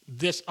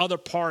this other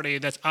party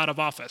that's out of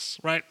office,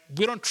 right?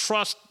 We don't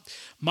trust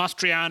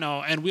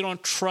Mastriano, and we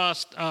don't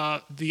trust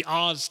the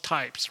Oz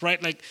types,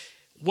 right? Like,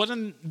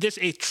 wasn't this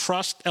a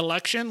trust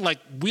election? Like,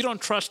 we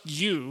don't trust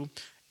you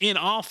in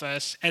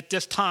office at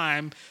this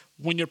time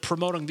when you're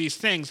promoting these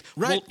things.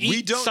 Right. We'll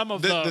eat some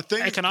of the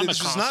economic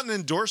This was not an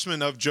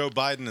endorsement of Joe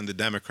Biden and the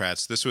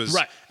Democrats. This was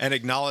an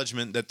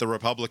acknowledgement that the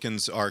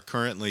Republicans are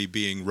currently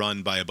being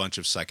run by a bunch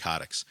of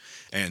psychotics.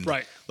 And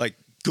like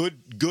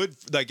good,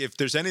 like if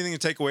there's anything to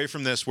take away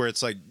from this where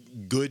it's like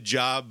good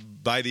job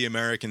by the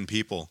American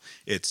people,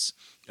 it's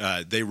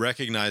they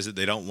recognize that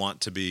they don't want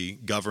to be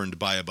governed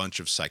by a bunch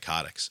of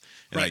psychotics.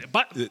 And right.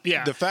 But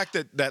the fact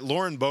that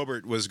Lauren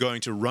Boebert was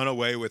going to run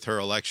away with her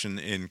election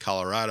in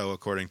Colorado,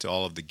 according to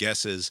all of the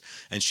guesses,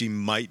 and she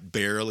might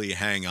barely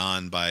hang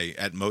on by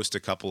at most a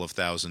couple of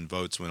thousand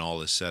votes when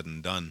all is said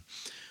and done,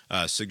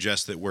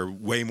 suggests that we're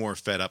way more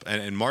fed up.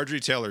 And Marjorie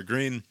Taylor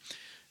Greene,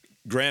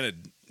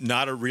 granted,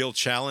 not a real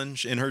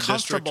challenge in her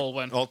district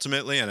win.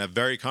 Ultimately, and a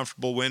very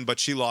comfortable win, but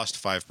she lost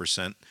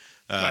 5%.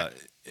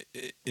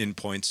 In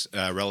points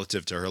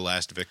relative to her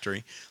last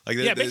victory. Like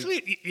the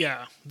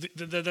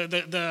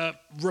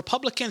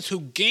Republicans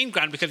who gained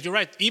ground, because you're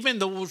right, even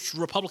those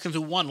Republicans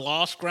who won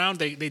lost ground,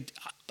 they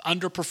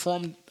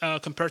underperformed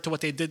compared to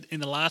what they did in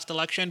the last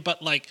election.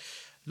 But like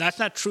that's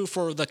not true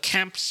for the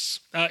Kemps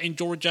in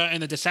Georgia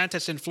and the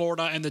DeSantis in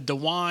Florida and the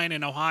DeWine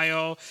in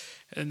Ohio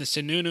and the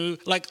Sununu.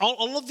 Like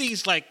all of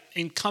these like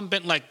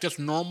incumbent, like just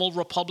normal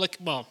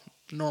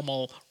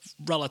normal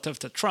relative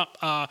to Trump,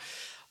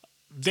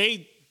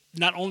 they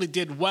not only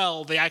did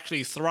well, they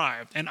actually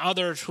thrived. And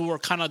others who were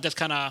kind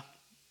of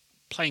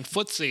playing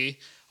footsie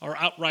or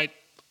outright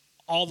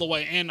all the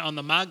way in on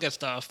the MAGA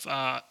stuff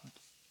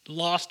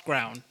lost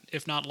ground,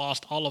 if not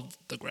lost all of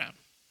the ground.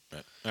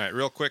 Right. All right,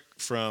 real quick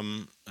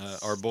from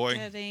our boy.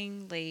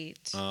 Getting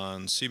late.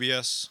 On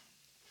CBS.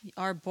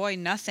 Our boy,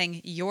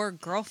 nothing. Your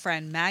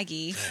girlfriend,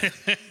 Maggie.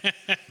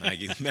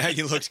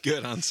 Maggie looked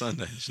good on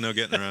Sunday. There's no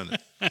getting around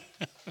it.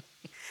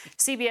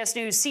 CBS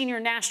News senior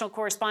national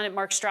correspondent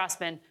Mark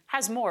Strassman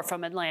has more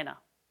from Atlanta.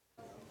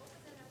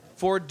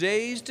 For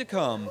days to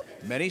come,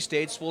 many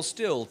states will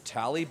still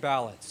tally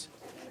ballots.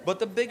 But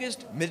the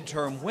biggest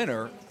midterm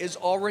winner is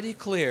already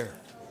clear: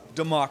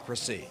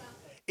 democracy.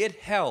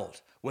 It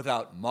held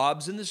without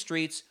mobs in the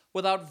streets,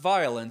 without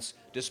violence,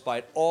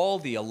 despite all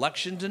the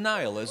election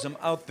denialism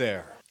out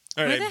there.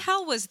 All Where right. the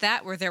hell was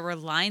that where there were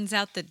lines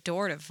out the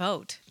door to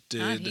vote?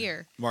 Not Did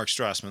here. Mark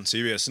Strassman,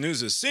 CBS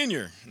News'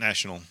 senior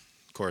national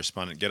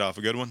correspondent, get off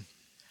a good one?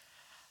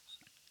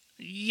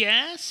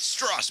 Yes.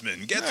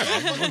 Strassman gets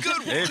off a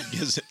good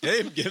one.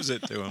 Abe gives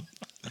it to him.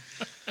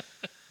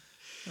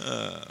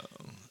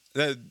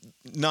 That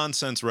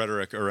nonsense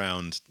rhetoric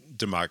around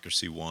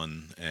democracy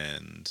won,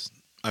 and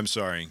I'm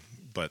sorry,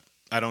 but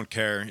I don't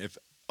care. If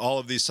all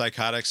of these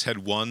psychotics had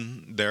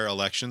won their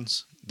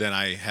elections, then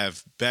I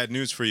have bad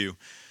news for you.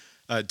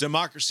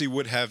 Democracy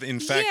would have,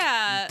 in fact,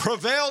 Yeah.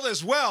 prevailed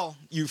as well,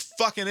 you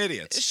fucking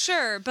idiots.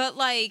 Sure, but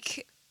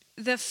like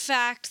the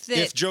fact that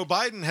If Joe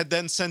Biden had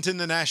then sent in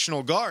the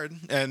National Guard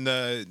and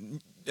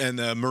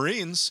the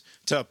Marines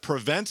to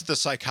prevent the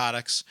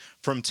psychotics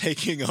from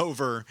taking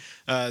over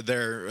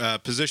their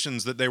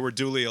positions that they were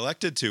duly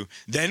elected to,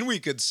 then we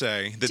could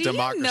say that do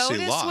democracy you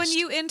notice lost. when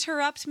you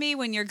interrupt me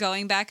when you're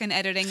going back and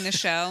editing the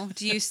show?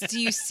 Do you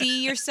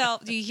see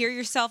yourself? Do you hear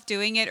yourself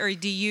doing it, or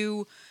do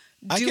you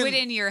do it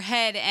in your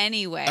head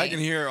anyway? I can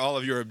hear all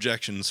of your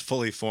objections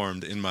fully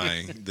formed in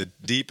the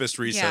deepest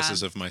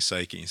recesses of my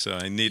psyche, so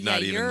I need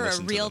not even you're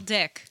listen a real to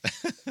them.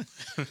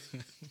 dick.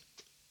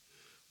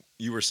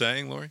 You were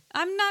saying, Lori?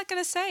 I'm not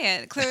gonna say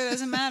it. It clearly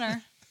doesn't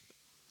matter.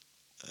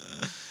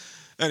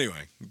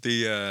 Anyway,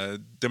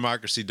 the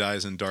democracy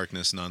dies in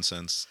darkness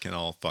nonsense can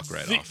all fuck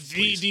right off.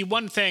 Please. The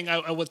one thing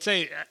I would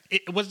say,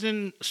 it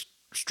wasn't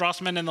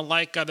Strassman and the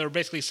like, they were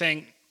basically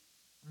saying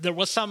there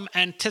was some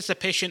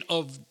anticipation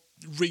of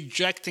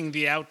rejecting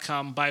the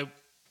outcome by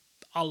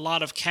a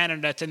lot of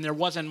candidates, and there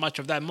wasn't much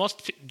of that.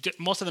 Most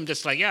of them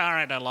just like, yeah, all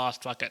right, I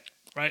lost, fuck it,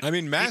 right? I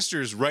mean,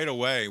 Masters right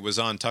away was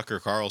on Tucker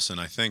Carlson,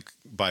 I think,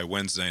 by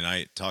Wednesday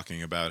night,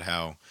 talking about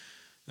how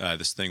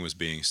this thing was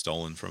being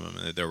stolen from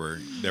him. There were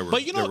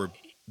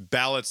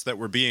ballots that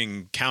were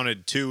being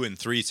counted 2 and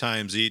 3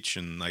 times each,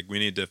 and like we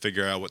need to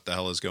figure out what the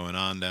hell is going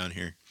on down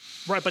here.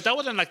 Right, but that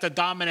wasn't like the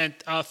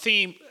dominant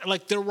theme.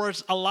 Like there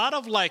was a lot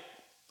of like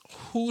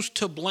who's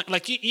to blame.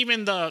 Like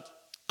even the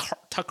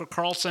Tucker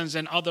Carlsons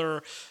and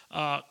other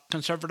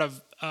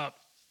conservative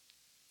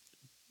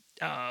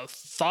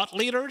thought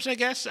leaders, I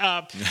guess.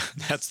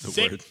 That's the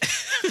word.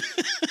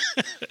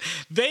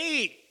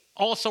 They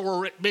also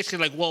were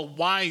basically like, well,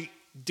 why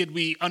did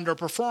we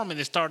underperform? And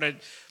they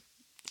started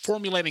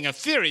formulating a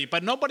theory,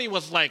 but nobody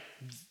was like,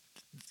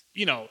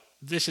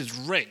 this is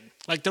rigged.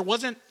 Like there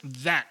wasn't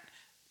that.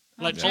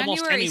 Like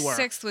almost anywhere.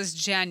 January 6th was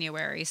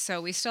January,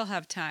 so we still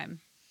have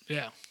time.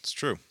 Yeah, it's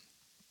true.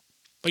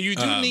 But you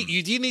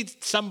do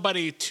need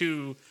somebody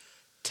to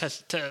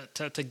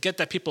get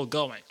the people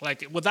going.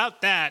 Like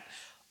without that,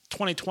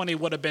 2020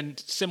 would have been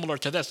similar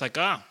to this. Like,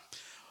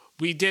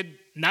 we did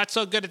not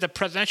so good at the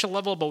presidential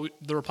level, but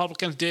the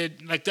Republicans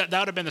did. Like that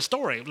would have been the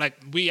story. Like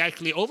we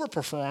actually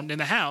overperformed in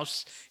the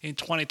House in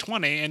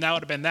 2020, and that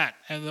would have been that,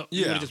 and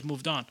we would have just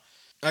moved on.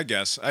 I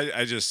guess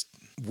I just.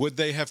 Would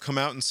they have come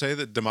out and say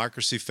that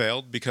democracy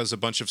failed because a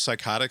bunch of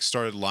psychotics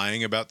started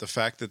lying about the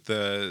fact that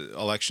the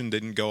election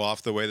didn't go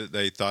off the way that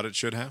they thought it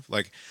should have?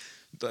 Like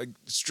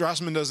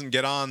Strassman doesn't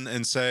get on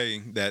and say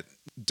that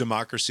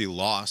democracy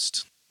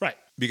lost, right?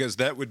 Because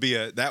that would be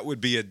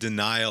a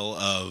denial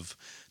of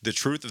the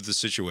truth of the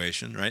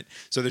situation, right?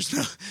 So there's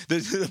no.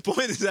 The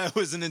point is that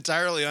was an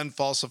entirely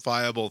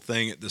unfalsifiable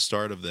thing at the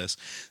start of this,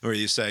 where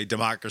you say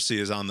democracy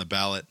is on the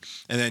ballot,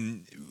 and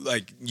then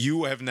like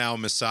you have now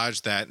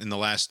massaged that in the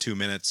last 2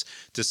 minutes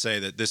to say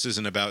that this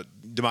isn't about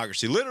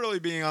democracy literally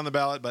being on the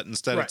ballot, but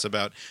instead it's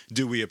about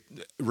do we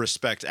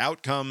respect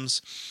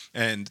outcomes,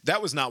 and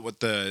that was not what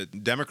the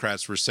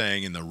Democrats were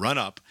saying in the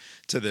run-up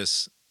to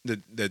this.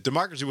 The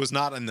democracy was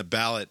not on the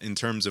ballot in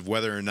terms of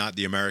whether or not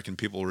the American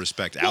people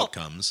respect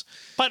outcomes.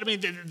 But I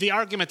mean, the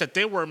argument that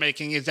they were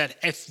making is that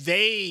if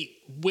they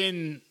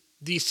win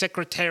the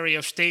Secretary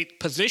of State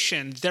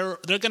positions, they're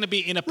going to be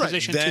in a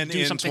position to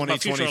do something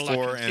about future elections.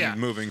 Then in 2024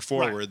 and moving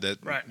forward,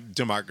 Right.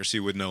 democracy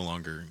would no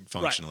longer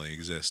functionally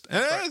exist.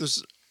 And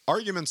there's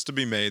arguments to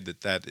be made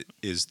that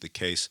is the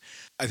case.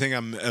 I think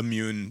I'm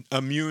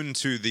immune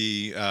to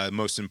the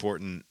most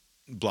important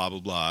blah blah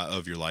blah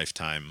of your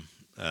lifetime.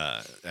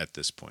 At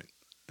this point,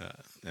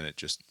 and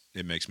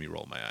it makes me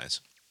roll my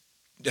eyes.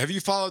 Have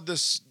you followed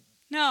this?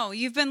 No,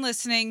 you've been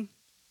listening.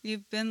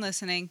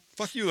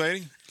 Fuck you,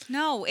 lady.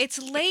 No, it's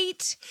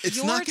late.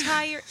 You're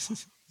tired.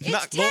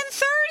 It's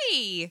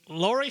 10:30.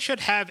 Lori should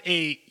have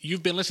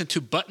you've been listening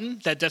to button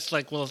that just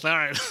like, well, it's all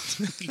right.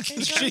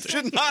 She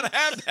should not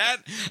have that.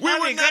 We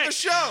wouldn't have a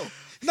show.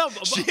 No,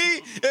 if she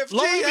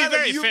had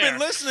a you've been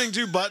listening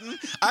to button,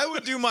 I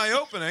would do my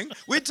opening.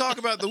 We'd talk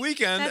about the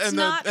weekend and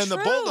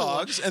the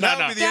Bulldogs, and that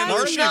would be the end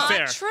of the show. That's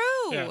not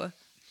true. Yeah.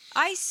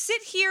 I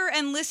sit here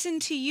and listen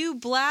to you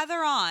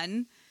blather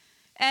on,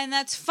 and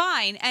that's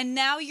fine. And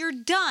now you're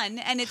done,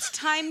 and it's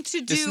time to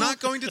do it's not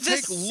going to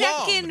take the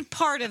second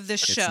part of the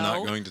show. It's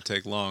not going to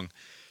take long.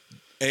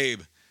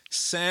 Abe,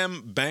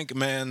 Sam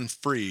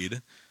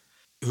Bankman-Fried,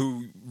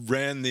 who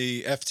ran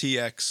the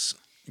FTX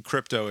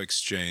crypto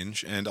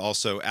exchange and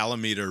also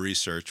Alameda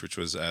Research, which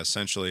was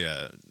essentially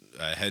a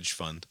hedge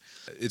fund.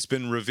 It's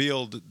been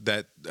revealed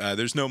that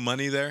there's no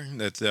money there,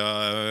 that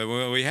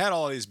we had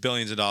all these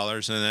billions of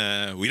dollars,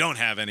 and we don't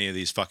have any of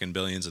these fucking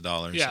billions of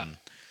dollars. Yeah. And,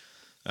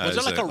 was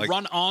it like a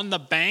run on the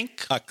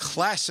bank? A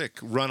classic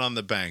run on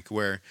the bank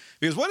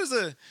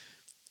because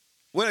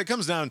when it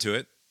comes down to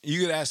it,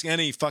 you could ask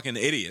any fucking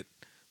idiot,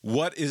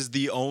 what is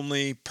the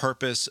only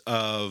purpose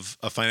of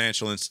a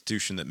financial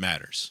institution that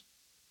matters?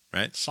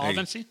 Right?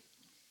 Solvency?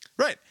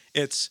 Right.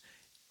 It's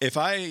if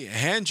I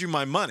hand you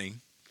my money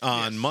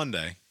on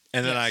Monday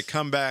and then I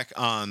come back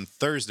on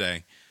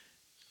Thursday,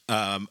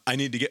 I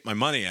need to get my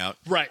money out.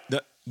 Right.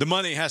 The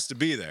money has to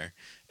be there.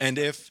 And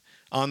if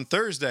on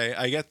Thursday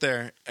I get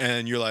there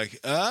and you're like,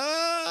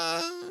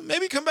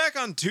 maybe come back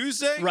on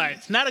Tuesday? Right.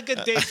 Not a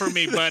good day for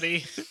me,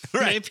 buddy.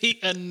 Right. Maybe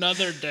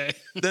another day.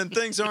 Then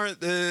things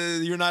aren't,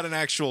 you're not an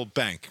actual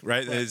bank,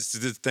 right? It's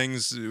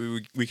things,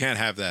 we can't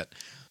have that.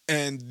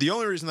 And the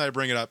only reason that I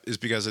bring it up is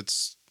because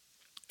it's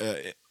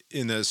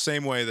in the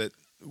same way that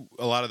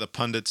a lot of the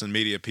pundits and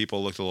media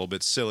people looked a little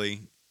bit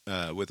silly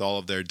with all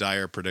of their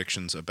dire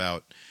predictions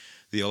about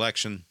the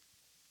election.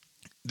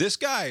 This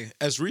guy,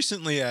 as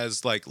recently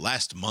as like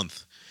last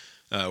month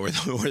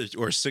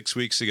or 6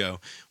 weeks ago,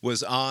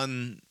 was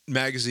on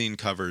magazine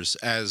covers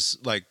as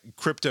like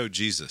crypto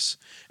Jesus,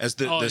 as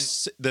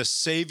the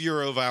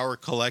savior of our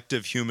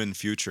collective human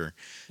future,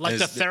 like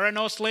the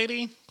Theranos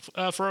lady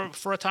for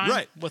a time,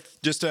 right?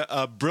 With just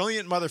a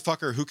brilliant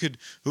motherfucker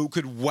who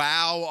could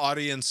wow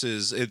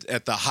audiences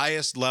at the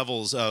highest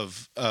levels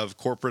of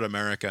corporate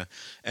America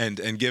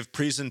and give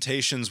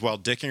presentations while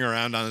dicking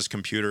around on his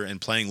computer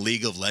and playing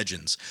League of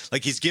Legends.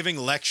 Like he's giving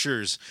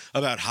lectures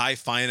about high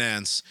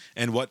finance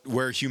and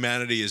where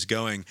humanity is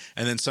going,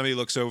 and then somebody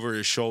looks over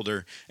his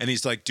shoulder and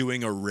he's like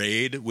doing a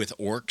raid with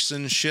orcs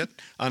and shit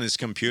on his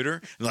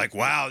computer. And like,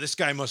 wow, this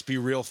guy must be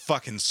real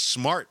fucking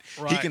smart.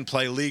 Right. He can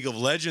play League of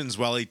Legends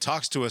while he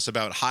talks to us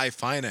about high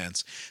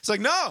finance. It's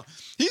like, no,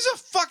 he's a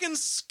fucking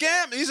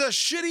scam. He's a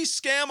shitty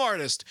scam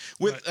artist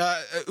with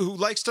who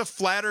likes to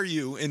flatter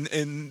you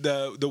in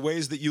the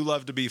ways that you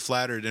love to be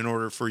flattered in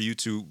order for you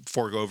to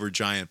fork over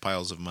giant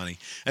piles of money.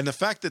 And the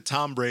fact that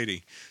Tom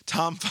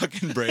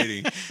fucking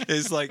Brady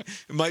is like,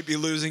 might be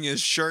losing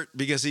his shirt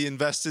because he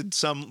invested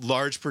some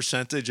large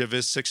percentage of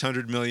his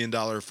 $600 million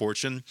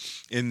fortune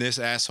in this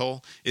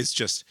asshole. It's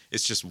just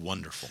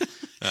wonderful.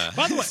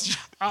 By the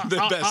way,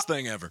 the best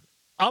thing ever.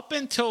 Up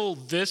until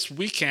this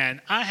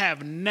weekend, I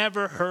have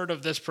never heard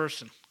of this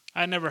person.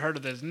 I never heard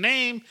of his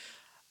name.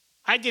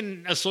 I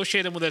didn't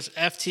associate him with this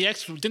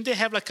FTX. Didn't they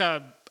have like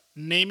a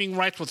naming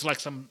rights with like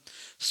some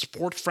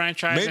sport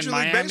franchise Major in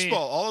League Miami?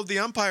 Baseball. All of the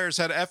umpires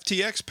had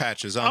FTX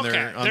patches on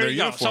their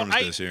uniforms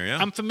this year. Yeah,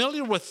 I'm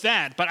familiar with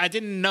that, but I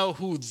didn't know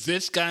who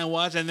this guy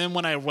was. And then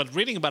when I was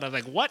reading about it, I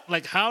was like, what?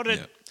 Like, how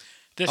did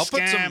this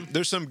scam?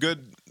 There's some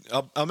good.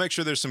 I'll make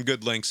sure there's some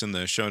good links in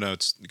the show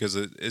notes because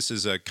this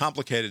is a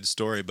complicated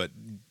story, but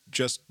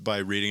just by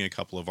reading a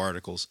couple of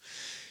articles,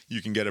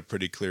 you can get a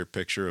pretty clear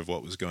picture of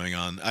what was going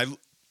on.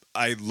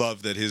 I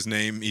love that he's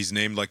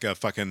named like a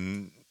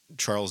fucking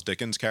Charles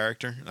Dickens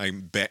character.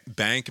 Like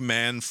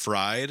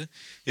Bankman-Fried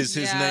is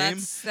his name.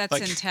 That's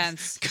like,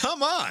 intense.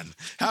 Come on,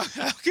 how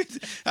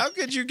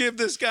could you give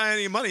this guy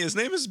any money? His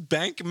name is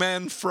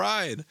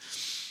Bankman-Fried.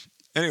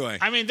 Anyway,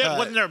 I mean,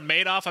 wasn't there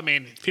Madoff? I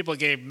mean, people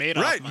gave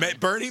Madoff right, money.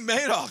 Bernie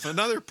Madoff,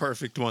 another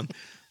perfect one.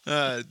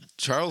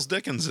 Charles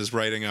Dickens is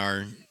writing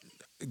our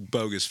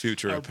bogus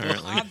future,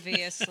 apparently.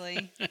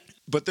 Obviously.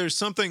 But there's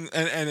something,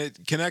 and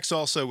it connects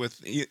also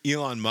with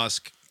Elon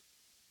Musk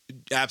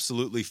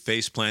absolutely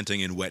face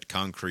planting in wet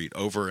concrete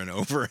over and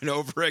over and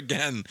over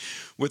again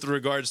with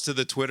regards to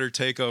the Twitter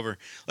takeover.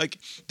 Like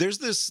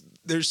there's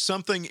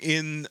something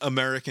in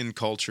American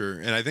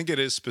culture, and I think it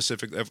is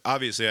specific.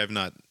 Obviously, I've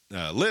not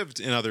lived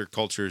in other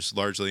cultures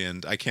largely,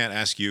 and I can't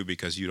ask you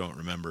because you don't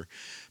remember.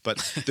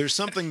 But there's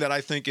something that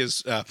I think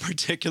is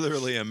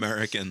particularly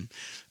American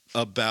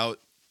about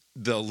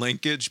the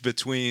linkage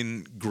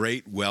between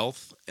great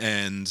wealth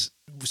and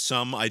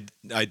some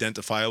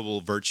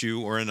identifiable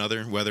virtue or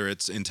another, whether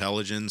it's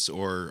intelligence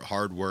or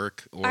hard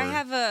work. Or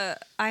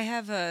I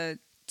have a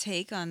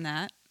take on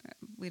that.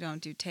 We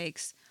don't do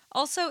takes.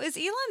 Also, is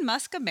Elon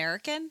Musk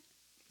American?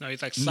 No,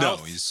 he's like he's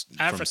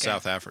African. from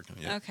South Africa.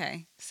 Yeah.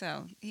 Okay,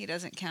 so he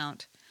doesn't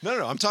count.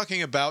 No. I'm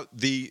talking about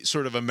the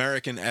sort of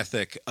American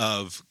ethic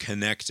of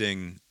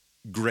connecting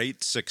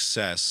great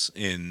success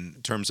in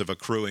terms of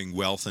accruing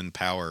wealth and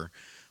power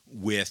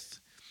with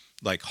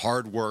like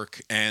hard work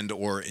and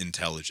or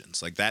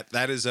intelligence. Like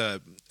that is I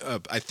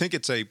think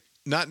it's a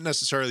not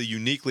necessarily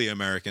uniquely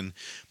American,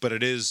 but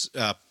it is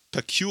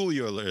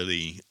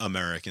peculiarly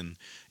American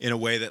in a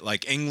way that,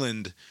 like,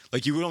 England,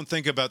 like, you don't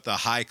think about the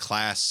high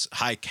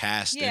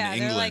caste in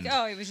England. They're like,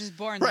 oh, he was just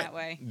born that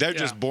way. They're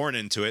just born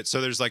into it. So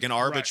there's like an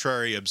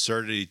arbitrary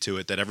absurdity to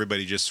it that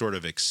everybody just sort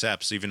of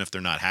accepts, even if they're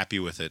not happy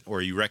with it,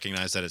 or you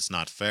recognize that it's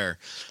not fair.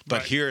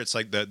 But here it's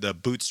like the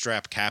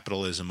bootstrap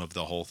capitalism of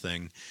the whole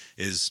thing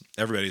is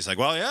everybody's like,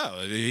 well,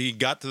 yeah, he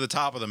got to the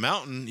top of the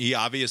mountain. He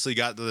obviously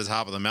got to the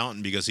top of the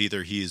mountain because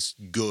either he's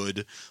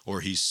good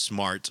or he's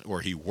smart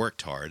or he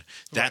worked hard.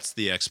 That's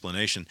the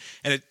explanation.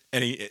 And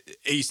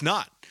he's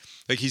not.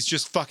 Like, he's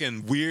just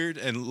fucking weird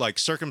and, like,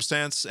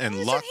 circumstance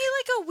and luck. Isn't he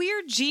like a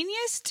weird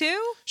genius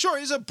too? Sure,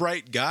 he's a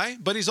bright guy,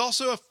 but he's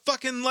also a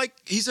fucking, like,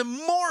 he's a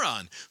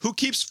moron who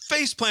keeps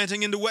face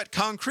planting into wet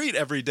concrete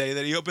every day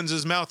that he opens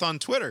his mouth on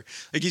Twitter.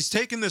 Like, he's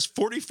taken this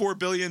 $44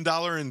 billion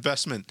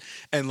investment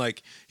and,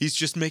 like, he's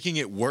just making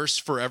it worse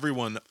for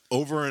everyone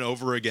over and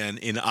over again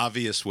in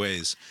obvious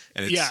ways.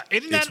 And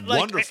it's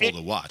wonderful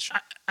to watch.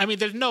 I mean,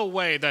 there's no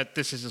way that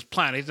this is his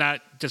plan. He's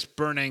not just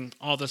burning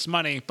all this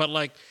money, but,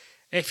 like,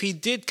 if he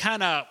did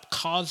kind of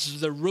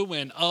cause the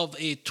ruin of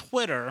a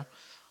Twitter,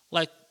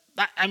 like,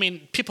 I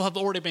mean, people have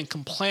already been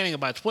complaining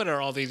about Twitter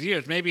all these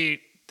years.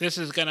 Maybe this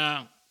is going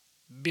to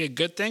be a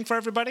good thing for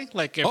everybody?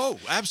 Like, oh,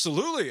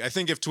 absolutely. I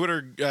think if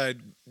Twitter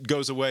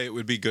goes away, it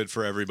would be good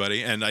for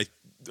everybody. And I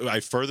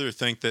further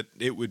think that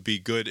it would be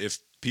good if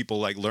people,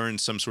 like, learn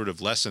some sort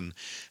of lesson,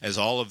 as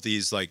all of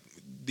these, like,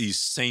 these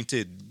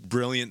sainted,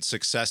 brilliant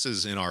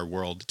successes in our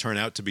world turn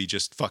out to be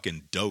just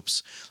fucking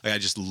dopes. Like, I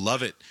just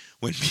love it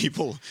when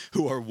people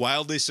who are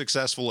wildly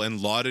successful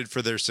and lauded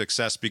for their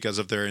success because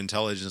of their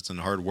intelligence and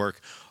hard work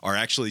are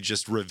actually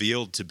just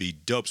revealed to be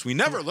dopes. We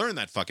never learn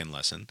that fucking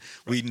lesson.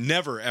 We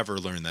never, ever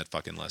learn that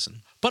fucking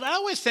lesson. But I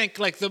always think,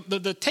 like, the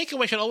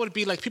takeaway should always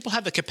be, like, people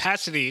have the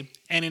capacity,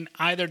 and in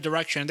either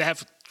direction, they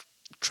have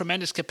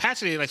tremendous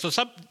capacity. Like, so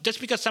just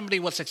because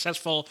somebody was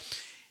successful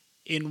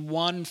in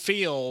one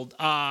field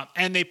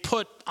and they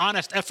put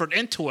honest effort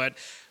into it,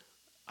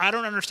 I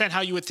don't understand how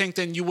you would think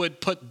then you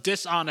would put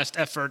dishonest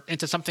effort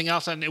into something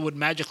else and it would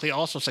magically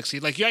also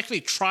succeed. Like, you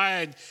actually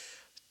tried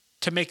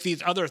to make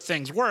these other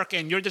things work,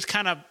 and you're just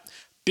kind of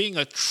being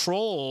a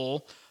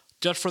troll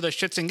just for the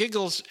shits and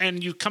giggles,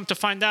 and you come to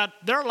find out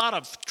there are a lot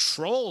of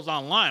trolls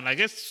online. Like,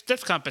 it's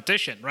just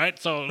competition, right?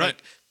 So, like,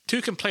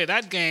 two can play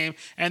that game,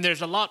 and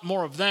there's a lot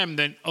more of them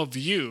than of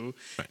you.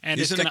 Right. And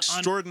he's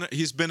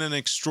he's been an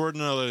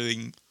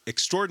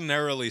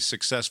extraordinarily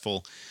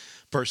successful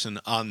person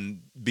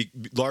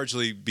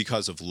largely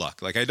because of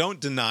luck. Like, I don't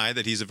deny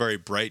that he's a very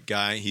bright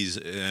guy. He's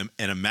an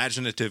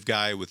imaginative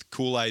guy with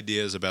cool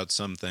ideas about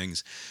some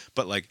things,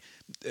 but, like,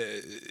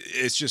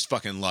 it's just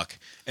fucking luck.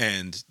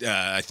 And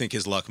I think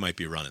his luck might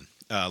be running.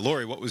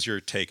 Lori, what was your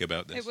take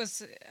about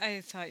this? I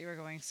thought you were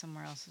going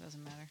somewhere else. It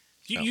doesn't matter.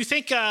 You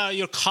think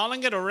you're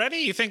calling it already?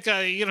 You think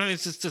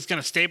it's just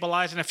going to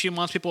stabilize in a few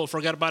months? People will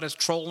forget about his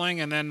trolling,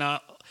 and then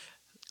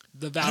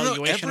the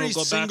valuation will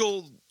go back?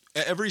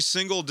 Every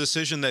single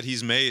decision that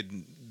he's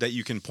made that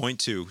you can point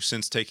to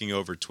since taking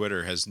over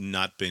Twitter has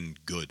not been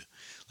good.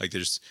 Like,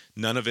 there's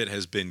none of it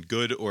has been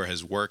good or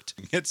has worked.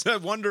 It's a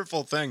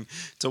wonderful thing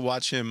to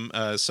watch him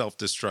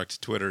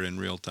self-destruct Twitter in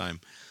real time,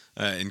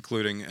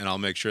 including, and I'll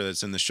make sure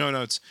that's in the show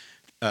notes,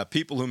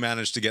 people who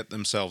managed to get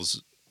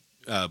themselves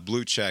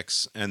blue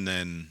checks and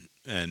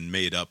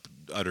made up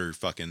utter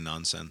fucking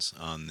nonsense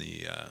on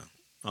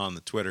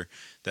the Twitter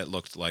that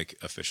looked like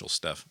official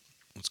stuff.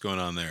 What's going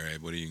on there,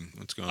 Abe?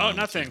 What's going on? Oh,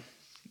 nothing.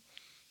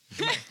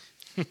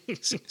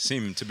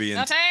 Seem to be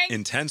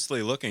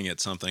intensely looking at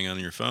something on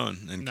your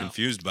phone and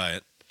confused by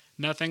it.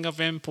 Nothing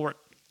of import.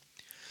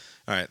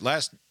 All right,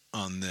 last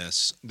on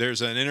this.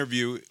 There's an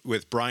interview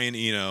with Brian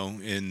Eno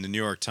in the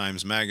New York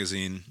Times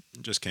Magazine.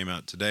 It just came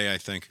out today, I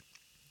think.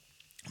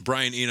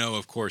 Brian Eno,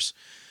 of course,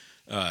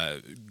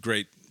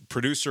 great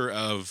producer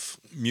of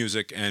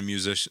music and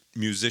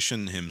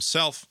musician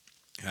himself,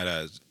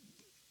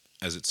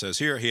 as it says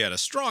here, he had a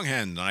strong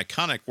hand in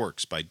iconic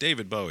works by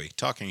David Bowie,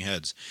 Talking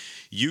Heads,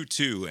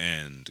 U2,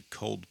 and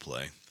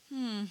Coldplay.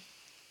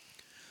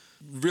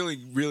 Really,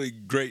 really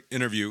great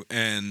interview,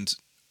 and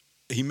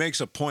he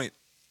makes a point,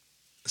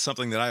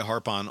 something that I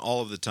harp on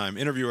all of the time.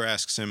 Interviewer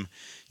asks him,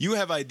 you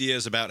have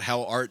ideas about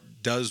how art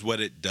does what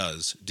it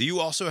does. Do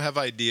you also have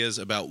ideas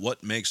about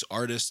what makes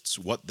artists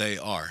what they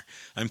are?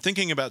 I'm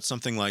thinking about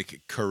something like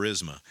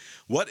charisma.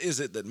 What is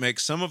it that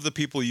makes some of the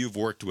people you've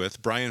worked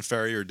with, Brian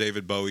Ferry or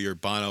David Bowie or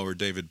Bono or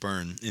David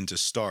Byrne, into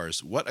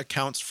stars? What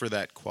accounts for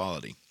that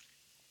quality?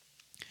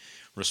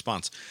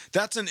 Response.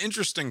 That's an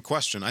interesting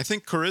question. I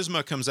think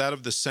charisma comes out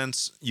of the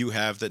sense you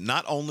have that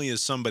not only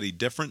is somebody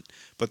different,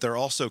 but they're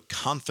also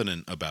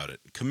confident about it,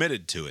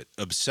 committed to it,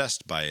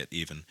 obsessed by it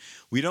even.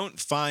 We don't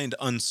find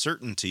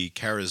uncertainty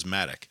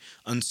charismatic.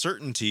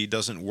 Uncertainty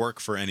doesn't work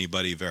for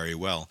anybody very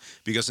well,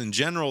 because in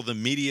general, the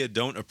media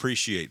don't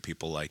appreciate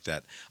people like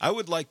that. I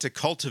would like to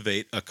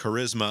cultivate a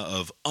charisma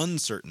of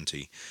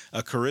uncertainty,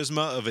 a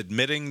charisma of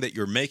admitting that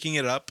you're making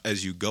it up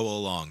as you go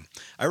along.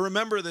 I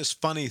remember this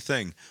funny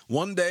thing.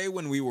 One day when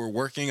when we were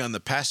working on the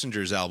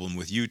Passengers album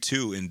with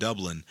U2 in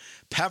Dublin,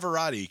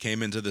 Pavarotti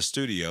came into the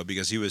studio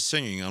because he was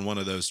singing on one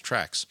of those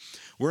tracks.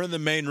 We're in the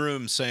main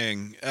room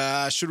saying,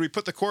 should we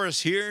put the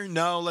chorus here?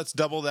 No, let's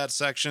double that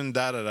section,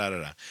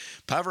 da-da-da-da-da.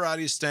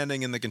 Pavarotti's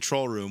standing in the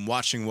control room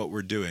watching what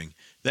we're doing.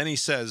 Then he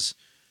says,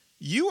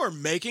 "You are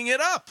making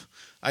it up."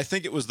 I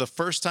think it was the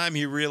first time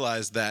he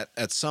realized that,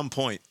 at some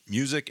point,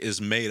 music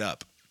is made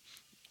up.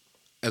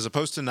 As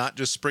opposed to not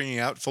just springing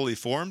out fully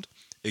formed?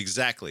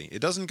 Exactly. It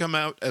doesn't come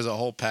out as a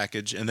whole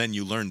package and then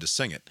you learn to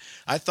sing it.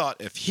 I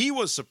thought if he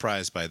was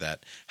surprised by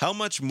that, how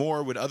much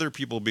more would other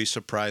people be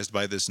surprised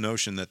by this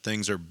notion that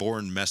things are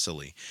born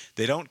messily?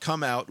 They don't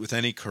come out with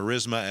any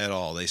charisma at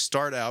all. They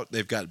start out,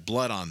 they've got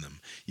blood on them.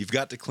 You've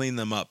got to clean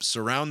them up,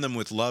 surround them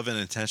with love and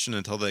attention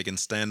until they can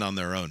stand on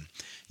their own.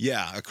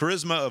 Yeah, a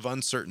charisma of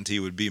uncertainty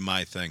would be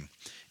my thing.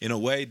 In a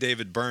way,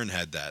 David Byrne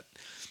had that.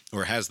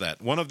 Or has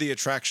that. One of the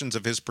attractions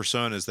of his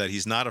persona is that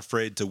he's not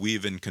afraid to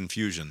weave in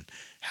confusion.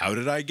 How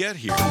did I get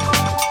here?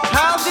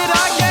 How did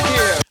I get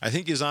here? I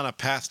think he's on a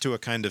path to a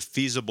kind of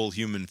feasible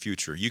human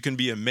future. You can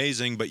be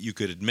amazing, but you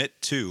could admit,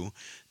 too,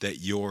 that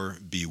you're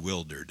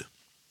bewildered.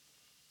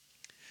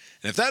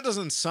 And if that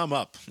doesn't sum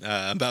up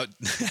about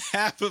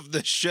half of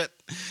the shit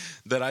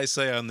that I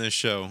say on this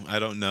show, I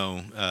don't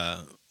know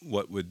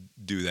what would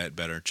do that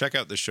better. Check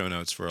out the show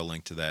notes for a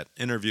link to that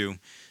interview.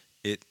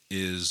 It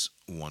is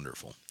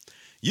wonderful.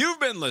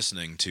 You've been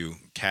listening to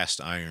Cast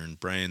Iron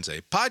Brains,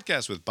 a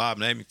podcast with Bob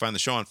Name. You can find the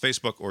show on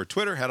Facebook or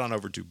Twitter. Head on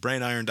over to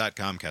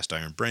brainiron.com,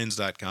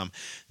 castironbrains.com.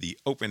 The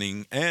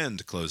opening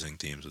and closing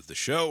themes of the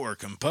show are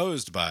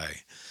composed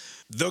by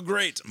the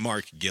great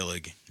Mark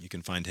Gillig. You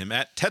can find him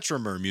at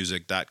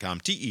tetramermusic.com,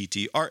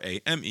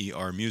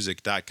 Tetramer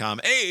music.com.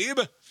 Abe,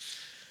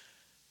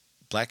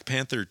 Black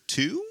Panther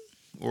 2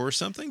 or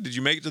something? Did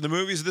you make it to the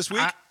movies this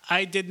week?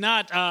 I did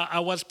not. I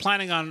was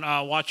planning on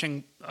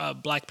watching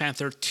Black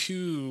Panther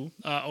 2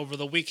 over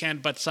the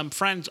weekend, but some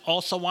friends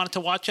also wanted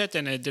to watch it,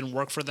 and it didn't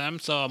work for them,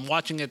 so I'm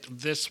watching it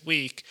this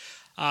week.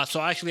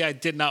 So actually, I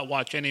did not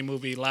watch any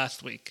movie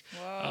last week.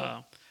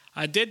 Whoa.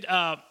 I did,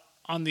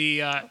 on the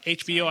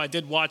HBO, I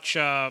did watch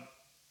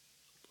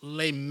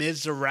Les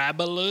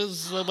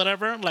Miserables or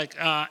whatever.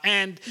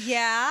 And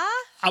Yeah?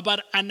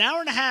 about an hour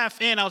and a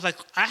half in, I was like,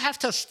 I have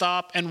to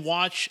stop and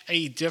watch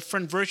a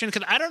different version,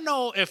 because I don't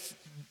know if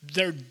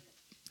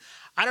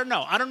I don't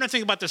know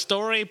anything about the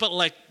story, but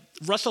like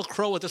Russell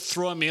Crowe was just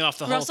throwing me off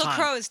the whole time. Russell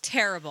Crowe is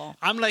terrible.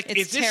 I'm like,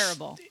 it's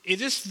terrible. Is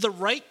this the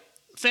right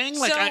thing?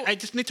 Like, So, I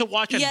just need to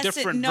watch a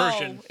different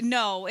version.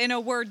 No, in a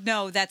word,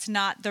 no, that's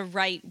not the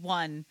right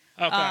one.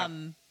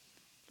 Okay.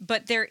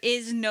 But there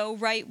is no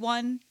right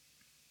one.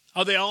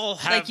 Oh, they all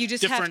have Like you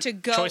just have different to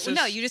go. choices?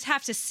 No, you just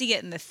have to see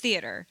it in the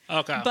theater.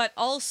 Okay. But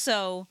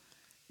also,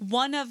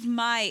 one of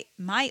my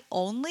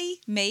only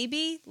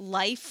maybe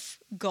life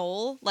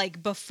goal,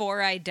 like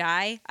before I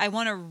die, I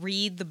want to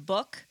read the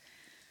book,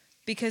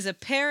 because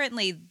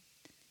apparently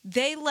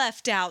they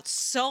left out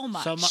so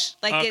much.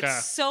 Okay.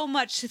 It's so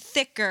much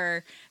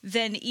thicker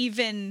than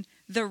even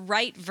the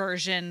right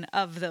version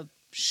of the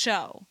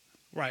show.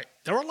 Right.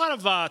 There were a lot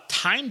of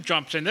time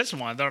jumps in this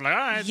one. They're like, all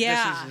right,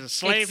 Yeah, this is a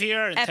slave it's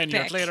here, and 10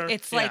 years epic. later.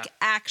 It's yeah. like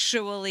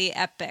actually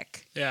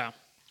epic. Yeah.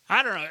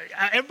 I don't know.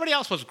 Everybody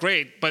else was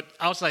great, but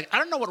I was like, I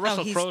don't know what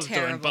Russell he's Crowe's doing,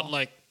 terrible. but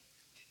like,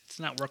 it's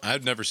not working.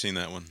 I've never seen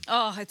that one.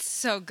 Oh, it's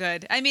so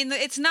good. I mean,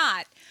 it's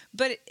not,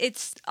 but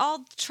it's.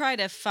 I'll try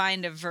to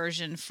find a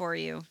version for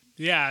you.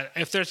 Yeah.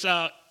 If there's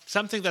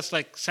something that's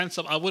like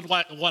sensible, I would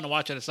want to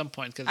watch it at some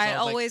point. Cause I was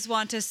like, always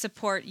want to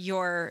support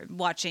your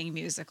watching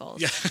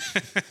musicals. Yeah.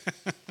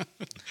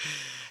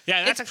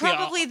 Yeah, that's It's actually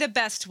probably the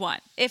best one.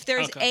 If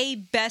there's Okay. a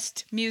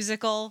best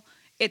musical,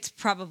 it's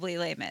probably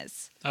Les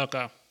Mis.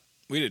 Okay.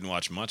 We didn't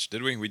watch much,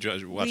 did we? We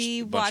just watched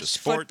We a bunch of watched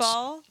sports.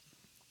 football.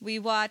 We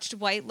watched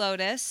White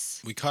Lotus.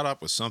 We caught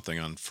up with something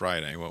on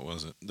Friday. What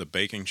was it? The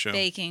baking show?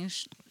 Baking.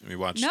 We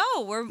watched.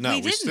 No,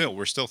 we didn't.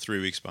 We're still 3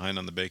 weeks behind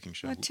on the baking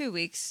show. 2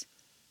 weeks.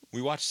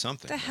 We watched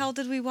something. The hell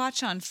did we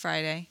watch on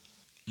Friday?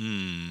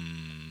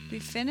 Hmm. We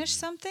finished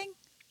something?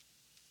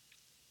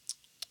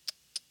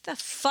 The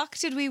fuck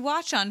did we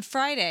watch on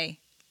Friday?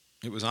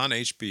 It was on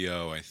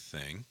HBO, I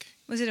think.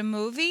 Was it a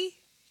movie?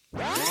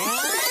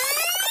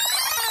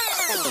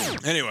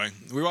 Anyway,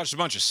 we watched a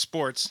bunch of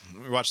sports.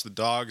 We watched the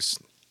Dogs,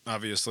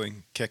 obviously.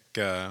 Kick.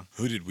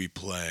 Who did we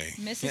play?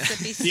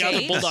 Mississippi The other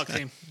State. Bulldog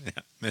team. Yeah,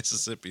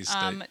 Mississippi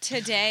State.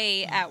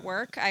 Today at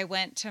work, I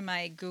went to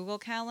my Google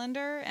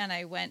Calendar and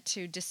I went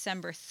to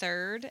December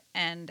 3rd.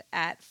 And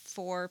at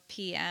 4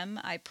 p.m.,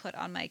 I put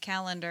on my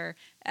calendar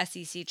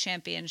SEC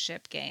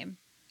championship game.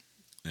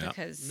 Yeah.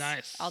 Because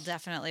Nice. I'll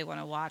definitely want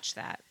to watch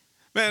that.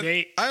 Man,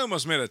 They- I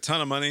almost made a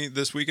ton of money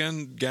this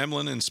weekend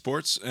gambling in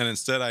sports, and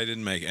instead I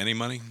didn't make any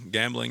money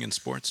gambling in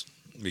sports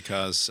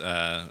because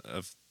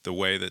of the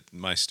way that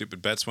my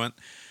stupid bets went.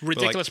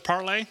 Ridiculous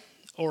parlay?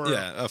 Or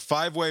Yeah, a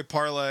 5-way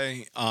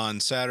parlay on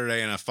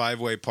Saturday and a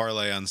 5-way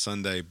parlay on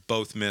Sunday,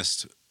 both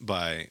missed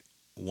by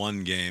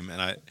one game. And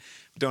I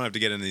don't have to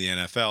get into the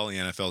NFL. The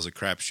NFL is a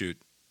crapshoot,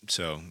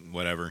 so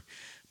whatever.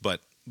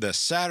 But the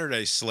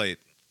Saturday slate,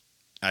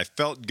 I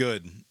felt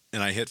good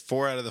and I hit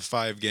 4 out of the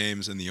 5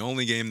 games, and the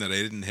only game that I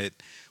didn't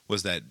hit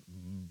was that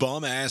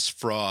bum-ass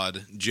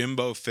fraud,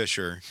 Jimbo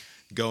Fisher,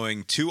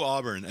 going to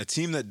Auburn, a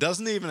team that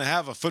doesn't even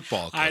have a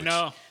football coach. I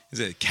know. Is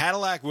it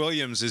Cadillac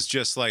Williams is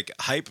just like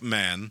hype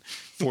man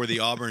for the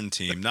Auburn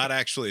team, not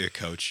actually a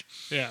coach.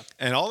 Yeah.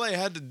 And all they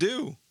had to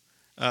do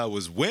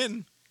was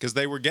win because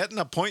they were getting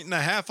a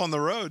 1.5 on the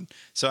road.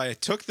 So I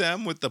took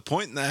them with the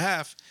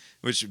 1.5,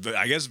 which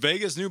I guess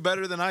Vegas knew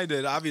better than I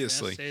did,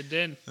 obviously. Yes, they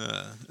did.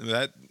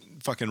 That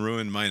fucking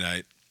ruined my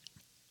night.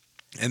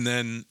 And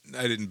then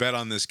I didn't bet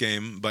on this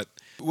game. But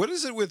what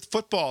is it with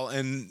football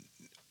and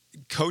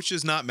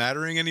coaches not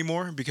mattering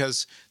anymore?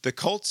 Because the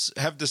Colts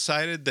have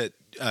decided that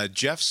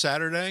Jeff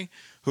Saturday,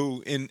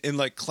 who in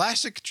like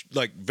classic,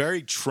 like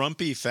very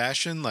Trumpy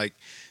fashion, like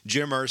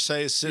Jim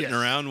Irsay is sitting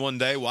around one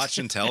day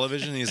watching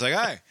television. He's like,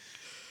 hey,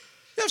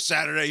 Jeff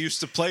Saturday used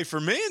to play for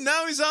me, and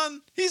now he's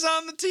on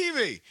the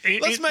TV.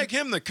 Let's make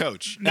him the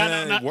coach.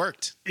 And it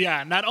worked.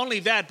 Yeah, not only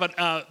that, but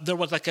there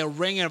was like a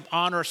Ring of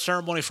Honor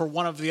ceremony for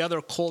one of the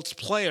other Colts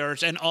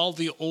players, and all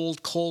the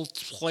old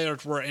Colts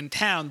players were in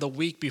town the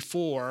week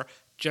before,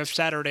 Jeff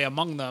Saturday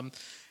among them.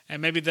 And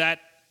maybe that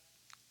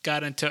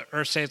got into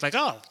Irsay's like,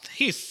 oh,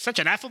 he's such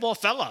an affable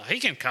fella. He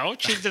can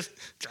coach. He's just,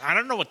 I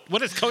don't know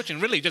what is coaching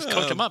really. Just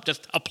coach him up.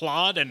 Just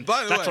applaud, and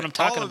by the that's way, what I'm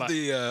talking about.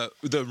 All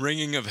of the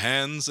wringing of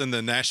hands and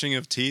the gnashing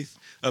of teeth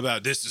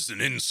about this is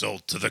an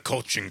insult to the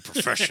coaching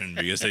profession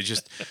because they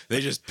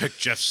just picked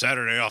Jeff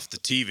Saturday off the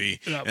TV,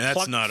 and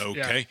that's not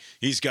okay. Yeah.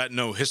 He's got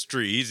no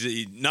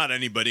history. Not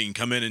anybody can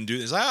come in and do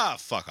this.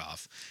 Fuck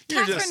off.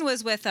 Catherine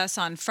was with us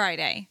on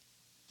Friday.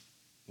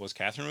 Was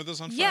Catherine with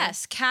us on Friday?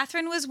 Yes,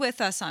 Catherine was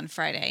with us on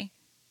Friday.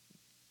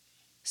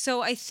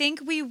 So I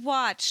think we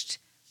watched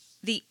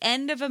the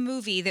end of a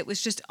movie that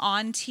was just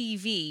on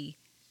TV.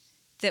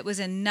 That was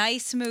a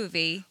nice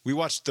movie. We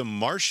watched The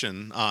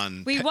Martian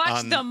on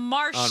The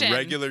Martian on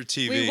regular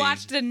TV. We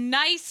watched a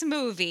nice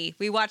movie.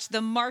 We watched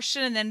The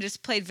Martian and then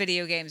just played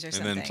video games or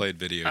something. And then played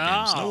video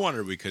games. No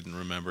wonder we couldn't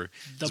remember.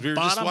 The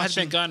bottom had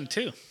been gone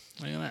too.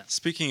 Look at that.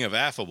 Speaking of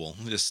affable,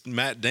 just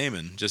Matt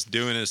Damon just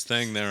doing his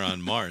thing there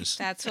on Mars.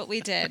 That's what we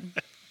did.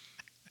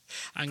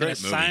 I'm going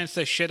to science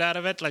the shit out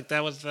of it. Like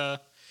that was the...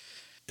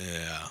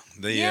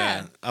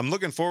 Yeah. I'm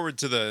looking forward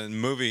to the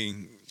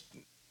movie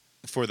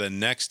for the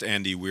next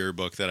Andy Weir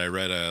book that I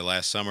read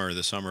last summer or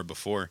the summer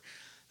before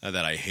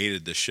that I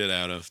hated the shit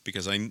out of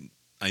because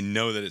I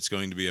know that it's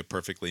going to be a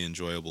perfectly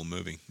enjoyable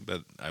movie,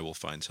 but I will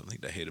find something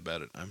to hate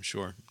about it, I'm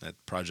sure.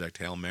 That Project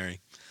Hail Mary.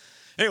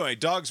 Anyway,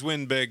 Dogs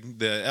win big.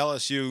 The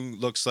LSU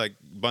looks like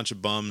a bunch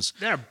of bums.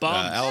 They're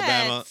bums.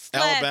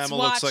 Alabama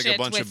looks like a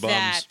bunch of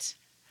bums.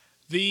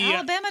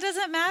 Alabama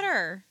doesn't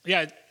matter.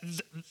 Yeah,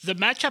 the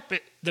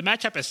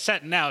matchup is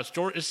set now.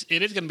 It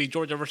is going to be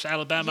Georgia versus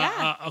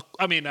Alabama. Yeah.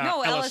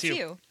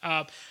 LSU.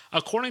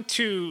 According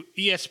to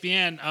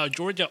ESPN,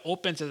 Georgia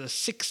opens as a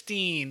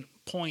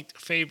 16-point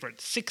favorite.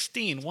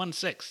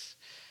 16-1-6.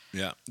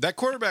 Yeah, that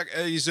quarterback,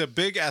 he's a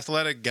big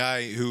athletic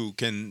guy who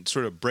can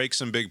sort of break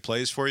some big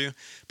plays for you,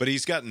 but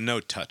he's got no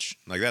touch.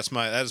 Like that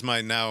is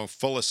my now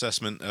full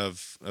assessment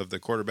of the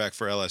quarterback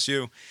for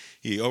LSU.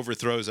 He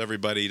overthrows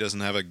everybody. He doesn't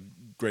have a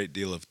great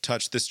deal of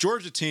touch. This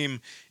Georgia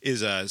team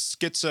is a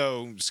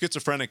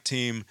schizophrenic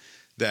team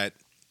that,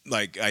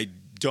 like, I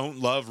don't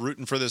love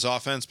rooting for this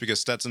offense because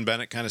Stetson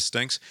Bennett kind of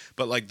stinks,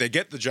 but like they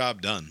get the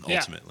job done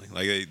ultimately.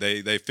 Yeah.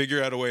 Like they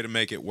figure out a way to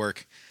make it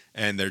work,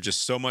 and they're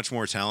just so much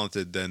more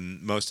talented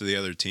than most of the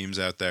other teams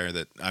out there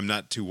that I'm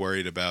not too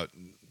worried about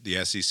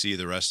the SEC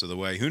the rest of the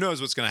way. Who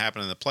knows what's going to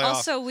happen in the playoff?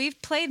 Also,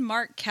 we've played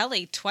Mark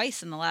Kelly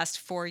twice in the last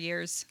 4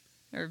 years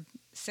or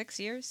 6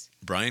 years.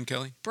 Brian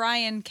Kelly?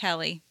 Brian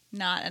Kelly.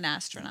 Not an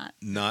astronaut.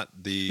 Not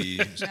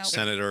the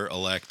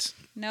senator-elect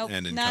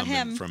and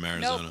incumbent from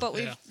Arizona. Nope, but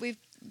we've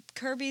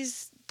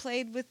Kirby's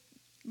played with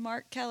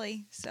Mark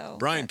Kelly. So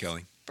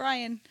Kelly.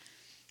 Brian.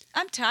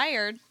 I'm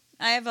tired.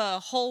 I have a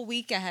whole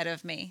week ahead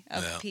of me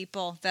of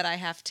people that I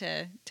have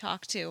to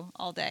talk to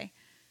all day.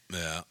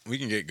 Yeah, we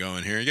can get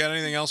going here. You got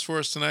anything else for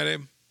us tonight,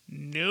 Abe?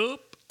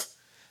 Nope.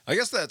 I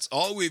guess that's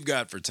all we've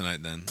got for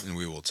tonight then, and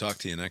we will talk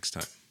to you next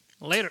time.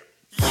 Later.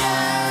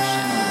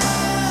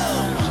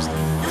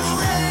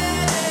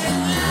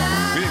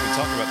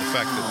 Talk about the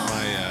fact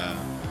that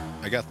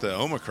I got the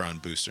Omicron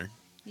booster.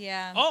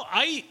 Yeah. Oh,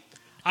 I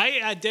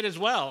did as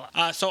well.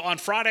 So on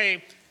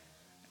Friday,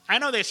 I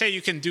know they say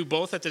you can do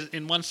both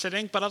in one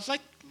sitting, but I was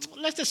like,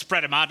 let's just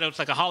spread them out. It was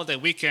like a holiday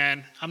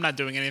weekend. I'm not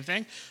doing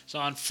anything. So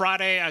on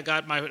Friday, I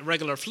got my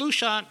regular flu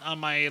shot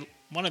on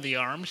one of the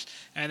arms,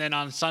 and then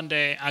on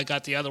Sunday, I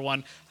got the other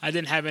one. I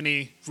didn't have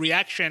any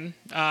reaction,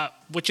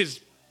 which is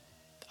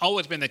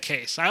always been the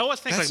case. I always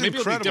think maybe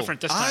it'll be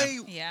different this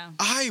time.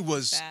 I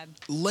was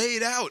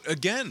laid out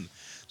again.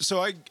 So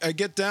I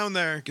get down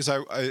there because I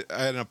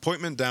had an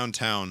appointment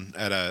downtown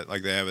at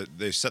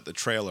they set the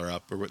trailer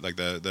up, or like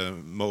the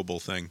mobile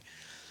thing,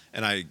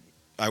 and I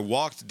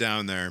walked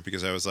down there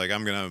because I was like,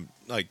 I'm gonna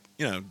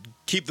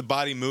keep the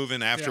body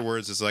moving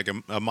afterwards. It's like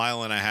a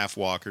mile and a half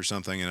walk or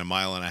something and a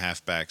mile and a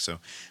half back. So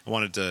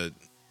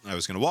I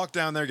was gonna walk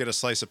down there, get a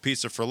slice of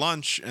pizza for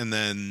lunch, and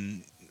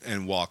then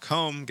and walk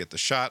home, get the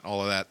shot,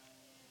 all of that.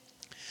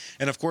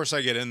 And of course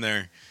I get in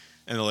there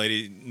and the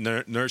lady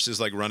nurse is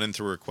like running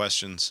through her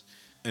questions.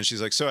 And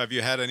she's like, so have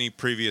you had any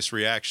previous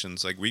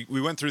reactions? Like we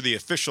went through the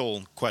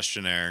official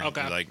questionnaire,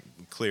 like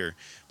clear,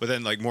 but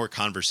then like more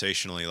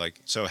conversationally, like,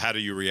 so how do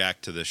you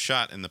react to this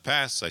shot in the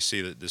past? I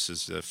see that this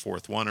is the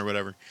fourth one or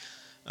whatever.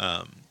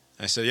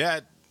 I said,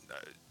 yeah,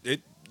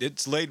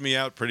 it's laid me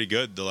out pretty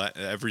good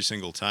every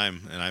single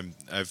time. And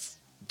I've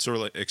sort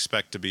of like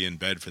expect to be in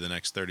bed for the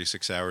next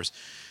 36 hours.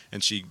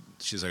 And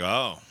she's like,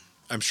 oh,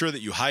 I'm sure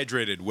that you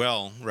hydrated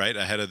well, right,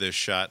 ahead of this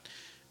shot.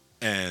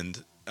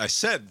 And I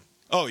said,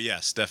 oh,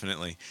 yes,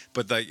 definitely.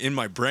 But like in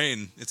my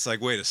brain, it's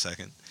like, wait a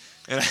second.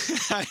 And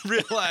I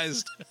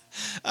realized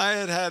I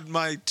had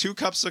my 2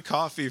 cups of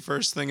coffee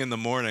first thing in the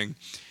morning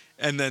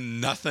and then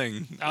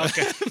nothing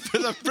for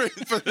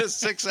the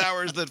 6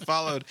 hours that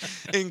followed,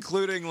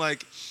 including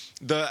like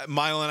the 1.5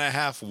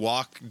 mile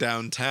walk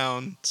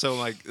downtown. So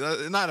like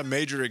not a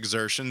major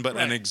exertion, but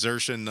an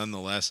exertion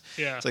nonetheless.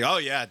 Yeah. It's like, oh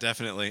yeah,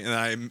 definitely.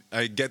 And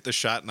I get the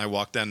shot and I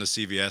walk down to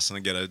CVS and I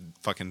get a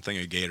fucking thing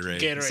of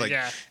Gatorade. It's like,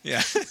 yeah.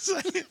 It's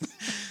like,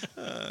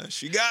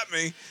 she got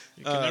me.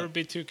 You can never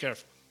be too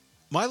careful.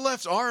 My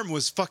left arm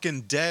was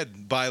fucking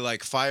dead by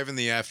like 5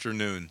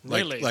 p.m.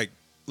 Really? Like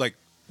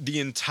the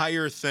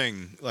entire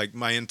thing, like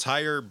my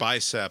entire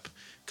bicep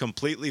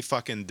completely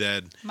fucking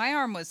dead. My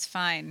arm was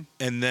fine.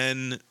 And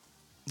then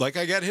like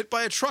I got hit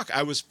by a truck.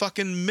 I was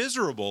fucking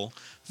miserable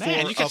for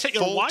you can a set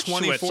your full watch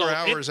 24 to it, so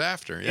hours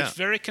after. Yeah. It's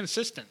very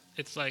consistent.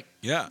 It's like...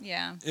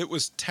 Yeah. It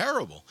was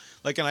terrible.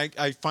 Like, and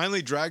I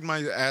finally dragged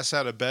my ass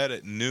out of bed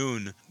at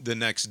noon the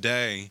next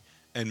day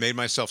and made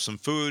myself some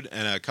food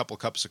and a couple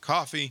cups of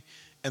coffee.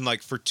 And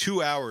like for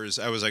 2 hours,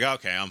 I was like,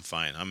 okay, I'm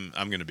fine.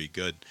 I'm going to be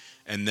good.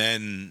 And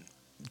then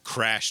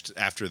crashed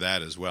after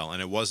that as well. And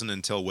it wasn't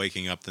until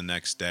waking up the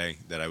next day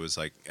that I was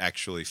like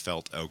actually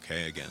felt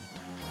okay again.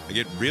 Like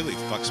it really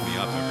fucks me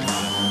up every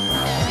time.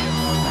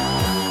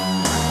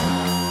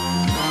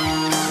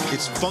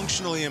 It's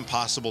functionally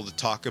impossible to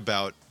talk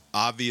about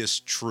obvious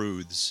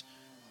truths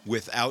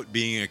without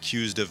being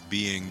accused of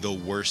being the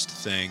worst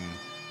thing.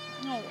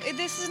 No,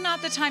 this is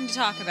not the time to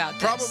talk about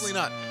this. Probably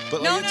not.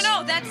 But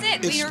No, that's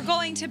it. We are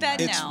going to bed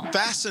now. It's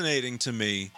fascinating to me